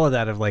aspect of all of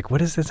that of like, what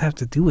does this have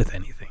to do with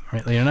anything?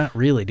 Right? Like, you're not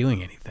really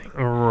doing anything.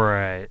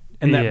 Right.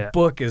 And that yeah.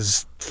 book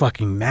is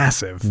fucking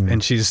massive,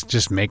 and she's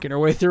just making her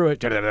way through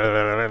it.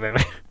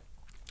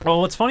 Well,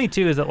 what's funny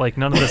too is that like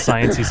none of the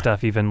sciencey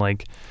stuff even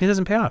like It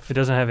doesn't pay off. it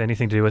doesn't have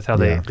anything to do with how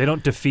Yeah. they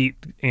don't defeat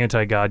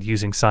anti-God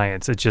using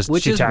science. It's just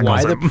Which she is tackles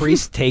why the them.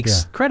 priest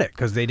takes Yeah. credit,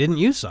 because they didn't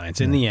use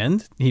science. In the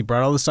end, he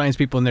brought all the science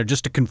people in there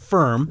just to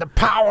confirm. The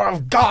power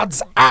of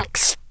God's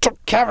axe took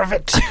care of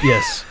it.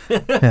 Yes.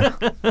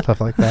 Stuff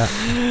like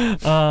that.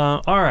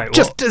 All right.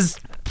 Just as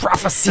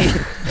prophecy.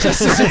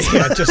 just as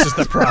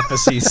the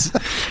prophecies.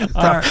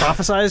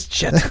 Prophesized?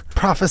 Shit.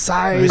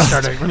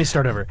 Prophesize. Let me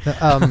start over.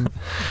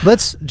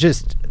 Let's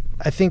just.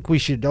 I think we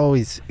should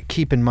always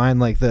keep in mind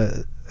like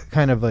the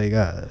kind of like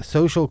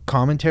social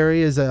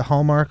commentary is a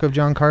hallmark of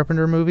John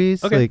Carpenter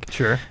movies. Okay. Like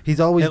Sure. he's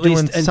always At doing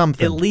least,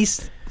 something. At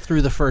least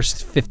through the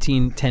first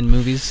 10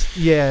 movies.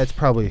 Yeah, it's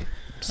probably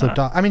slipped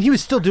off. I mean, he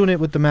was still doing it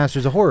with the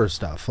Masters of Horror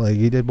stuff. Like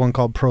he did one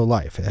called Pro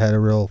Life. It had a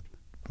real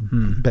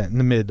bent in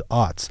the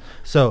mid-aughts.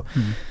 So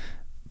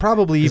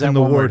probably Is even that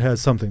the one word word? has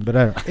something, but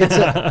I don't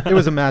know. It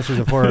was a Masters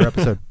of Horror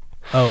episode.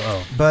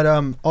 Oh. But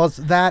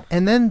also that,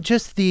 and then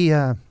just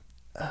the,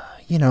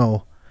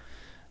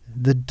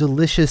 the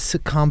delicious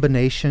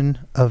combination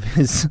of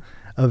his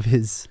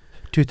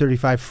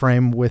 235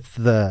 frame with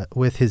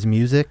his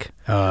music.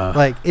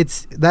 Like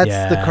that's the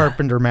Yeah.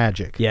 Carpenter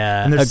magic.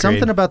 Yeah, and there's agreed.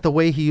 something about the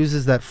way he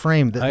uses that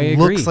frame that I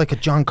agree. looks like a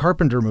John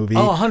Carpenter movie.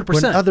 Oh, 100%.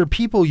 When other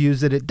people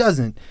use it, it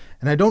doesn't.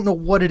 And I don't know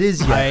what it is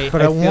yet,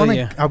 but I I feel want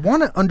ya. to. I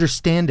want to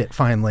understand it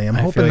finally. I'm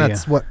I hoping feel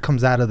that's ya. what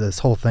comes out of this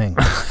whole thing.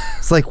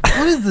 It's like,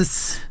 what is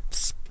this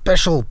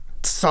special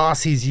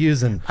sauce he's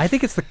using? I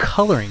think it's the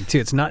coloring too.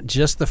 It's not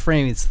just the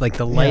frame. It's like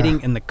the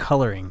lighting and the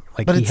coloring.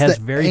 Like But he it's has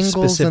the very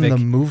angles specific. and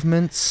the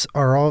movements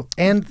are all,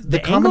 and the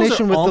angles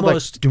combination are with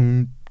almost- the like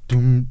doom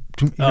doom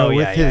doom. You know,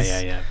 with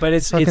his But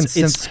it's fucking it's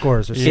synth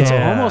scores are it's so-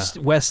 Yeah. almost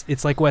Wes.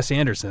 It's like Wes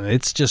Anderson.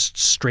 It's just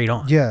straight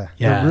on. Yeah,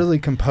 Yeah. they're really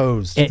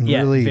composed. It, and yeah,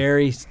 really,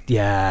 very.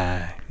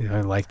 Yeah,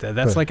 I like that.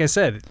 That's Good. like I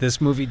said. This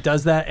movie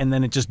does that, and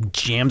then it just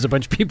jams a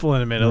bunch of people in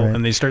the middle, Right.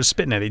 and they start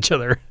spitting at each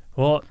other.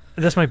 Well,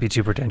 this might be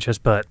too pretentious,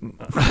 but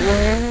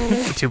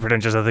too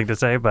pretentious, I think, to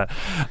say. But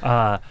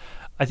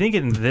I I think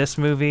in this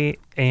movie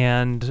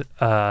and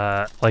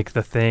like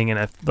The Thing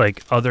and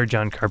like other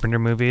John Carpenter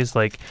movies,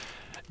 like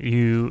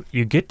you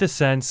get the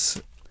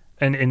sense,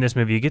 and in this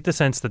movie you get the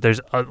sense that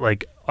there's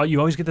you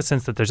always get the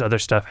sense that there's other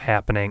stuff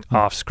happening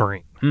off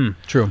screen.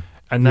 True.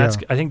 And I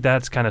think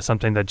that's kind of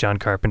something that John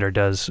Carpenter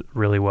does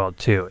really well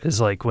too.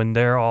 Is like when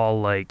they're all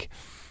like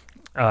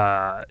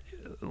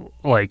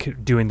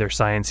doing their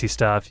sciencey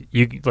stuff,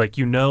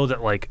 you know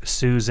that like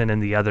Susan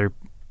and the other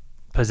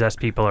possessed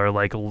people are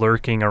like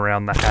lurking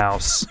around the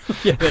house.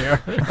 Yeah, they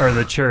are. Or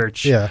the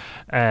church. Yeah.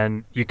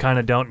 And you kind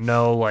of don't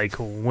know like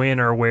when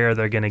or where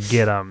they're going to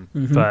get them.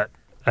 But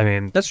I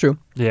mean, That's true.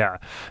 yeah.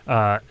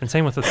 And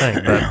same with The Thing.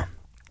 But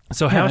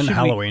so how and should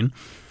Halloween.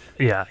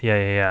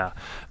 Yeah.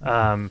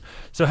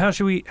 So how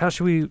should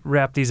we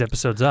wrap these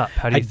episodes up?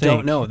 How do you think? I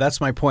don't know.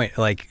 That's my point.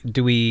 Like,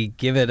 do we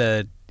give it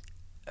a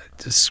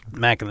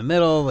smack in the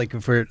middle? Like,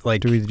 if we're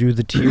like, Do we do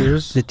the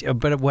tiers?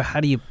 but how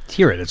do you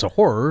tier it? It's a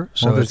horror,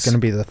 so Well, there's it's going to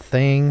be the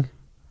Thing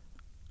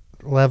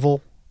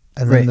level,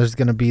 and then Right. there's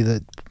going to be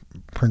the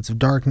Prince of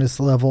Darkness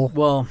level,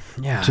 well,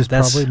 yeah, which is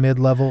probably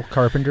mid-level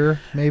Carpenter,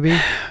 maybe.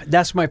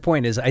 That's my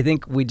point. Is I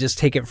think we just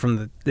take it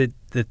from the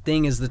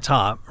Thing is the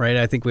top, right?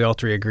 I think we all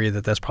three agree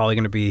that that's probably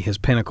going to be his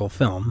pinnacle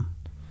film,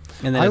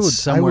 and then I it's would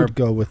somewhere.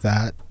 go with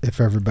that if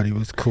everybody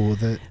was cool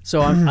with it.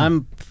 So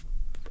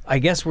I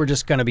guess we're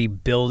just going to be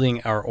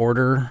building our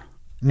order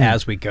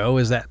as we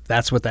go.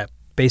 That's what that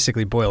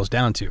basically boils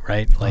down to,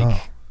 right?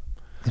 Like,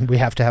 And we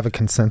have to have a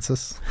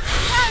consensus.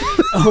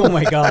 oh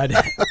my god,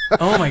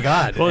 oh my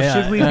god. Well,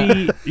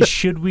 Yeah.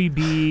 should we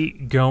be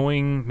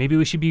going? Maybe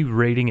we should be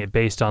rating it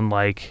based on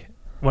like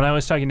when I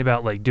was talking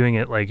about like doing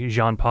it like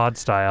Jean Pod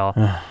style.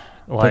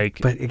 Like,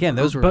 but again,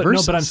 those were but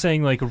verses. no, but I'm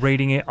saying like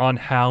rating it on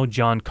how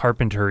John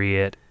Carpentry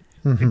it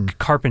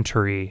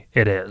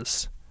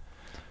is.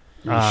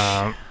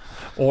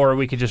 Or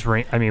we could just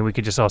rank. I mean, we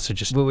could just also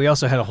just. But we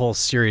also had a whole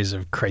series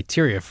of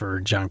criteria for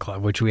John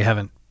Claude, which we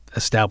haven't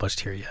established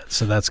here yet.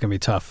 So that's going to be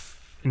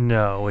tough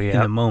No, in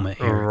the moment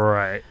here.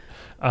 Right.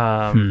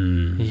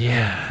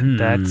 Yeah,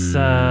 that's.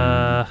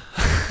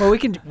 Well, we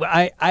can.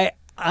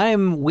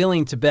 I'm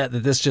willing to bet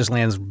that this just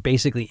lands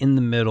basically in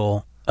the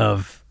middle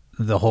of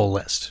the whole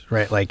list,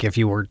 right? Like if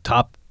you were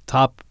top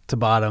to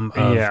bottom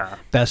of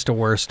best to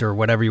worst or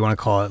whatever you want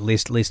to call it,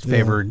 least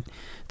favored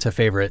to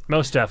favorite.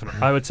 Most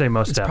definitely, I would say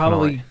most It's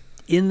definitely. probably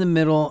in the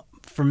middle.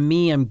 For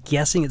me, I'm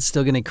guessing it's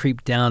still going to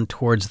creep down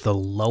towards the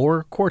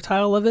lower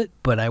quartile of it,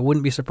 but I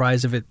wouldn't be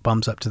surprised if it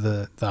bumps up to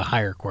the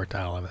higher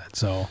quartile of it.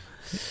 So,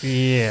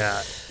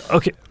 Yeah.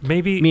 Okay.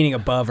 Maybe. meaning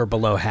above or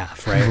below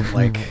half, right?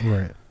 Like,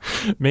 Right.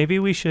 Maybe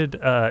we should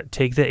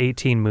take the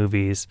 18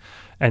 movies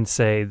and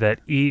say that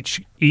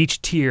each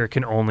tier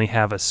can only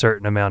have a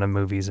certain amount of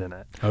movies in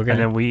it. Okay. And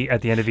then we,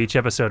 at the end of each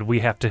episode, we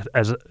have to,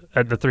 as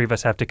the three of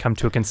us, have to come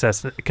to a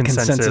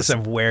consensus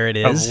of where it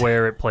is. of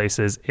where it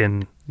places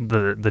in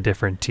the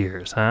different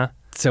tiers, huh?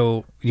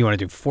 So you want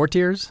to do 4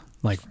 tiers,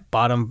 like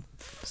bottom.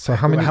 So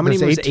how many? How many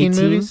there's was 18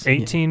 18? movies?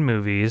 18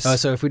 movies.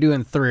 So if we do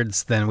in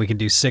thirds, then we can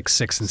do 6,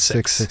 6, and 6.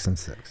 6, 6, and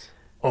 6.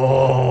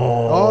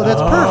 Oh, that's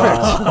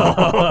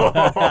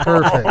perfect.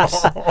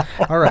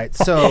 Perfect. All right,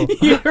 so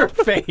Your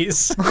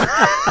face. All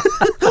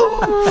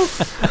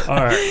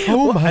right.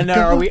 oh my And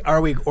now god,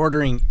 are we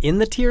ordering in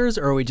the tiers,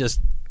 or are we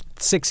just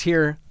 6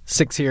 here,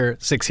 6 here,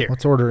 6 here?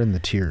 let's order in the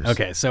tiers.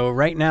 Okay, so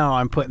right now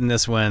I'm putting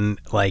this one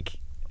like,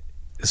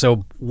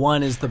 so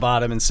 1 is the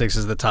bottom and 6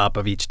 is the top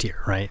of each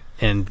tier, right?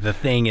 And the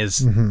Thing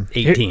is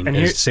 18. And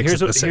is 6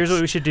 here's at what, the 6. here's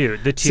what we should do.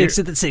 The tier. 6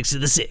 at the 6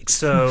 of the 6.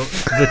 So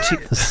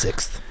the The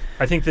 6th.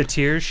 I think the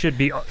tiers should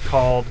be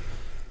called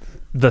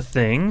The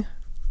Thing,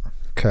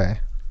 Okay.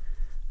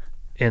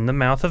 In the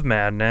Mouth of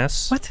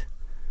Madness, What?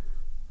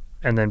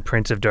 and then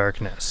Prince of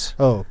Darkness.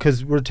 Oh,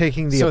 because we're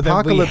taking the So then we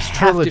Apocalypse have to-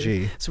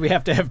 trilogy. so we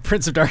have to have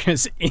Prince of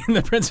Darkness in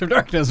the Prince of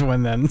Darkness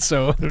one then.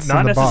 So Not in the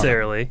bottom.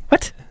 necessarily.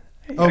 what?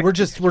 Oh, we're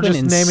just an naming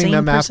insane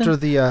them person? after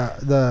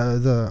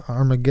the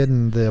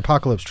Armageddon, the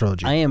Apocalypse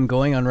trilogy. I am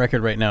going on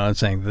record right now and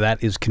saying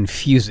that is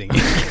confusing.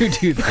 You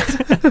do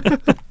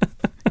that.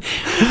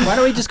 Why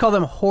don't we just call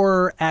them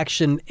horror,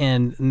 action,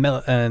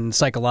 and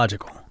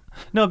psychological?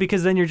 No,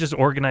 because then you're just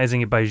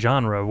organizing it by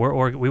genre.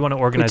 We want to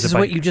organize Which it is by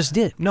what you just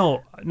did.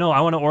 No,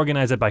 I want to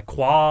organize it by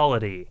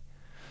quality.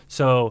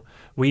 So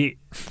we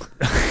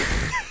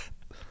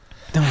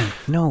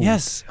No.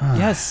 yes.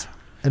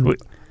 and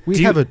Wait, we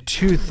do have you- a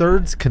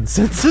 2/3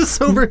 consensus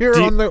over here do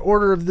you- on the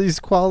order of these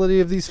quality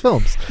of these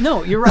films.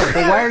 No, you're right.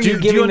 But why are Do- you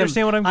do you giving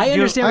understand them? what I'm- I do you-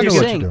 understand I what know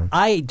you're what saying. you're doing.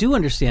 I do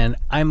understand.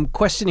 I'm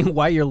questioning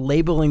why you're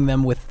labeling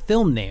them with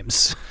film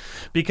names.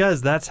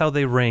 Because that's how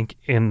they rank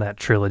in that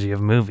trilogy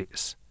of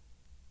movies.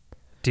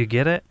 Do you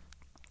get it?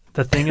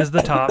 The Thing is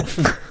the top.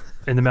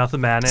 In the Mouth of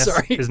Madness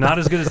Sorry. is not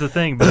as good as The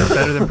Thing, but it's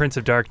better than Prince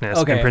of Darkness.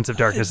 Okay. And Prince of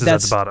Darkness is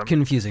That's at the bottom.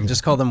 confusing.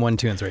 Just call them 1,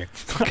 2, and 3.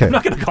 Okay. I'm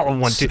not going to call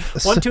them 1, 2.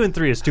 1, 2, and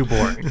 3 is too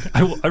boring.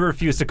 I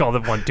refuse to call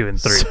them 1, 2, and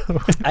 3.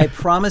 I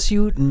promise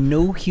you,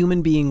 no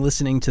human being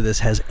listening to this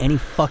has any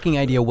fucking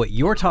idea what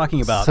you're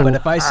talking about. So but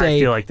if I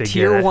say feel like they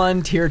tier get it.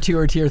 1, tier 2,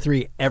 or tier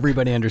 3,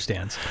 everybody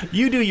understands.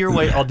 You do your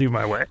way, I'll do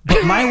my way.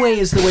 But my way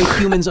is the way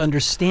humans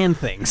understand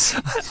things.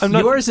 I'm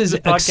not- Yours is the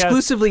podcast-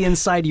 exclusively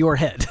inside your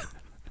head.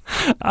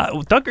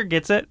 Tucker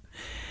gets it.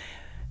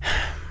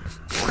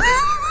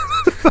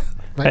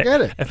 I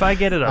get it. If I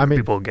get it, other I mean-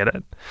 people get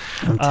it.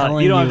 I'm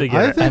telling you don't have you. to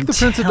get I it. think I'm the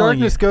Prince of telling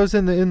Darkness you. goes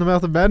in the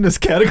Mouth of Madness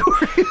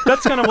category.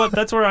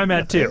 That's where I'm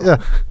at too. Yeah.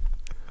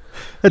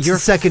 That's You're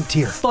second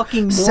tier.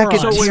 Fucking moron. Second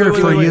So tier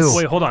for you.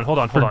 Wait, hold on. For Hold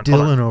on.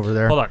 Dylan over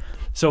there. Hold on.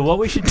 So what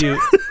we should do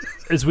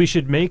is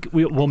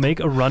we'll make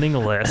a running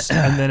list,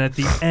 and then at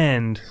the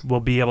end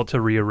we'll be able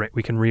to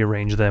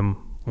rearrange them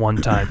one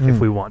time if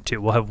we want to.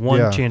 We'll have one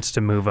Yeah. chance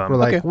to move them. We're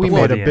like, Okay. we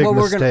before made a the big end.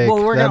 we're mistake.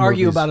 gonna That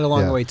argue movie's- about it along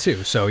yeah. the way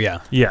too. So yeah,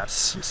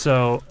 Yes.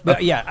 So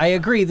but yeah, I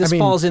agree. This I mean-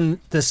 falls in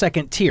the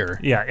second tier.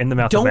 yeah, in the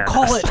Mouth of Don't Madness.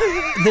 call it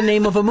the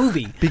name of a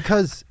movie.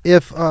 Because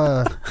if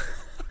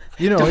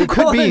you know, Don't it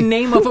call could it the be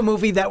name of a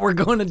movie that we're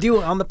going to do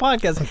on the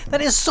podcast.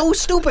 That is so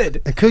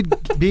stupid. it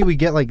could be we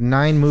get like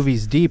 9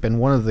 movies deep and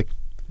one of the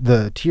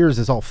tiers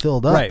is all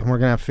filled up Right. and we're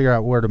gonna have to figure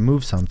out where to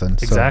move something.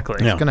 So Exactly.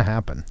 it's Yeah. gonna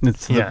happen.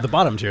 It's Yeah. the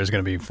bottom tier is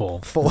going to be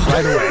full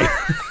right away.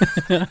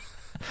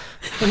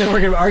 And then we're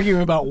going to argue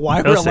about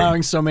why We'll we're see.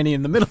 allowing so many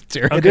in the middle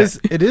tier. It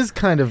is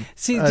kind of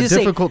See, just say-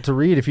 difficult to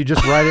read if you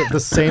just write it the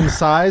same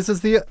size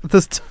as the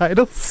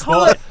title.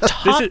 Call it this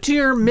top is-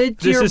 tier, mid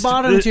tier,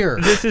 bottom tier.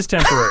 This is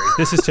temporary.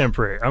 This is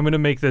temporary. I'm gonna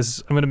make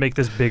this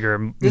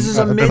bigger. This is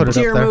a put it up mid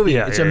tier there. movie.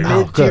 Yeah, It's yeah, a yeah.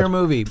 mid tier good.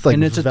 movie, It's like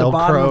and it's at the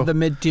bottom Velcro. of the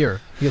mid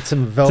tier. You get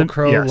some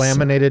Velcro yes.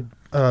 laminated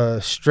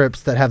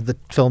strips that have the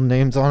film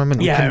names on them,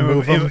 and you Yeah, can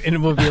move them. and it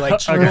will be like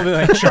Charlie,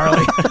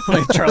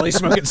 like Charlie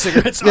smoking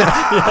cigarettes.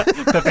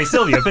 Pepe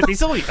Sylvia.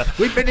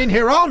 We've been in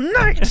here all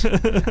night.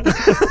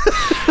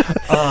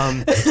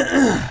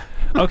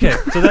 Okay,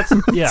 so that's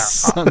yeah.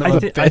 Son of a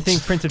I bitch.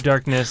 think Prince of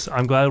Darkness.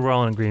 I'm glad we're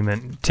all in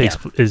agreement.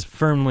 Is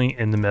firmly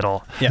in the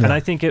middle, Yeah. and I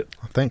think it.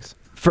 Thanks.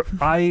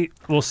 I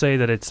will say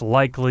that it's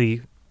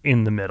likely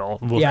in the middle.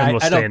 And we'll I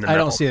stay in the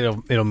middle. don't see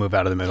it'll move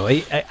out of the middle.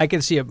 I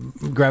can see it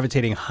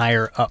gravitating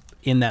higher up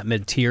in that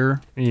mid tier,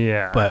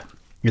 Yeah, but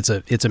it's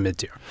a mid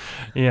tier.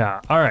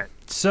 yeah. All right.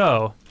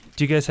 So,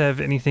 do you guys have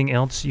anything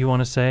else you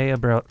want to say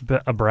about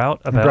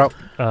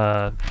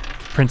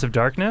Prince of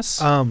Darkness?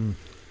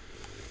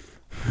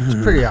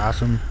 It's pretty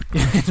awesome.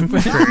 Pretty It's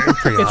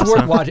awesome.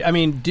 worth watching. I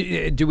mean,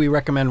 do we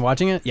recommend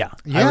watching it? Yeah,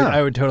 Yeah.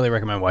 I would totally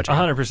recommend watching it.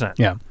 100%.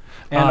 Yeah,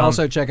 and Um,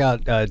 also check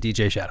out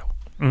DJ Shadow.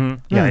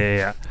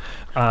 Yeah.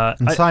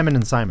 And Simon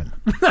and Simon.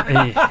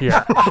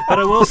 Yeah. But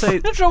I will say,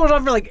 That show was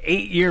on for like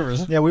 8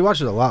 years. Yeah, we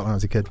watched it a lot when I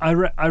was a kid. I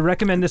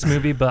recommend this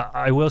movie, but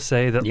I will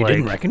say that You like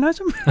didn't recognize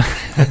him?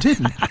 I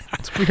didn't.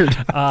 It's weird.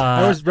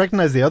 I always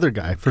recognize the other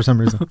guy for some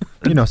reason.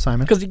 You know,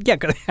 Simon. Because I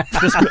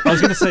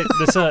was gonna say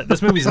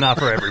this movie's not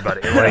for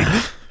everybody.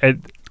 Like,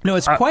 no,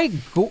 it's quite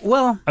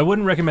well. I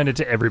wouldn't recommend it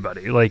to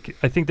everybody. Like,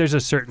 I think there's a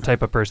certain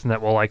type of person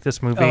that will like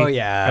this movie. Oh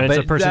yeah, and it's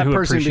but a person that who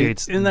person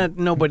appreciates. and that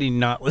nobody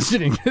not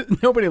listening,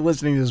 nobody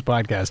listening to this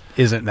podcast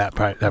isn't that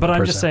part. That But I'm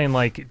person. just saying,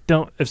 like,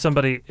 don't if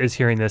somebody is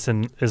hearing this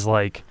and is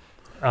like,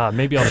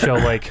 maybe I'll show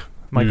like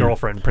my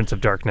girlfriend Prince of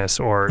Darkness,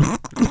 or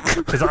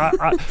because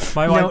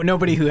my wife.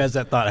 Nobody who has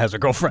that thought has a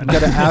girlfriend. You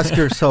got to ask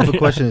yourself a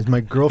question: is my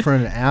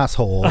girlfriend an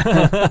asshole?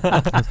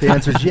 If the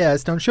answer is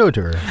yes, don't show it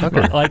to her. Fuck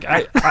her. Like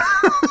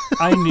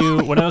I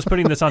knew when I was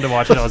putting this on to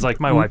watch it, I was like,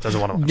 my wife doesn't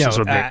want to watch No, this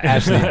with me.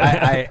 Ashley,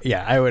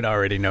 I would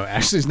already know.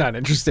 Ashley's not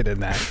interested in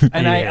that,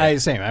 and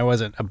Yeah. I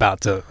wasn't about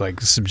to like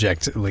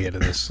subject Leah to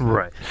this.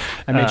 Right.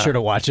 I made sure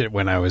to watch it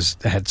when I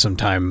had some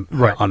time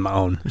on my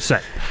own. Same.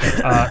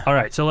 All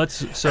right. So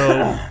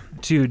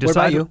to decide. What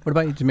about you? What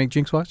about you? Did you make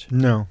Jinx watch?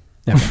 No,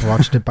 I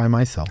watched it by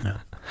myself.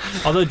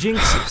 Although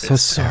Jinx, So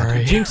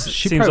sorry. Jinx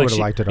She seems probably like would've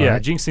liked it, Yeah,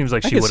 alright. Jinx seems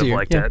like I she can would see have her,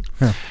 liked yeah. it.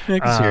 I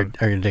can see her.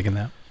 Are you digging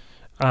that?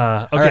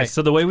 Okay, right.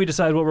 so the way we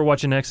decide what we're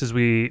watching next is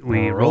we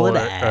Roll roll a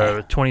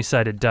a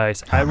 20-sided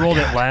dice. I rolled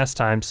it last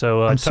time,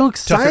 so I'm so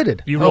excited.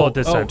 Tucker, you roll it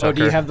this time, Tucker.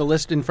 do you have the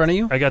list in front of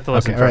you? I got the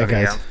list Okay, in all front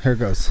right, of guys. me. Here it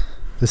goes.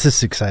 This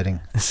is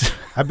exciting.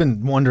 I've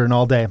been wondering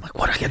all day. I'm like,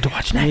 what do I get to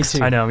watch next?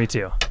 Yeah. I know, me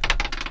too.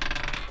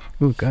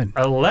 Ooh, good.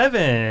 11.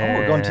 Oh,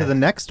 we're going to the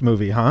next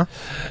movie, huh?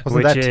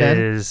 Wasn't which that 10?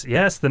 is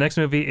yes, the next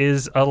movie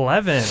is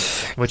 11,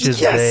 which is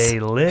Yes!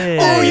 They Live.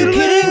 Oh, are you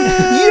kidding?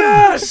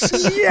 Yes!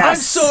 Yes! I'm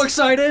so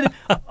excited.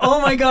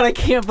 Oh my god, I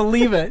can't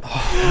believe it.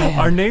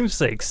 Our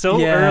namesake so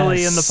Yes.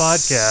 early in the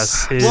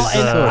podcast is Well,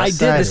 and I did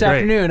this excited.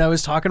 afternoon. I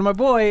was talking to my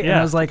boy, and Yeah.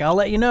 I was like, "I'll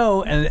let you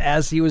know." And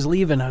as he was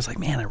leaving, I was like,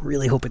 "Man, I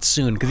really hope it's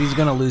soon because he's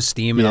gonna lose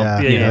steam." And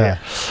I'll, Yeah.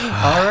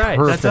 All right,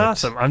 Perfect.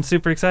 that's awesome. I'm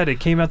super excited.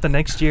 It came out the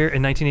next year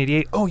in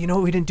 1988. Oh, you know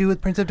what we didn't do with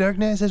Prince of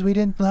Darkness is we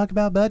didn't talk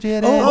about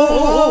budget. Okay.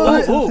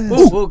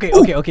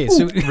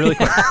 So Really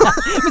quick.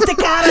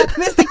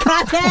 Mr.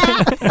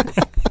 Carter.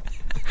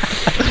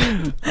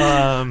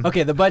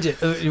 Okay, the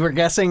budget. We're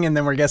guessing, and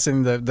then we're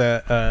guessing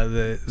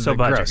the So the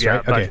budget, gross, yeah.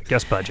 right? Okay.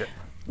 Guess budget.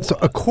 So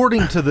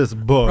according to this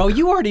book, Oh,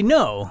 you already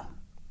know.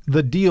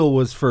 the deal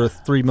was for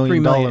 $3 million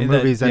 $3 million,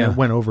 movies, and yeah. it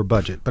went over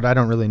budget. But I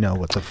don't really know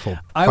what the full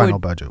I final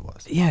would- budget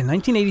was. Yeah,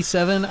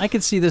 1987. I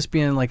could see this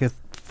being like a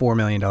 $4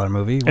 million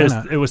movie. Why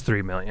not? It was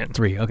 $3 million.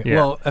 3. Okay. Yeah.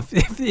 Well,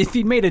 if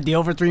he made a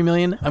deal for $3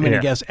 million, I'm going to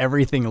Yeah. guess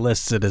everything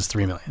lists it as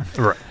 $3 million.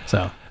 Right.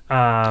 So,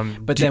 Um,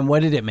 but then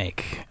what did it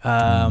make?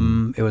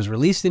 It was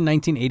released in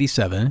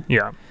 1987.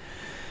 yeah.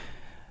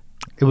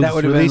 It was That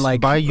would have been released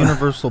like- by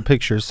Universal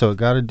Pictures, so it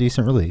got a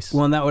decent release.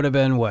 Well, and that would have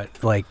been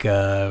what, like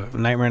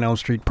Nightmare on Elm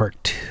Street Part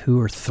 2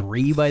 or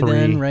 3 by 3.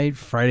 then, right?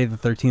 Friday the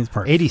 13th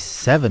Part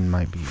 87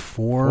 might be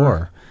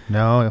 4.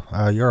 No,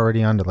 you're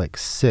already on to like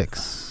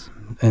 6.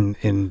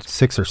 And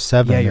 6 or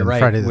 7. yeah, you're in right.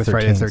 Friday the with 13th,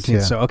 Friday the 13th. yeah.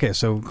 So okay,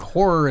 so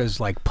horror is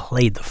like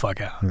played the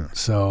fuck out.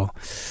 So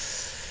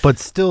But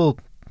still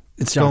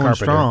it's John going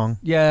Carpenter. strong.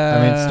 Yeah,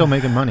 I mean, it's still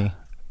making money.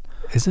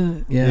 isn't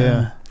it? Yeah.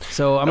 Yeah.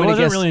 So I'm it gonna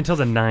wasn't guess really until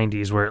the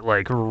 90s where it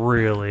like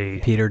really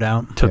petered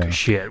out. took Yeah. a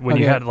shit. When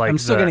you Okay, had like I'm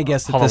still the gonna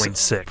guess that Halloween this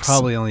 6.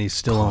 probably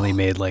still only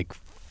made like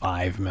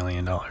 $5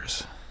 million.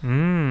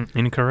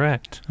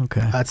 Incorrect.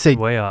 Okay. I'd say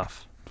Way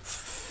off.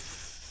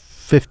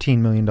 $15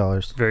 million.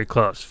 Very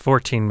close.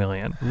 14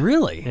 million.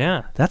 Really?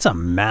 Yeah. That's a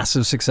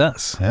massive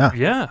success. Yeah.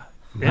 Yeah.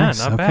 Yeah, Nice,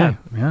 not okay. bad.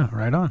 Yeah,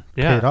 right on.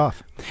 Yeah. Paid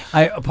off.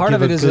 A part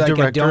Give of it a is good like I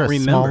director don't a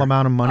remember. small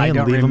amount of money I and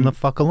don't leave him rem- the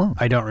fuck alone.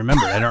 I don't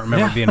remember. I don't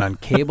remember Yeah. being on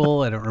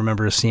cable. I don't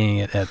remember seeing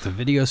it at the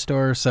video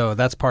store. So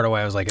that's part of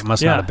why I was like, it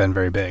must Yeah. not have been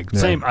very big.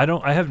 Same.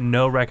 I have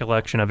no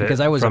recollection of it Because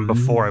I was from a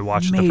before I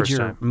watched it the first major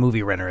time.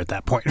 movie renter at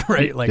that point,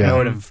 right? Like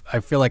Yeah. I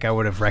feel like I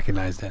would have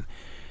recognized it.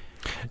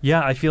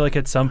 Yeah, I feel like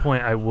at some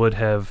point I would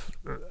have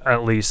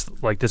at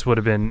least like this would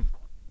have been.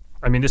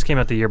 I mean, this came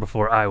out the year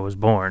before I was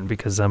born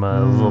because I'm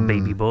a little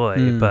baby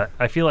boy. But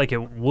I feel like it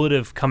would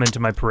have come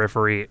into my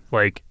periphery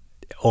like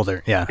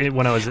Older, yeah.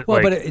 when I was Well,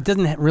 like, but it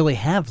doesn't really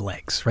have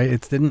legs, right?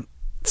 It didn't.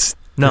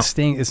 No. The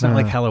Sting. It's not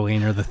like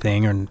Halloween or The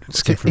Thing or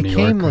Escape from It New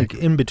came York. like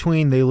in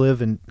between. They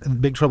live in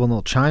Big Trouble in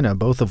Little China,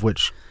 both of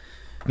which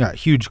got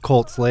huge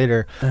cults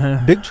later.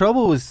 Big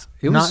Trouble was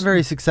not was-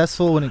 very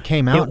successful when it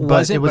came out, but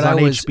wasn't, it was but on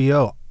I was-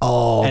 HBO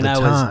all and the I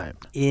time. was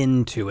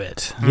into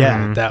it.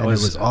 Yeah, that and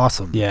was it was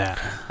awesome. Yeah.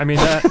 I mean,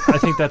 I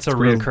think that's a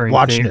We're reoccurring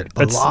watching theme. it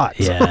a lot.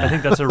 Yeah. I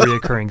think that's a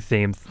reoccurring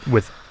theme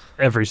with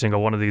every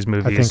single one of these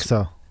movies. I think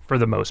so. For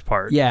the most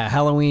part. Yeah,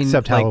 Halloween,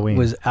 Except like, Halloween.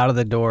 was out of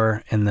the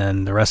door, and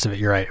then the rest of it,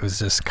 you're right, it was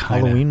just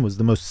kind of... Halloween was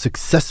the most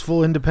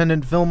successful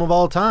independent film of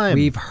all time.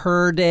 We've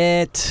heard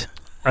it.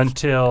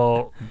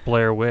 Until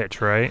Blair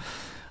Witch, right?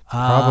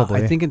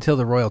 Probably. I think until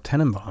the Royal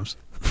Tenenbaums.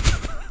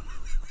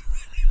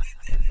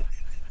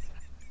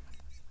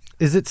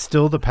 Is it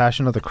still The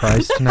Passion of the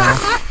Christ now?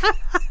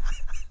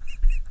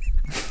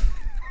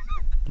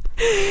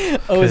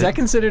 Oh, is that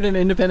considered an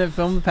independent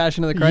film, The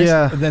Passion of the Christ?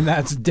 Yeah. Then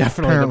that's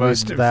definitely Apparently the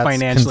most that's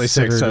financially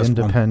considered successful.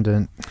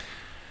 independent.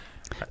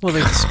 Well,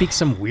 they speak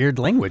some weird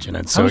language in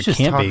it, so I was it just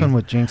can't talking be.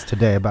 with Jinx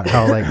today about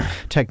how like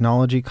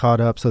technology caught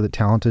up so that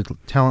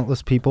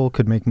talentless people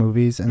could make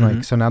movies, and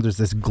like so now there's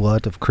this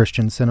glut of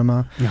Christian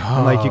cinema,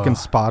 and like you can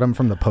spot them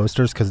from the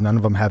posters because none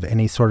of them have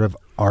any sort of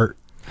art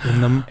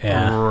in them.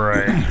 Yeah.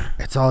 Right.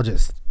 It's all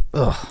just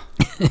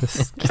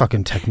this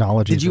fucking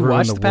technology. Did you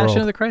watch The Passion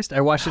of the Christ?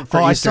 I watched it for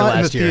I Easter saw it in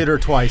the last year. theater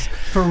twice.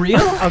 For real?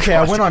 Okay,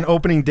 I went on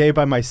opening day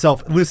by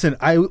myself. Listen,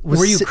 I was.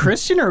 Were you sit-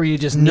 Christian or were you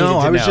just No, needed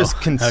to I was know?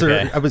 just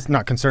concerned. Okay. I was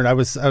not concerned. I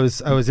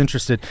was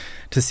interested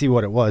to see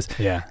what it was.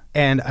 Yeah.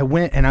 And I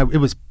went, and it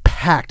was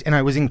packed, and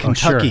I was in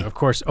Kentucky. Oh, sure, of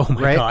course. Oh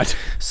my right? God.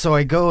 So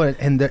I go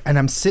and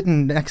I'm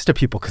sitting next to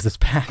people because it's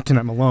packed and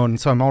I'm alone,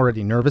 so I'm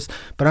already nervous.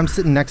 But I'm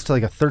sitting next to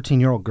like a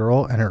 13-year-old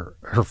girl and her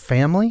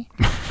family,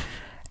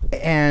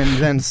 and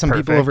then some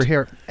people over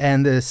here,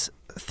 and this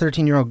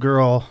 13-year-old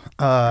girl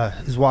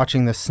is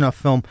watching this snuff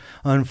film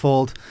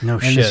unfold. No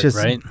and shit, it's just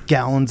right?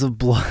 Gallons of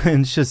blood,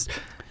 and it's just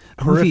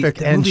movie- horrific.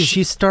 the And movie's-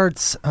 she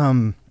starts,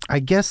 I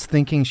guess,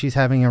 thinking she's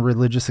having a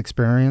religious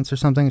experience or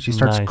something. She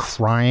starts Nice.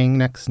 crying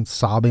next and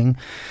sobbing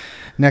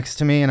next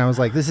to me, and I was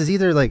like, this is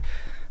either like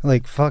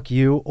fuck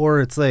you, or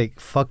it's like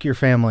fuck your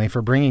family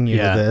for bringing you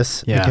Yeah. to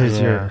this Yeah. because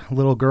Yeah. you're a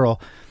little girl.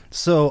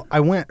 So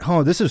I went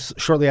home. This was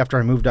shortly after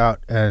I moved out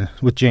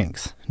with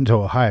Jinx to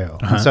Ohio.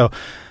 And so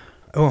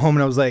I went home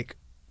and I was like,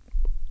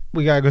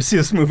 we gotta go see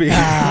this movie.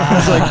 I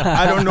was like,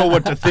 I don't know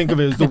what to think of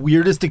it. It was the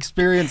weirdest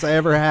experience I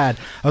ever had.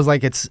 I was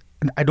like,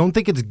 I don't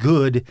think it's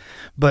good,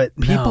 but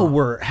people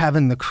were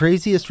having the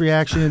craziest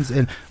reactions,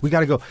 and we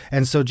got to go.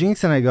 And so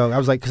Jinx and I go, I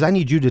was like, because I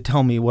need you to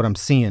tell me what I'm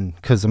seeing,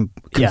 because I'm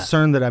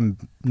concerned that I'm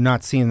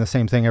not seeing the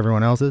same thing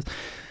everyone else is.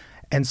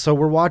 And so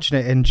we're watching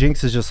it, and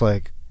Jinx is just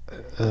like,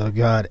 oh,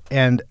 God.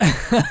 And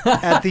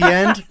at the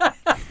end,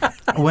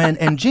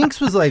 and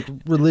Jinx was like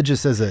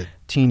religious as a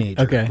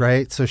teenager, Okay.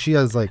 right? So she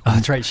has like, Oh,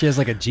 that's right. She has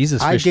like a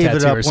Jesus I fish gave tattoo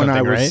it up or when something,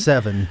 I was right?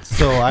 7.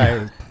 So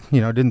I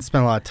didn't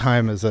spend a lot of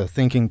time as a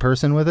thinking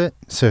person with it,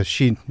 so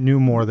she knew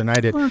more than I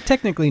did. Well,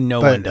 technically,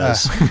 no one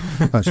does.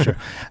 That's true.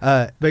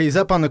 But he's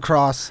up on the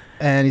cross,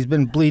 and he's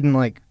been bleeding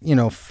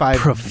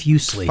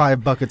profusely,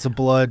 5 buckets of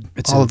blood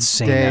It's all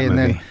insane, day, that and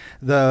movie. then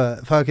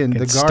the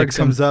guard sticks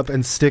him. comes up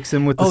and sticks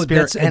him with the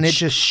spear, and it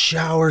just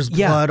showers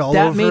blood all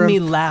over him. That made me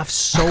laugh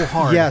so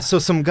hard. Yeah, so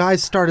some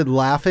guys started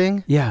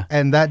laughing. Yeah.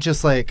 And that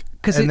just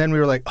then we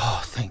were like,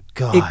 oh, thank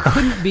God. It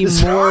couldn't be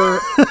more.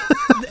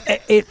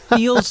 It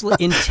feels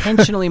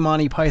intentionally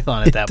Monty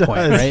Python at that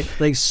point, right?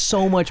 Like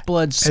so much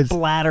blood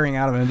splattering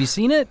out of him. Have you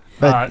seen it?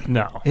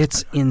 No.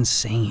 It's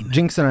insane.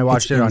 Jinx and I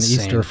watched It's it on insane.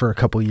 Easter for a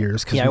couple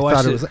years because Yeah, I we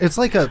watched thought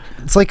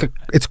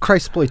it's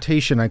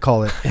Christploitation, I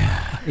call it.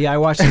 Yeah, I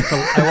watched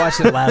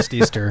it last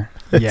Easter.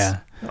 Yeah.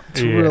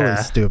 It's really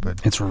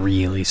stupid. It's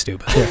really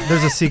stupid. Yeah,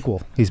 there's a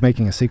sequel. He's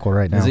making a sequel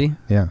right now. Is he?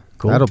 Yeah.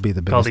 Cool. That'll be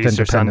the biggest Called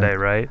Easter independent. Sunday,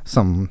 right?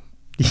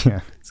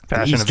 Yeah.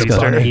 Passion of Easter Easter.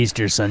 Bunny.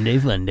 Easter Sunday,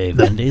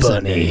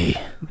 Sunday.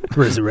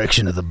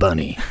 Resurrection of the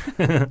bunny.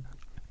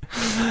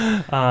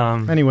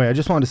 Anyway, I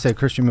just wanted to say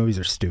Christian movies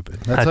are stupid.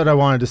 That's what I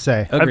wanted to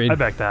say. Agreed. I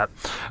back that.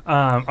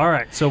 All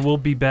right, so we'll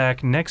be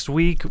back next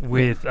week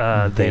with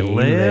They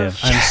Live.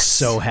 I'm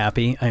so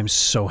happy. I'm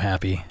so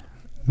happy.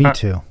 Me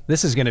too.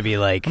 This is going to be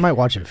like I might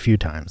watch it a few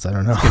times. I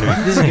don't know.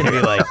 this is going to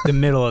be like the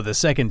middle of the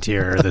second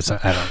tier. Or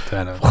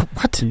I don't.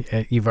 What?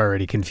 You've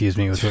already confused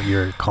me with what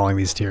you're calling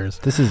these tiers.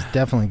 This is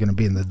definitely going to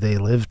be in the They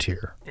Live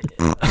tier.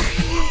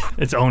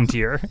 Its own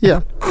tier.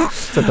 Yeah.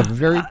 It's at the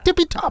very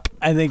tippy top.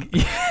 I think.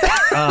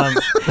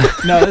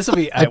 No, this will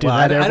be. I do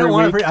that I every don't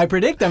want week. to. I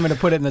predict I'm going to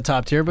put it in the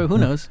top tier, but who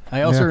knows?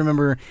 I also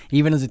remember,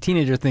 even as a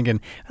teenager,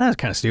 thinking that was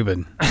kind of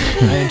stupid.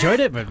 I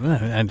enjoyed it, but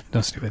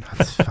no stupid.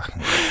 That's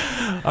fucking...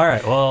 All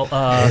right. Well,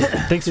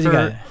 thanks You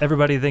got- for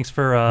everybody. Thanks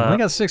for I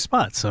got 6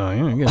 spots, so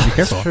you got to be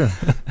careful. True.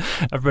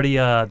 everybody.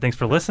 Thanks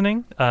for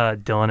listening.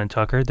 Dylan and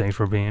Tucker, thanks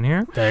for being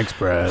here. Thanks,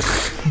 Brad.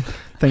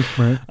 Thanks,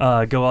 Brent.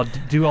 Go out,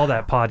 do all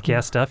that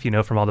podcast stuff,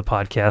 from all the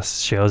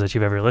podcast shows that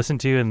you've ever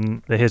listened to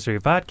in the history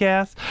of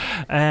podcasts.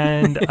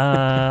 And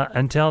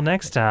until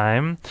next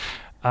time.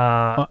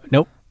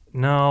 Nope.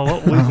 No,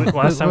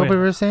 last time what we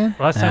were saying?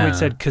 we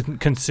said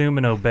consume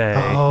and obey.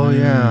 Oh,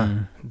 yeah.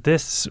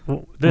 This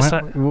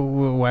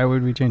Why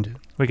would we change it?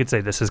 we could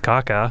say this is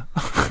caca.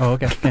 Oh,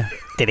 okay. Yeah.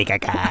 Diddy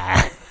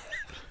caca.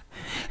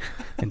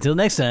 Until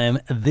next time,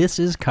 this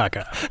is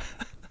caca.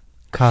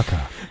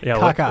 Caca. Yeah,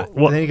 Caca.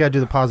 And then you got to do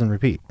the pause and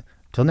repeat.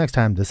 Till next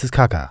time, this is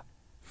caca.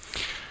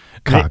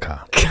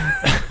 Caca.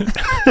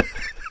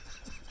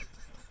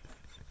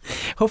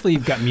 Hopefully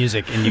you've got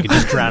music and you can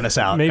just drown us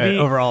out Maybe-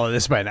 over all of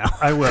this by now.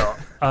 I will.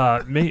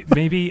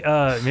 Maybe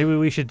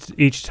we should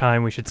each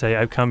time we should say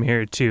I've come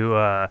here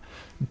to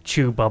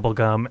chew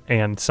bubblegum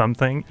and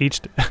something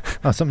each.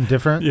 Oh, something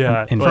different?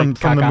 Yeah, And From the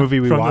caca. movie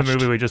we from watched? the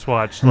movie we just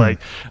watched.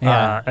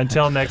 Yeah.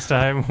 Until next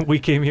time, we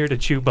came here to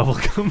chew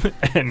bubblegum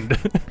and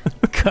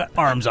Cut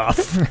arms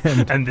off.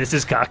 and this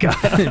is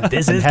caca.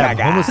 This is Have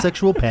caca.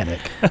 homosexual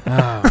panic. Oh,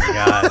 my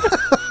God.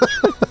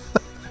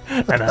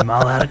 And I'm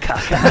all out of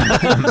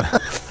caca.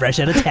 Fresh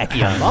out of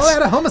tachyons. All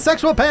out of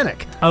homosexual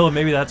panic. Oh, well,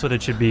 maybe that's what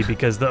it should be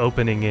because the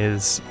opening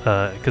is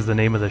because the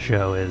name of the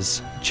show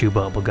is Chew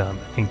Bubblegum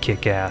and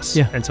Kick Ass.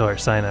 Yeah. And so our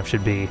sign up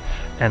should be,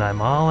 and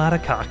I'm all out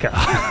of caca.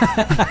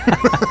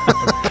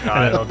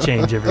 And it'll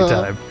change every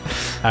time.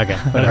 Okay.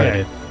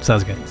 Okay.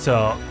 Sounds good.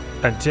 So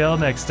until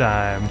next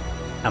time,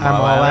 I'm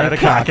all out of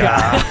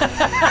caca.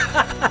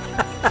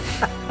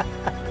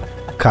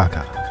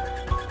 Caca.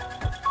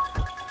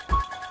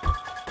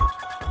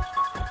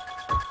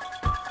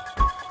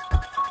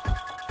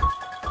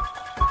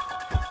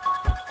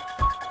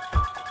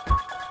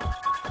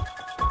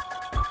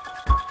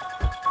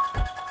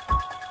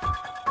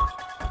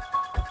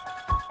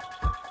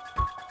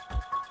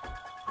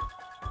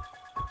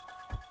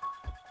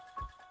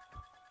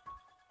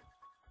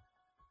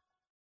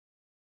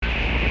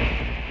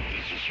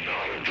 This is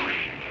not a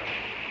dream.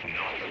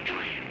 Not a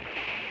dream.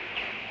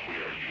 We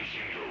are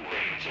using your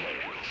brain's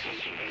electrical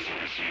system as a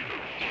receiver.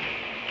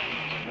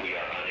 We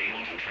are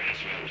unable to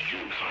transmit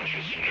through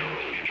conscious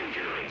neural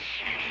interference.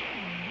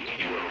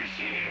 You are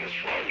receiving this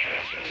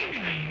broadcast as a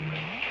dream.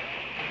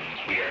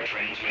 We are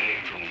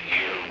transmitting from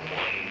year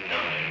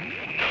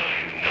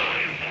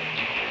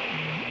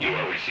 1999. You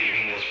are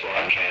receiving this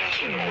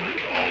broadcast in order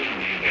to alter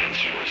the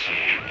events you are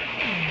seeing.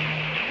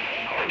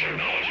 Our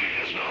technology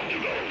has not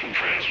developed a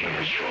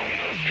transmitter strong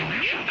enough to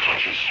reach your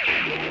conscious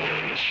state of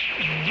awareness.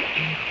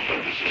 But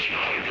this is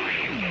not a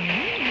dream.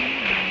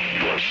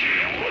 You are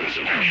seeing what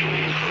is actually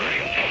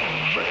occurring.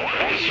 But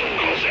the so-called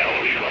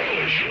causality